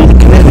 Can you see all the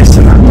clearness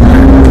in that?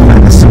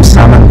 And there's some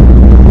salmon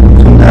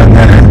come down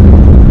there.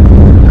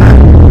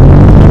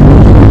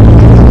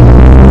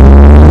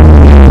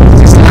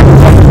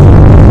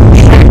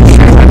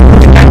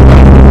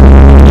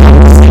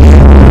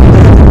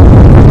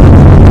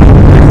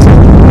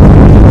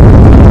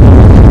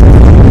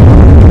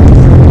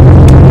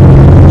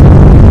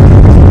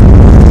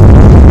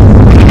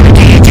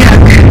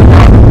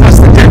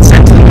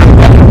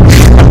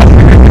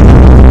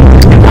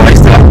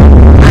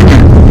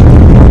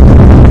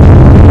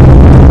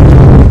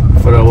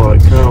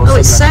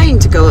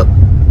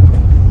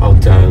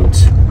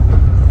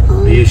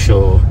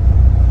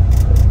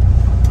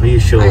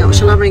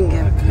 Shall I ring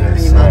him?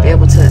 Okay, you might be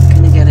able to.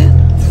 Can you get it?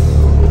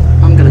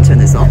 I'm going to turn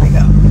this on.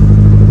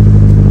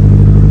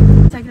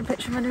 Taking a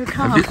picture of my new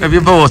car. Have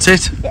you bought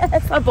it?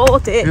 Yes, I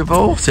bought it. You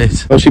bought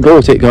it? Well, she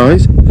bought it,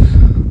 guys.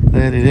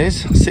 There it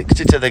is.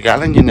 60 to the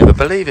gallon. You'd never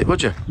believe it,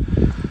 would you?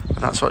 But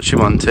that's what she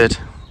wanted.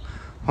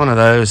 One of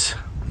those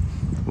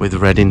with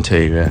red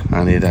interior,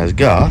 and it has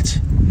got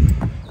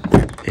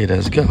a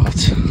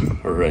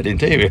red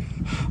interior.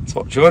 That's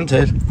what she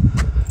wanted.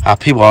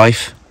 Happy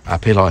wife,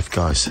 happy life,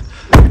 guys.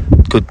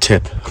 Good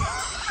tip.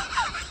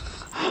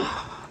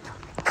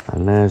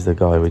 And there's the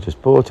guy we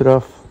just bought it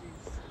off,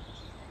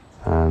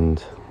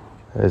 and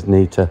there's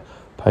Nita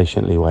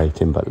patiently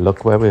waiting. But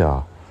look where we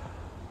are.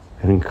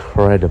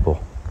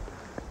 Incredible,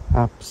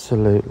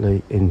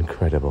 absolutely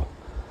incredible.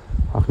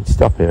 I could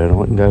stop here and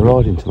I can go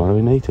riding tomorrow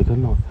with Nita,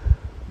 couldn't I?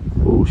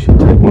 Oh, she'll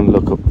take one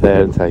look up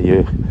there and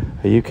say,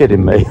 are you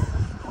kidding me?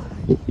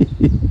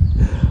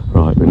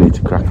 Right, we need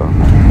to crack on.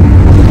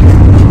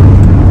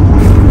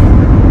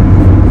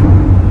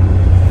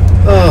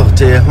 Oh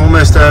dear,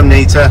 almost home,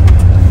 Nita.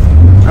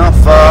 Not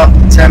far,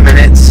 10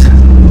 minutes.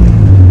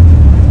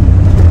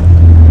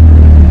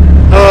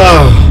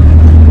 Oh,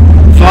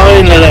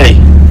 finally.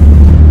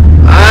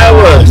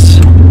 Hours.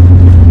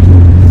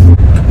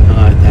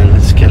 Right then,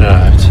 let's get her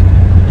out.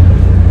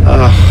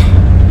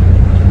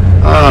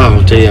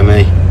 Oh dear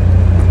me.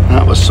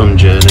 That was some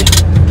journey.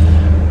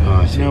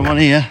 Right, no one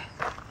here.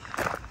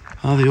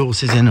 Are the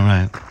horses in or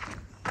out?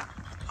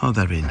 Oh,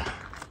 they're in.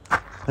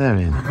 They're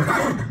in.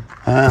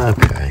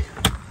 Okay.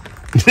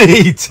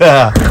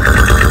 Nita!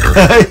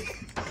 Hey!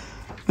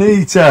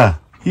 Nita!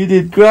 You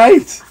did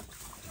great!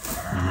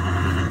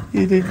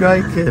 You did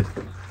great, kid.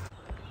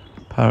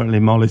 Apparently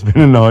Molly's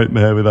been a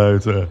nightmare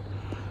without her.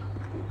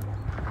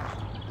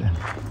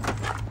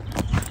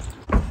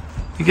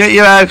 You get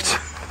you out!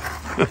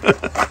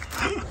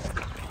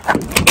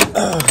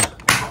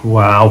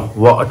 Wow,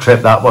 what a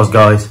trip that was,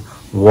 guys.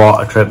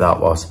 What a trip that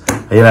was.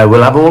 You know,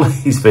 we'll have all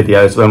these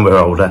videos when we're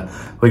older.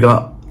 We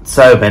got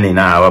so many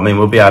now. I mean,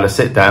 we'll be able to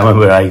sit down when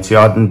we're 80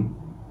 odd and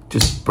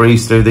just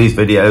breeze through these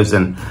videos,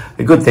 and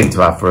a good thing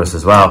to have for us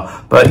as well.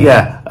 But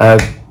yeah, a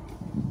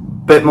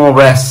bit more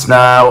rest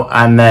now,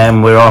 and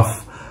then we're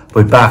off.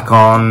 We're back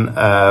on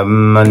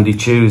Monday,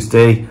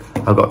 Tuesday.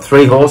 I've got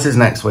 3 horses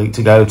next week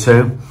to go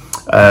to.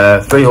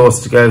 3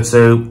 horses to go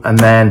to, and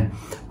then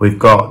we've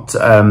got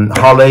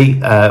Holly.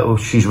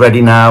 She's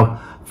ready now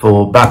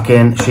for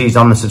backing. She's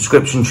on the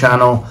subscription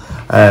channel,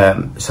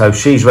 so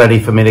she's ready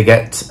for me to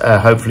get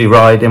hopefully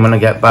riding when I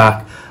get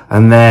back.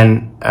 And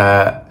then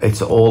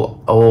it's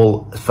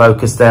all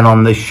focused then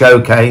on the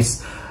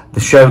showcase. The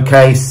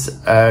showcase,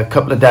 a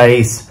couple of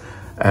days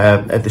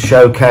at the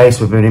showcase.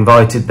 We've been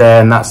invited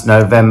there, and that's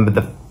November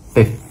the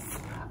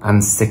 5th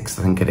and 6th,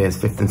 I think it is,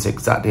 5th and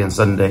 6th, Saturday and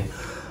Sunday.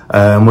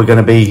 We're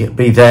going to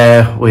be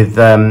there with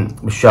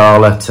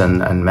Charlotte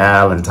and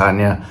Mel and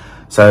Tanya.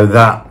 So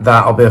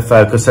that'll be a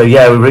focus. So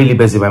yeah, we're really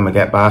busy when we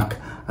get back.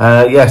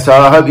 Yeah, so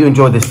I hope you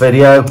enjoyed this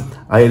video.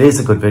 It is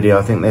a good video,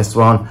 I think, this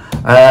one.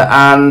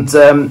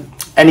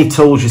 any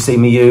tools you see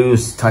me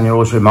use, Tanya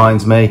always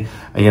reminds me,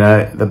 you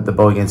know, the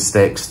bogging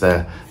sticks,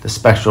 the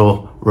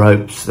special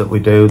ropes that we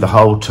do, the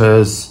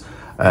halters,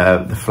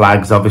 the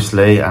flags,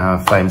 obviously, our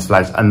famous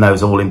flags, and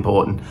those all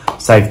important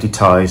safety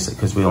ties,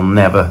 because we'll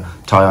never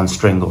tie on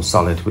string or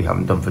solid. We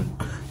haven't done for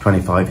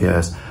 25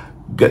 years.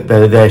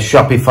 The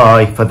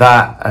Shopify for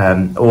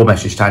that, or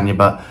message Tanya,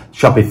 but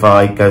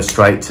Shopify goes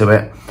straight to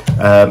it.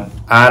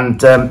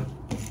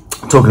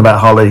 Talking about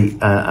Holly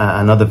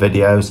and other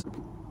videos,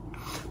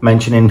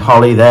 mentioning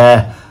Holly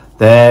there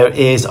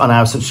is on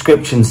our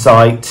subscription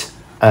site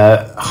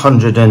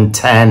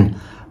 110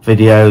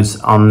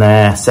 videos on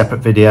there,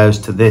 separate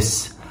videos to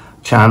this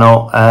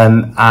channel,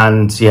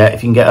 and yeah,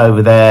 if you can get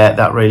over there,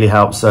 that really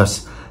helps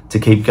us to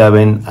keep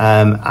going,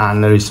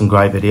 and there is some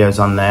great videos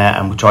on there,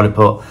 and we try to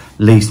put at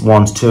least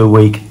 1 to 2 a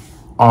week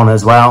on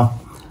as well,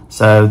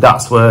 so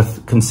that's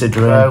worth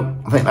considering. So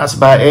I think that's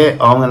about it.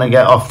 I'm gonna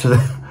get off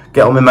to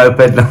get on my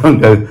moped now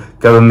and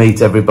go and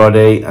meet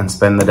everybody and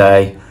spend the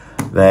day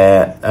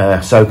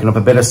there, soaking up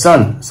a bit of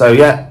sun. So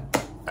yeah,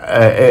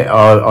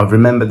 I've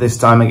remembered this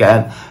time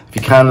again, if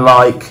you can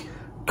like,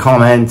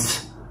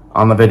 comment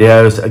on the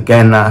videos,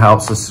 again, that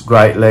helps us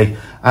greatly.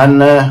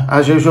 And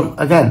as usual,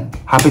 again,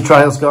 happy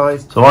trails,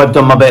 guys. So I've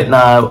done my bit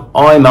now.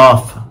 I'm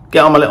off,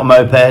 get on my little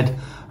moped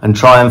and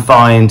try and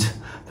find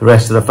the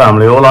rest of the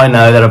family. All I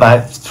know, they're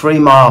about 3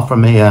 miles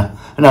from here,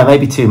 no,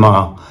 maybe 2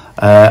 miles,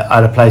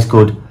 at a place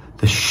called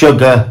the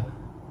Sugar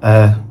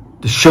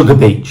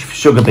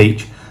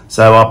Beach.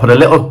 So I'll put a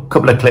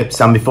couple of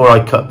clips on before I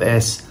cut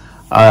this.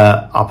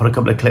 I'll put a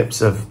couple of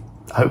clips of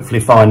hopefully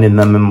finding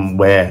them and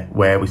where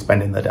we're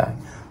spending the day.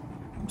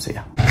 See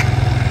ya.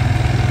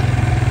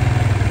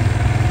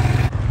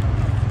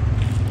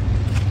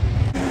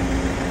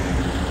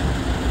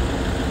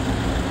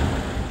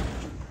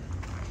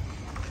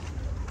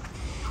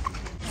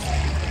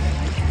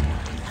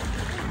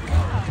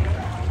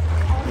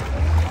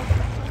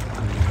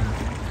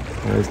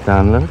 There's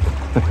Dan, look.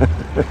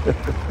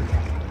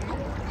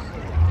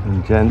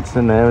 And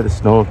Jensen there with a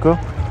snorkel.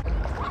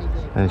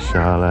 There's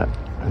Charlotte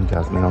and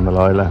Jasmine on the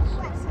Lila.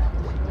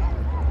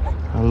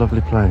 A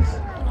lovely place.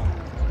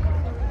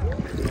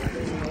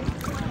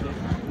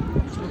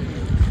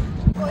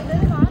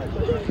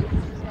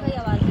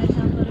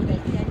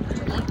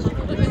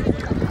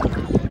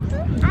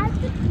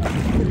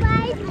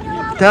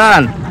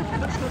 Dan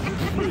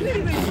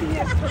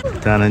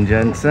and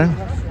Jensen.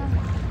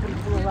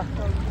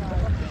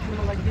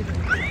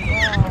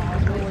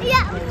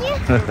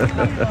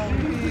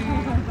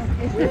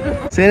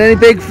 Seen any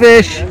big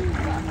fish? Yeah,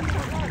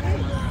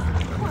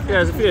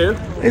 there's a few.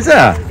 Is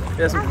there?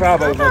 There's some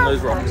crab over on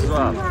those rocks as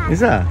well.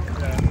 Is there?